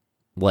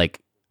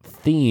like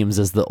themes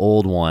as the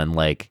old one,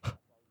 like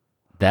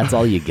that's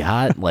all you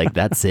got? Like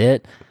that's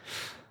it?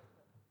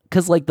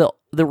 Because like the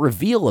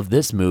reveal of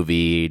this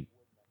movie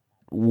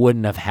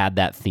wouldn't have had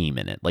that theme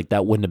in it. Like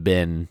that wouldn't have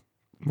been...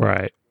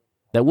 Right.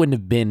 That wouldn't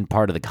have been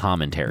part of the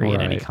commentary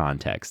in any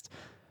context.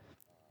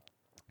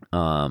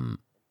 And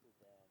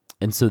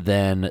so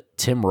then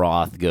Tim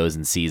Roth goes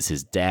and sees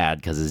his dad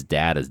because his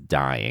dad is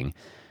dying.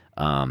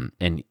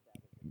 And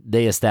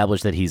they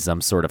establish that he's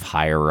some sort of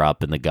higher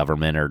up in the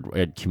government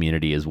or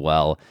community as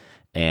well.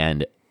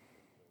 And,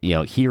 you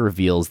know, he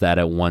reveals that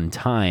at one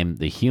time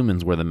the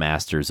humans were the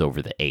masters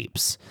over the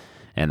apes.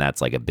 And that's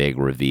like a big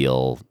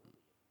reveal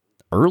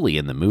early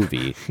in the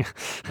movie.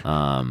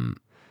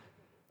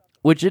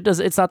 Which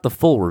it's not the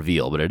full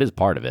reveal, but it is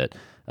part of it.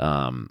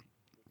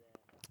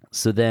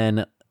 So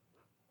then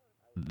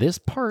this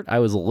part I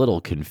was a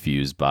little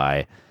confused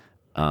by.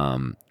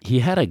 He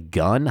had a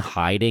gun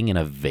hiding in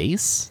a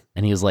vase,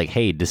 and he was like,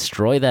 hey,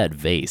 destroy that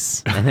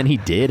vase. And then he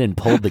did and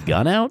pulled the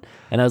gun out.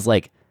 And I was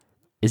like,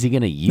 is he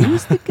going to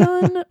use the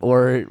gun?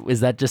 Or is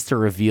that just to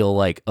reveal,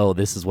 like, oh,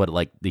 this is what,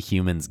 like, the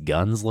humans'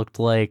 guns looked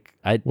like?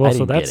 I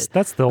didn't get it.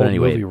 That's the old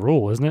movie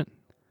rule, isn't it?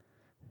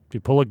 If you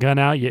pull a gun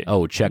out,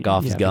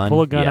 Chekhov's gun.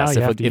 Pull a gun out,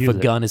 if a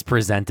gun is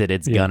presented,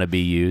 it's gonna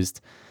be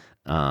used.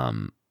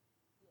 And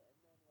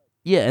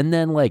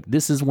then like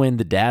this is when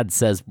the dad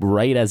says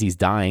right as he's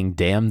dying,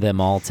 "Damn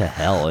them all to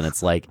hell," and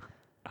it's like,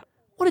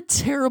 what a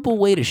terrible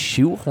way to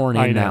shoehorn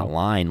in that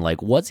line.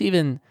 Like, why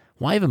even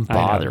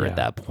bother at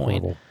that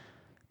point?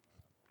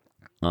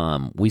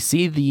 We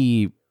see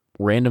the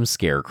random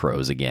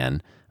scarecrows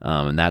again.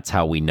 And that's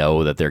how we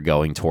know that they're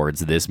going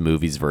towards this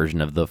movie's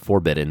version of the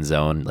Forbidden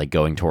Zone, like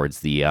going towards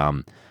the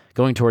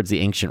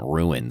ancient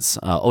ruins.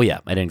 I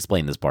didn't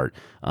explain this part.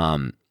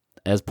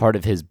 As part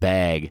of his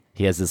bag,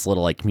 he has this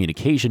little like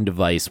communication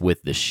device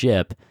with the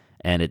ship,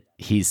 and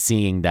he's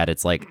seeing that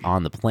it's like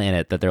on the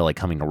planet that they're like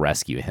coming to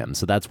rescue him.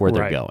 So that's where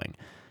they're going.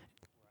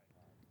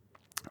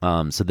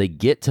 So they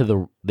get to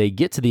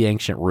the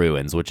ancient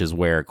ruins, which is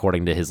where,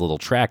 according to his little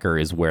tracker,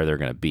 is where they're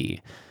going to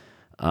be.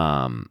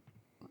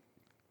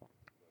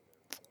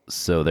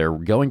 So they're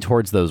going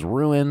towards those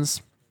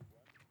ruins,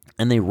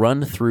 and they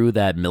run through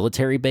that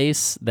military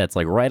base that's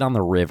like right on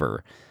the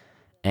river.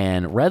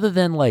 And rather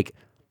than like,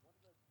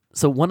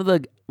 so one of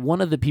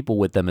the people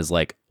with them is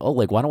like, oh,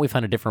 like why don't we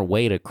find a different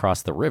way to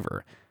cross the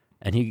river?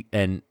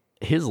 And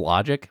his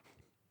logic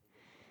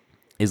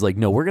is like,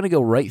 no, we're gonna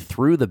go right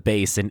through the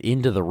base and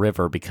into the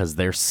river because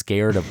they're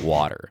scared of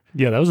water.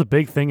 Yeah, that was a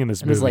big thing in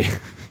this movie. Like,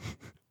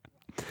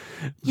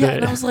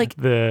 and I was like,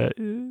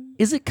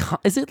 is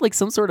it like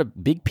some sort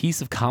of big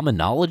piece of common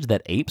knowledge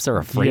that apes are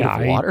afraid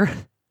of water?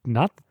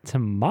 Not to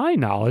my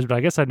knowledge, but I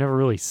guess I've never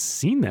really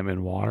seen them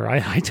in water.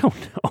 I don't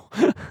know.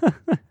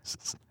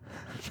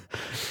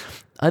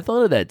 I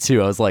thought of that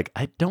too. I was like,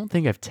 I don't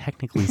think I've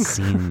technically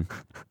seen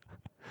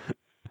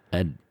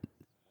an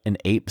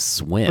ape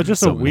swim. But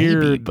just a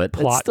weird but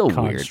plot it's still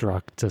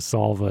construct to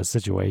solve a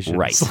situation.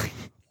 Right.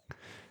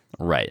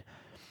 Right.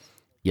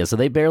 Yeah, so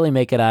they barely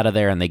make it out of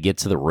there, and they get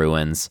to the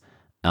ruins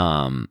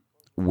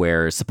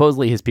where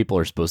supposedly his people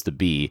are supposed to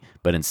be,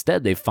 but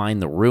instead they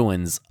find the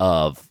ruins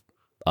of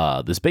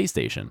the space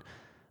station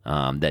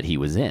that he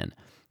was in.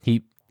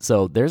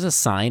 So there's a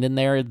sign in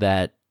there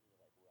that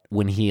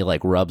when he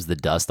like rubs the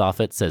dust off,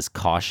 it says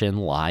 "Caution,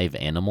 live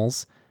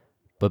animals."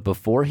 But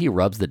before he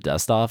rubs the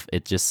dust off,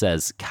 it just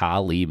says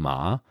Kali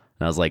Ma. And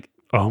I was like,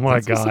 oh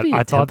my God.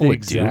 I thought the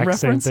exact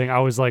same thing. I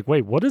was like,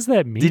 wait, what does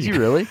that mean? Did you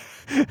really?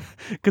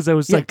 Because I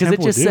was like, because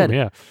it just said,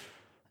 yeah,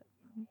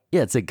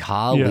 it said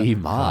Kali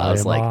Ma. I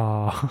was like,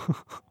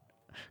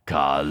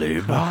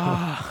 Kali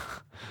Ma.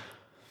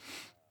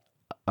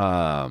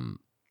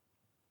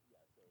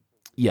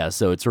 Yeah,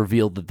 so it's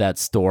revealed that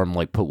storm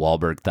like put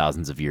Wahlberg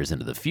thousands of years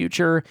into the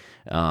future.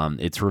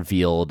 It's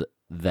revealed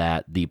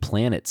that the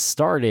planet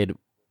started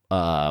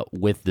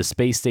with the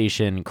space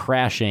station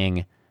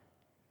crashing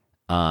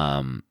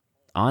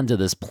onto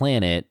this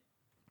planet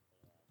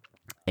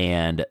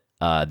and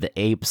the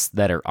apes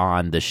that are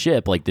on the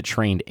ship, like the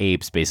trained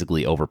apes,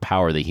 basically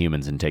overpower the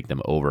humans and take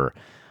them over.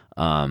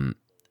 And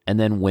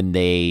then when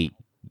they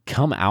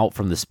come out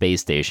from the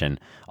space station,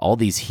 all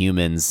these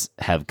humans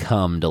have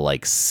come to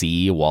like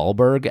see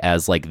Wahlberg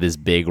as like this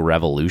big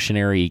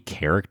revolutionary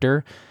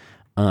character.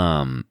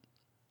 And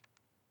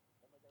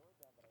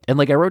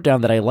like I wrote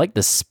down that I like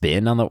the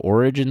spin on the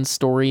origin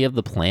story of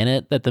the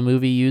planet that the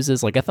movie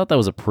uses. Like I thought that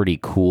was a pretty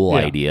cool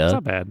idea. It's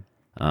not bad.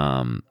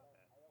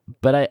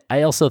 But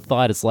I also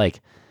thought it's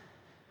like,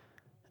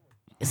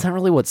 it's not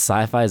really what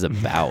sci-fi is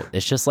about.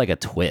 It's just like a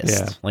twist.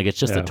 Yeah. Like it's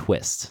just a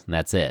twist, and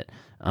that's it.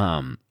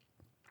 And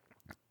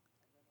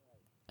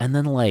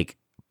then like,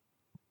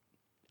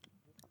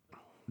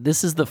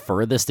 this is the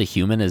furthest a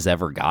human has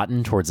ever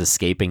gotten towards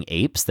escaping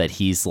apes, that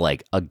he's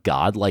like a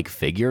godlike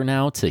figure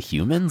now to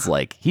humans.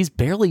 Like he's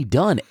barely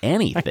done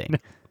anything.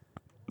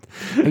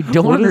 I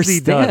don't what understand. Has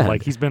he done?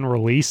 Like he's been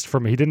released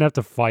from. He didn't have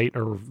to fight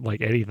or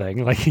like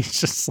anything. Like he's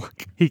just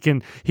like he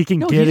can he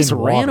get just in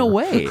ran water.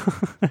 away.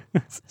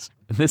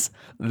 This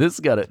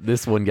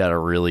one got a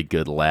really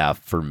good laugh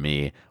for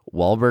me.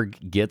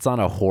 Wahlberg gets on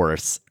a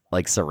horse,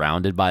 like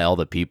surrounded by all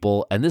the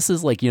people, and this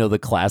is like, you know, the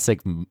classic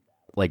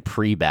like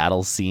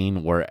pre-battle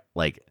scene where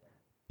like,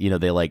 you know,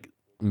 they like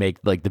make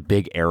like the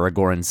big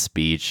Aragorn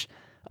speech.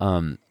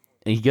 And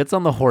he gets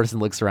on the horse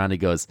and looks around. And he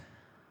goes,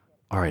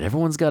 "All right,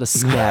 everyone's got to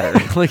scatter."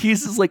 Like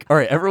he's just like, "All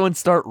right, everyone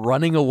start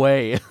running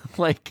away."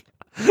 Like,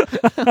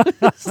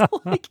 it's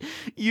like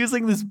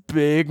using this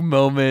big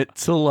moment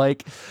to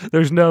like,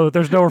 there's no for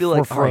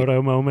like, Frodo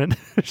right, moment.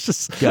 It's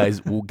just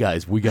guys,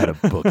 we gotta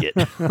book it.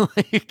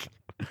 Like,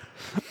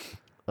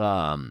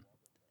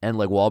 and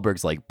like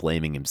Wahlberg's like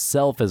blaming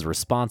himself as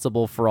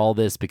responsible for all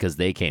this because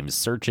they came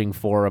searching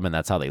for him, and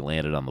that's how they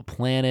landed on the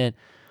planet.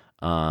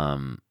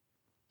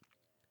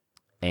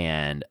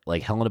 And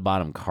like Helena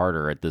Bonham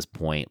Carter at this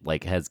point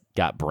like has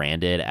got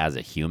branded as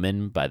a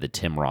human by the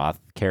Tim Roth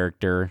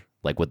character,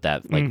 like with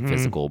that like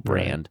physical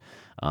brand.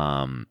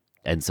 Right.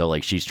 And so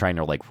like she's trying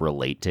to like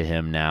relate to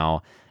him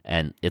now,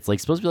 and it's like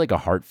supposed to be like a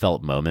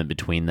heartfelt moment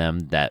between them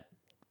that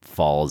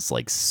falls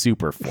like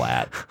super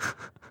flat.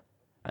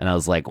 And I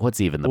was like,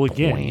 what's even the point?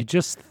 Again, you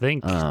just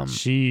think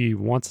she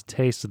wants a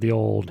taste of the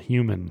old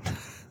human.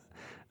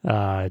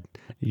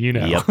 You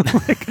know, yep.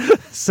 Like,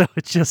 so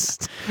it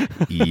just,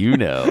 you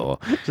know,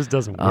 just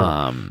doesn't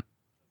work.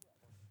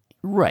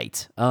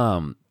 Right.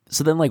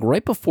 So then like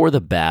right before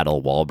the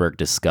battle, Wahlberg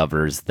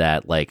discovers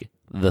that like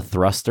the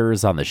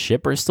thrusters on the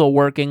ship are still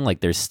working.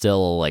 Like there's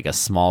still like a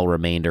small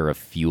remainder of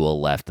fuel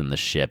left in the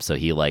ship. So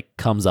he like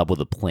comes up with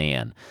a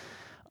plan.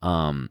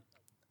 And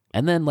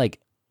then like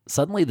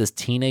suddenly this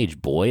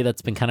teenage boy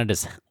that's been kind of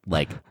just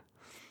like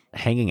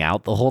hanging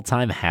out the whole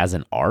time has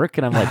an arc,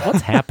 and I'm like,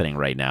 what's happening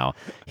right now?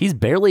 He's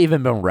barely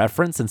even been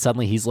referenced, and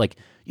suddenly he's like,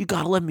 you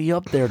gotta let me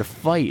up there to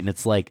fight. And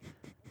it's like,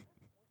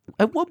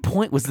 at what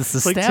point was this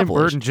established? Like Tim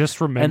Burton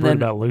just remembered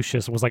about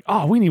Lucius and was like,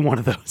 oh, we need one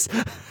of those.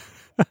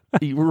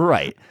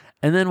 Right.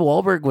 And then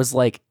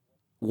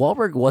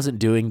Wahlberg wasn't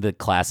doing the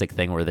classic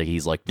thing where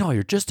he's like, no,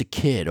 you're just a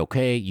kid,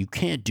 okay? You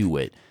can't do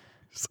it.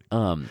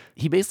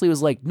 He basically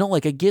was like, no,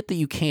 like I get that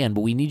you can, but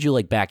we need you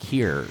like back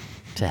here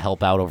to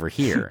help out over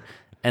here.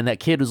 And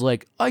that kid was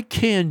like, I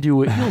can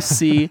do it, you'll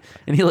see.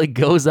 And he like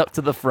goes up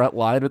to the front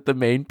line with the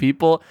main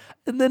people,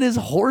 and then his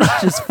horse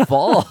just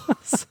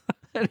falls.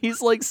 And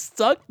he's like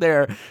stuck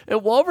there.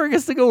 And Wahlberg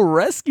has to go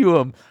rescue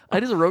him.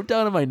 I just wrote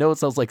down in my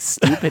notes, I was like,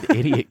 stupid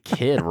idiot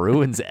kid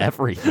ruins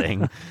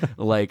everything.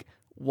 Like,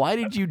 why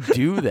did you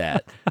do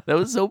that? That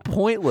was so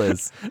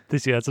pointless.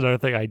 That's another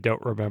thing I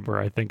don't remember.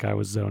 I think I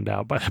was zoned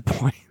out by that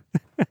point.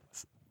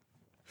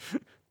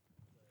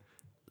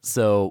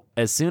 So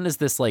as soon as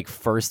this like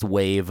first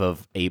wave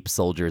of ape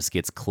soldiers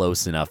gets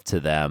close enough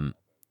to them,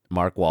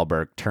 Mark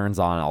Wahlberg turns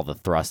on all the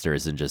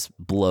thrusters and just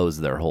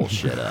blows their whole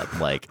shit up.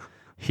 Like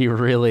he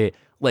really,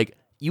 like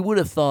you would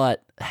have thought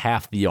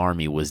half the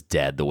army was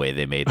dead the way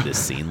they made this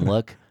scene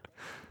look.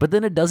 But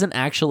then it doesn't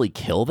actually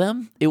kill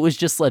them. It was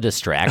just a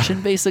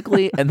distraction,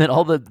 basically. And then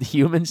all the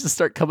humans just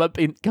start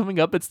coming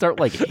up and start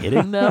like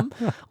hitting them.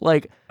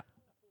 Like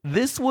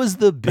this was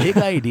the big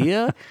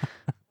idea.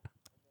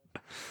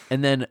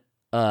 And then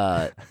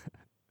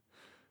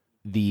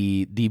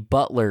the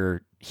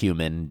butler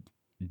human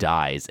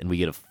dies, and we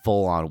get a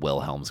full-on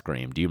Wilhelm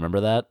scream. Do you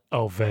remember that?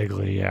 Oh,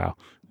 vaguely, yeah.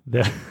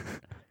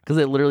 Because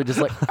it literally just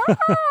like,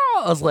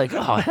 I was like,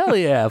 oh hell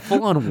yeah,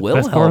 full-on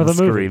Wilhelm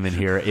scream in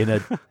here in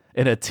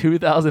a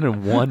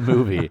 2001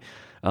 movie.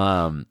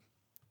 And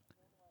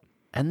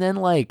then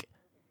like,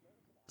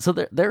 so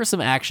there are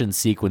some action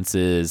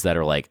sequences that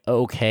are like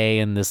okay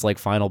in this like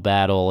final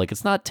battle. Like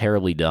it's not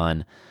terribly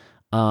done.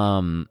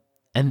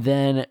 And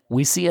then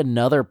we see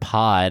another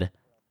pod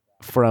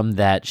from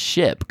that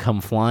ship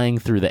come flying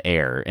through the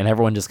air, and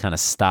everyone just kind of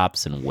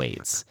stops and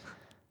waits.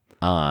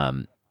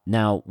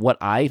 Now, what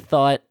I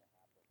thought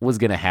was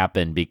going to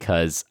happen,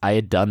 because I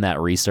had done that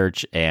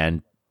research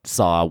and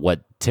saw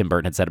what Tim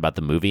Burton had said about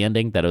the movie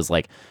ending, that it was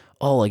like,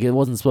 oh, like it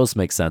wasn't supposed to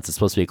make sense. It's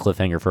supposed to be a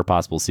cliffhanger for a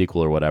possible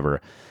sequel or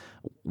whatever.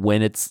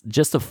 when it's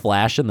just a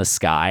flash in the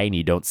sky and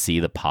you don't see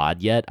the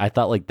pod yet, I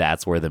thought like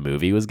that's where the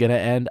movie was gonna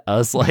end. I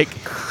was like,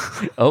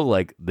 oh,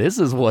 like this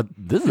is a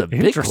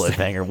big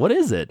cliffhanger. What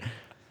is it?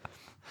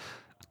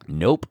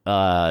 Nope.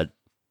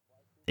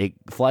 It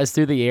flies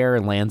through the air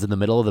and lands in the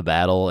middle of the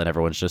battle, and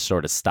everyone's just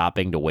sort of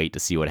stopping to wait to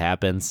see what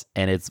happens.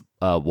 And it's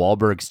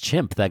Wahlberg's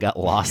chimp that got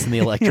lost in the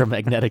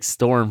electromagnetic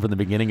storm from the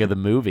beginning of the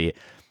movie.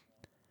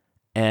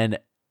 And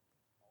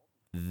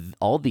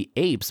all the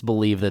apes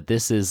believe that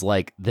this is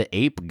like the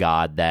ape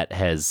god that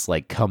has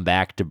like come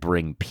back to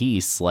bring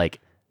peace. Like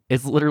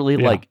it's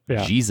literally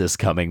Jesus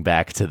coming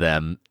back to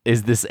them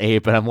is this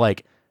ape. And I'm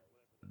like,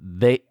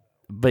 they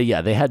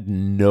had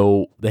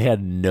no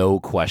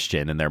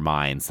question in their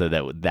minds. So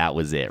that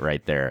was it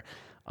right there.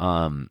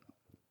 So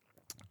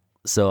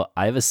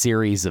I have a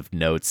series of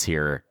notes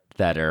here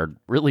that are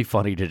really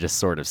funny to just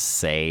sort of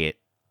say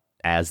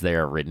as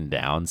they're written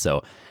down.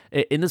 So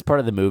in this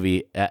part of the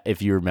movie,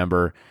 if you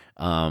remember,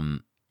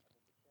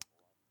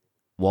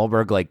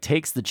 Wahlberg like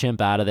takes the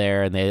chimp out of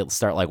there and they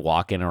start like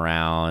walking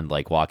around,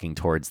 like walking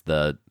towards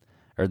I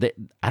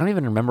don't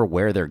even remember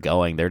where they're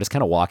going. They're just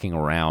kind of walking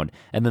around,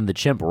 and then the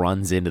chimp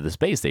runs into the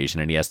space station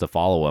and he has to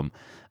follow him.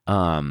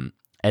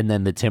 And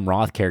then the Tim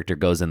Roth character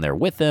goes in there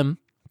with him.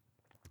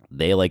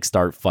 They like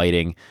start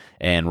fighting,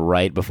 and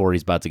right before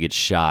he's about to get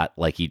shot,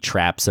 like he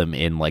traps him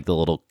in like the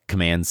little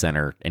command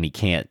center and he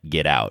can't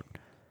get out.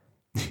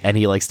 And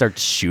he like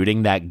starts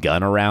shooting that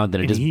gun around,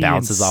 and it just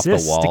bounces off the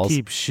walls. To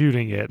keep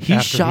shooting it. He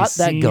shot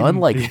that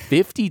gun like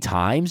 50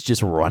 times,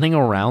 just running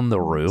around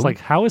the room. It's like,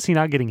 how is he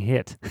not getting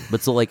hit?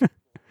 But so like,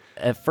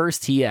 at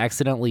first he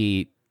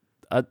accidentally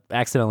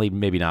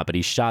maybe not, but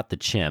he shot the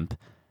chimp,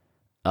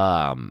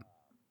 and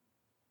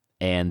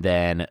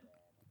then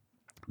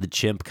the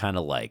chimp kind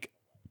of like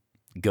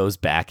goes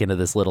back into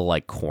this little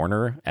like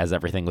corner as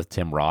everything with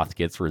Tim Roth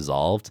gets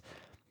resolved.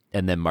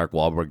 And then Mark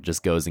Wahlberg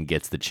just goes and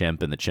gets the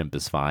chimp, and the chimp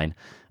is fine.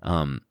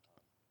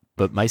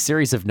 But my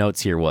series of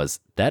notes here was,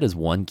 that is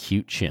one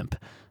cute chimp.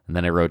 And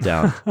then I wrote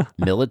down,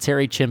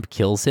 military chimp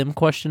kills him, ?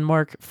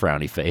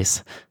 Frowny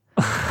face.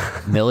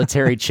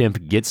 Military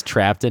chimp gets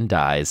trapped and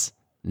dies.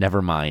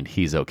 Never mind,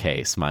 he's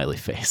okay, smiley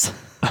face.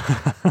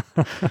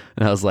 And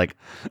I was like,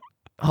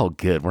 oh,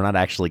 good. We're not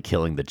actually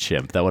killing the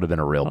chimp. That would have been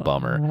a real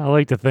bummer. I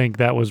like to think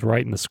that was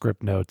right in the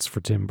script notes for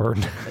Tim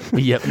Burton.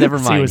 Yep, never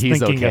mind.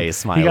 He's okay.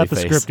 Smiley face. He got the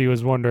script. He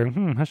was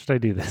wondering, how should I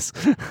do this?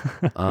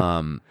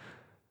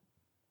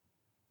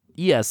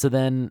 Yeah, so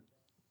then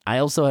I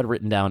also had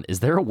written down,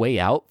 is there a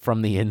way out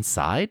from the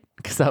inside?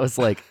 Because I was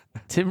like,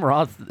 Tim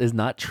Roth is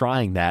not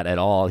trying that at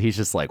all. He's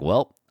just like,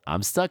 well,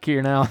 I'm stuck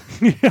here now.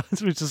 Yeah,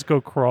 so we just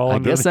go crawl. I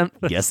guess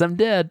I'm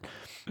dead.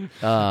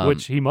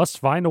 Which he must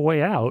find a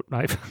way out.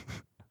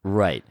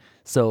 Right.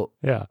 So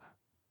yeah,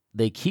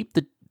 they keep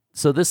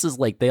so this is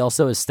like, they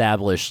also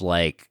establish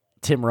like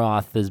Tim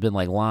Roth has been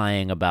like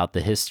lying about the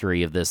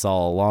history of this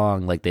all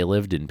along. Like they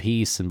lived in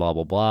peace and blah,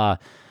 blah, blah.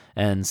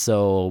 And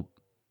so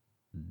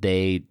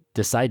they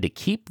decide to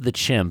keep the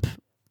chimp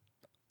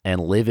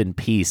and live in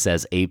peace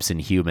as apes and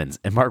humans.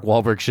 And Mark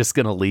Wahlberg's just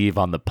going to leave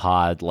on the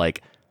pod.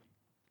 Like,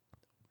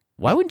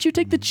 why wouldn't you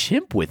take the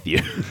chimp with you?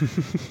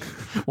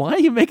 Why are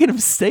you making him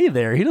stay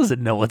there? He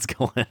doesn't know what's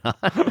going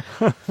on.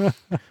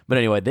 But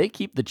anyway, they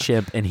keep the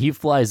chimp, and he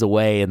flies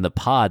away in the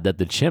pod that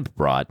the chimp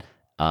brought,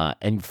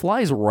 and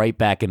flies right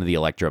back into the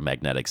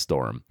electromagnetic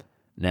storm.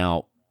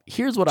 Now,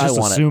 here's what I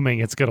want. Assuming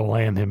it's going to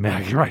land him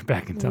right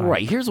back in time.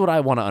 Right. Here's what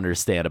I want to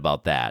understand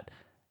about that.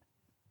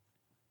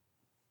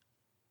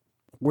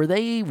 Were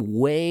they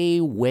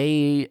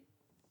way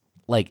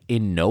like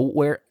in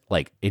nowhere,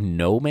 like in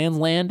no man's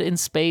land in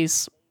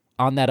space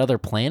on that other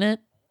planet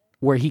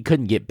where he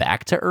couldn't get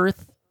back to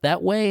Earth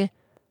that way?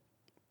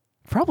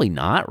 Probably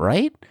not,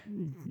 right?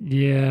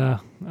 Yeah,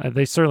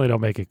 they certainly don't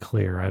make it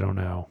clear. I don't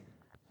know.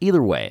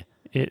 Either way,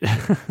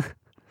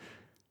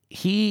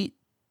 he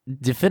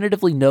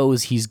definitively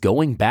knows he's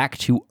going back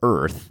to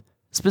Earth,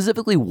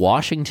 specifically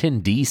Washington,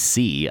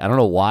 D.C. I don't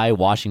know why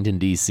Washington,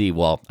 D.C.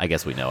 Well, I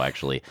guess we know,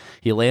 actually.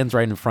 He lands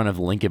right in front of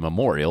the Lincoln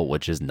Memorial,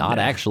 which is not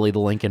actually the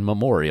Lincoln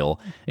Memorial.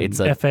 It's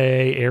a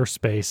FAA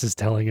airspace is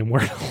telling him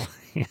where to land.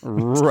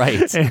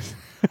 Right.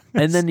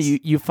 And then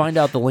you find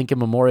out the Lincoln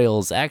Memorial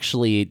is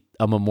actually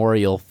a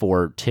memorial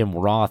for Tim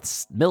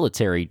Roth's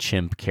military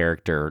chimp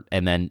character.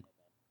 And then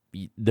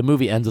the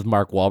movie ends with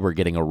Mark Wahlberg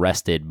getting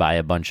arrested by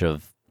a bunch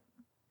of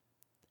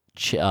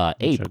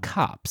ape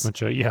cops.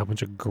 A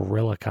bunch of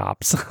gorilla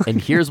cops.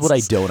 And here's what I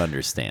don't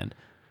understand.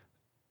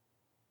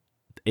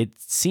 It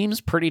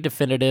seems pretty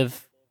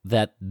definitive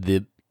that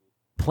the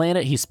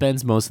planet he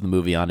spends most of the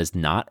movie on is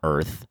not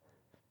Earth.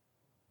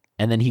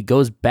 And then he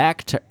goes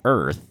back to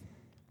Earth,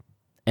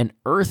 and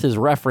Earth is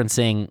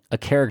referencing a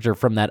character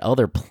from that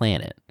other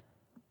planet.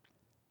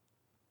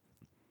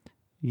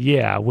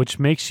 Yeah, which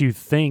makes you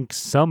think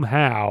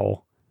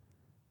somehow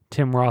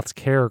Tim Roth's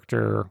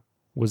character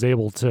was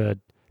able to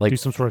do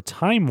some sort of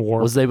time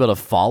warp. Was able to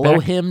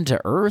follow him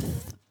to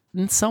Earth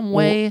in some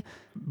way?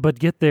 But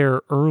get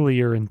there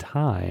earlier in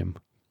time.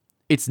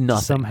 It's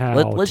nothing. Somehow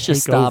Let's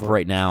just stop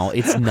right now.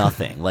 It's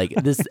nothing. Like,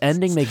 this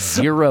ending makes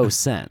zero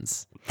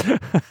sense.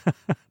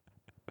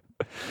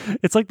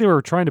 It's like they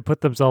were trying to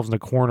put themselves in a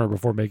corner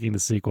before making the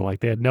sequel. Like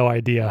they had no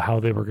idea how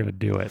they were going to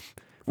do it.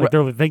 Like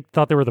they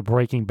thought they were the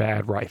Breaking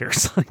Bad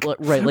writers. Like,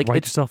 right, like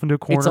write yourself into a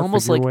corner. It's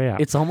almost figure like your way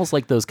out. it's almost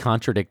like those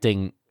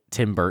contradicting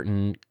Tim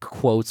Burton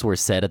quotes were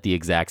said at the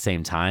exact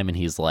same time, and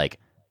he's like,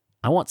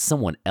 I want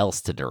someone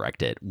else to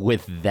direct it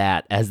with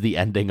that as the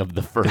ending of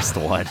the first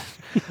one.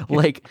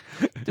 Like,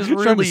 just trying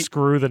really to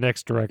screw the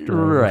next director.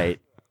 right.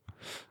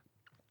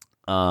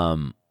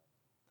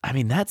 I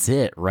mean, that's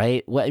it,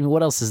 right?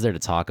 What else is there to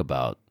talk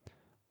about?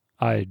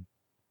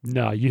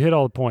 No, you hit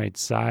all the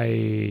points.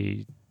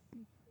 I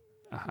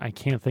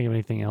can't think of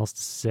anything else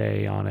to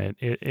say on it.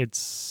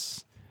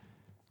 It's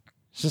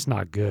just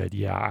not good.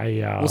 Yeah,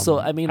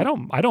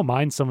 I don't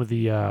mind some of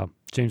the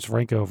James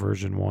Franco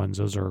version ones.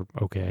 Those are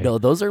okay. No,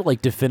 those are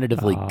like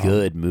definitively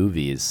good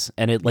movies,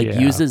 and it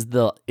uses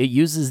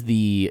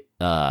the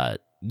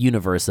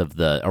universe of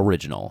the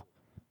original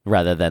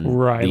rather than the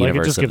like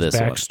universe it just of gives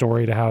this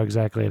backstory to how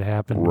exactly it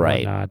happened,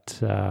 right? And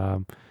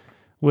whatnot,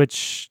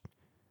 which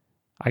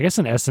I guess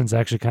in essence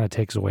actually kind of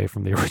takes away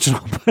from the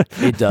original.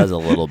 It does a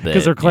little bit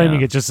because they're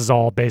claiming it just is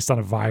all based on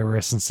a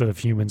virus instead of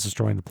humans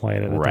destroying the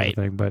planet, and right?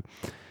 Everything.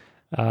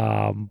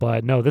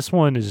 But no, this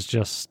one is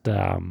just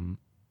like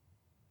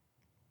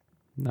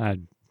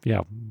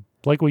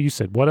what you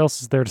said. What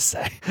else is there to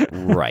say?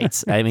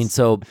 Right. I mean,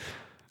 so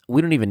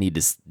we don't even need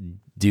to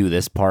do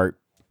this part,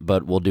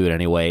 but we'll do it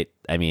anyway.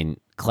 I mean,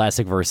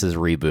 classic versus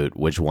reboot.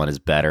 Which one is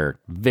better?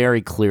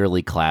 Very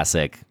clearly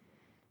classic.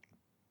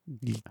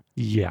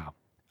 Yeah.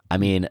 I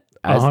mean,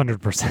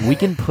 100%. We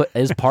can put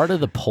as part of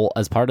the poll,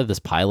 as part of this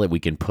pilot, we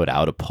can put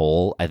out a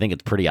poll. I think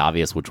it's pretty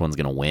obvious which one's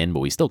going to win, but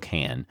we still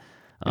can.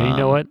 And you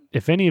know what?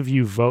 If any of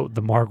you vote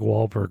the Mark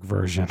Wahlberg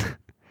version,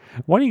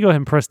 why don't you go ahead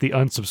and press the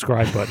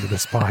unsubscribe button to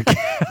this podcast?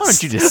 Why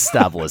don't you just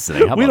stop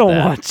listening? How we about don't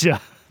that? want you.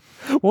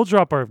 We'll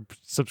drop our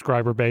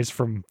subscriber base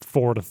from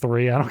 4 to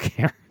 3. I don't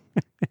care.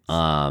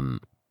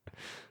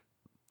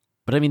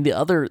 But I mean, the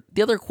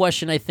other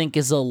question I think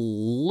is a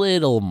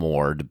little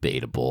more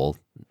debatable.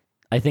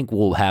 I think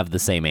we'll have the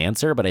same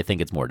answer, but I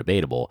think it's more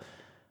debatable.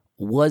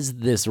 Was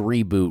this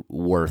reboot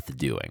worth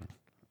doing?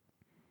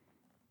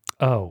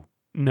 Oh,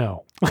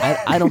 no.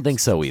 I don't think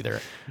so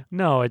either.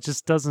 No, it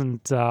just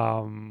doesn't.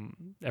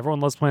 Everyone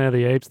loves Planet of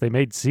the Apes. They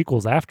made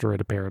sequels after it,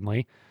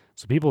 apparently.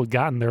 So people had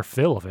gotten their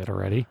fill of it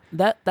already.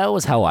 That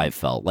was how I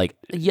felt. Like,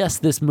 yes,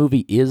 this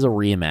movie is a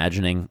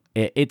reimagining.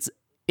 It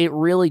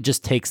really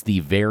just takes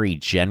the very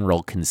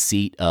general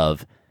conceit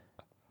of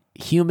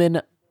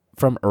human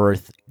from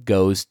Earth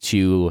goes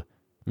to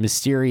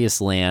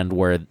mysterious land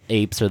where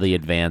apes are the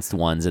advanced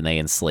ones and they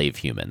enslave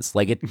humans.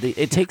 Like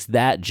it takes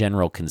that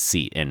general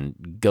conceit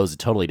and goes a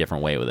totally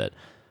different way with it.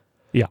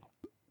 Yeah.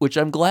 Which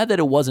I'm glad that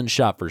it wasn't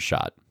shot for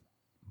shot,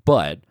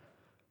 but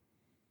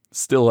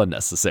still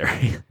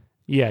unnecessary.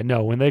 Yeah,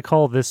 no, when they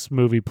call this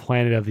movie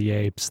Planet of the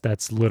Apes,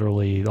 that's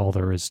literally all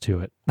there is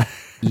to it.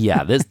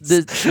 Yeah, this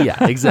yeah,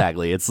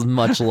 exactly. It's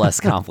much less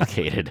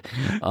complicated.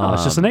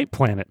 It's just an ape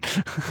planet.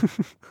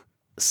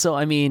 So,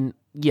 I mean,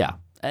 yeah.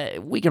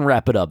 We can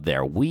wrap it up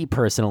there. We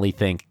personally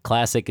think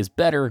classic is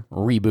better.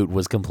 Reboot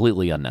was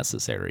completely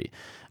unnecessary.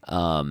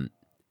 And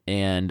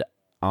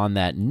on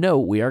that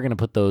note, we are going to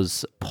put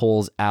those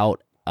polls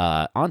out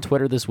on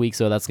Twitter this week.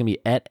 So that's going to be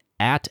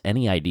at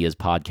Any Ideas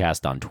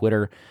Podcast on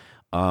Twitter.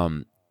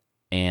 And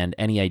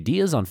Any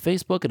Ideas on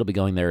Facebook. It'll be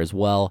going there as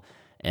well.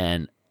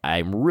 And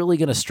I'm really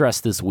going to stress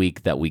this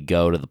week that we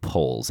go to the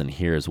polls. And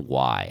here's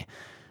why.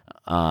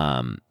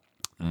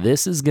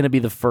 This is going to be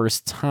the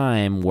first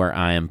time where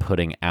I am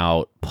putting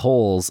out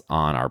polls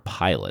on our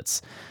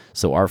pilots.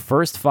 So our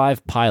first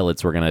 5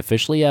 pilots, we're going to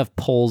officially have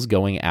polls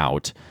going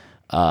out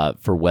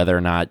for whether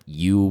or not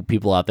you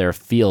people out there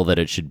feel that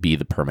it should be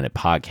the permanent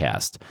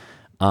podcast.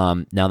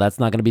 Now, that's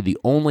not going to be the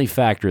only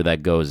factor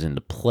that goes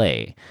into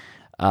play.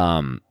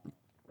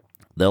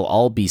 They'll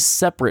all be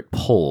separate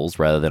polls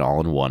rather than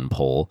all in one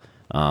poll.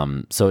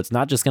 So it's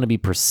not just going to be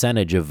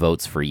percentage of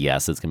votes for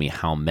yes. It's going to be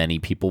how many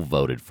people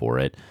voted for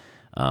it.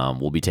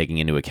 We'll be taking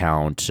into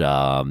account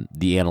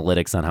the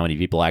analytics on how many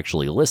people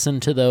actually listen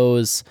to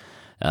those.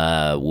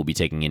 We'll be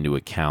taking into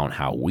account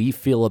how we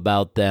feel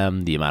about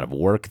them, the amount of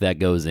work that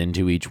goes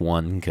into each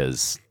one,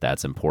 because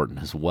that's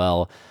important as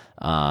well.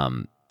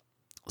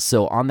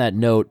 So on that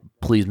note,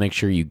 please make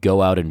sure you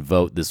go out and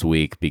vote this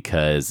week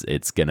because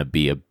it's going to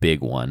be a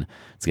big one.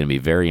 It's going to be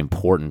very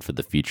important for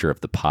the future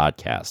of the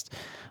podcast.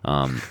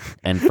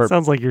 And for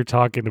sounds like you're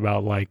talking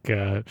about like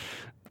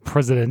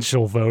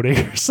presidential voting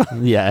or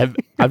something. Yeah,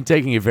 I'm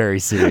taking it very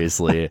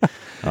seriously.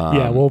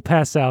 Yeah, we'll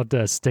pass out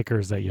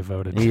stickers that you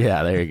voted.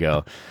 Yeah, there you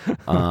go.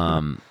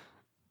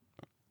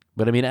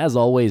 But I mean, as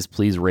always,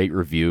 please rate,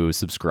 review,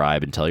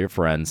 subscribe, and tell your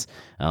friends.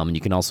 You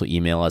can also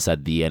email us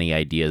at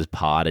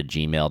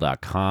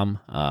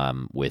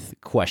theanyideaspod@gmail.com with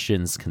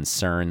questions,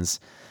 concerns.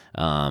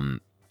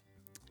 And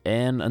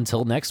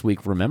until next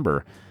week,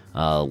 remember,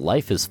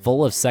 life is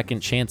full of second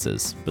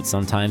chances, but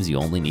sometimes you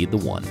only need the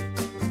one.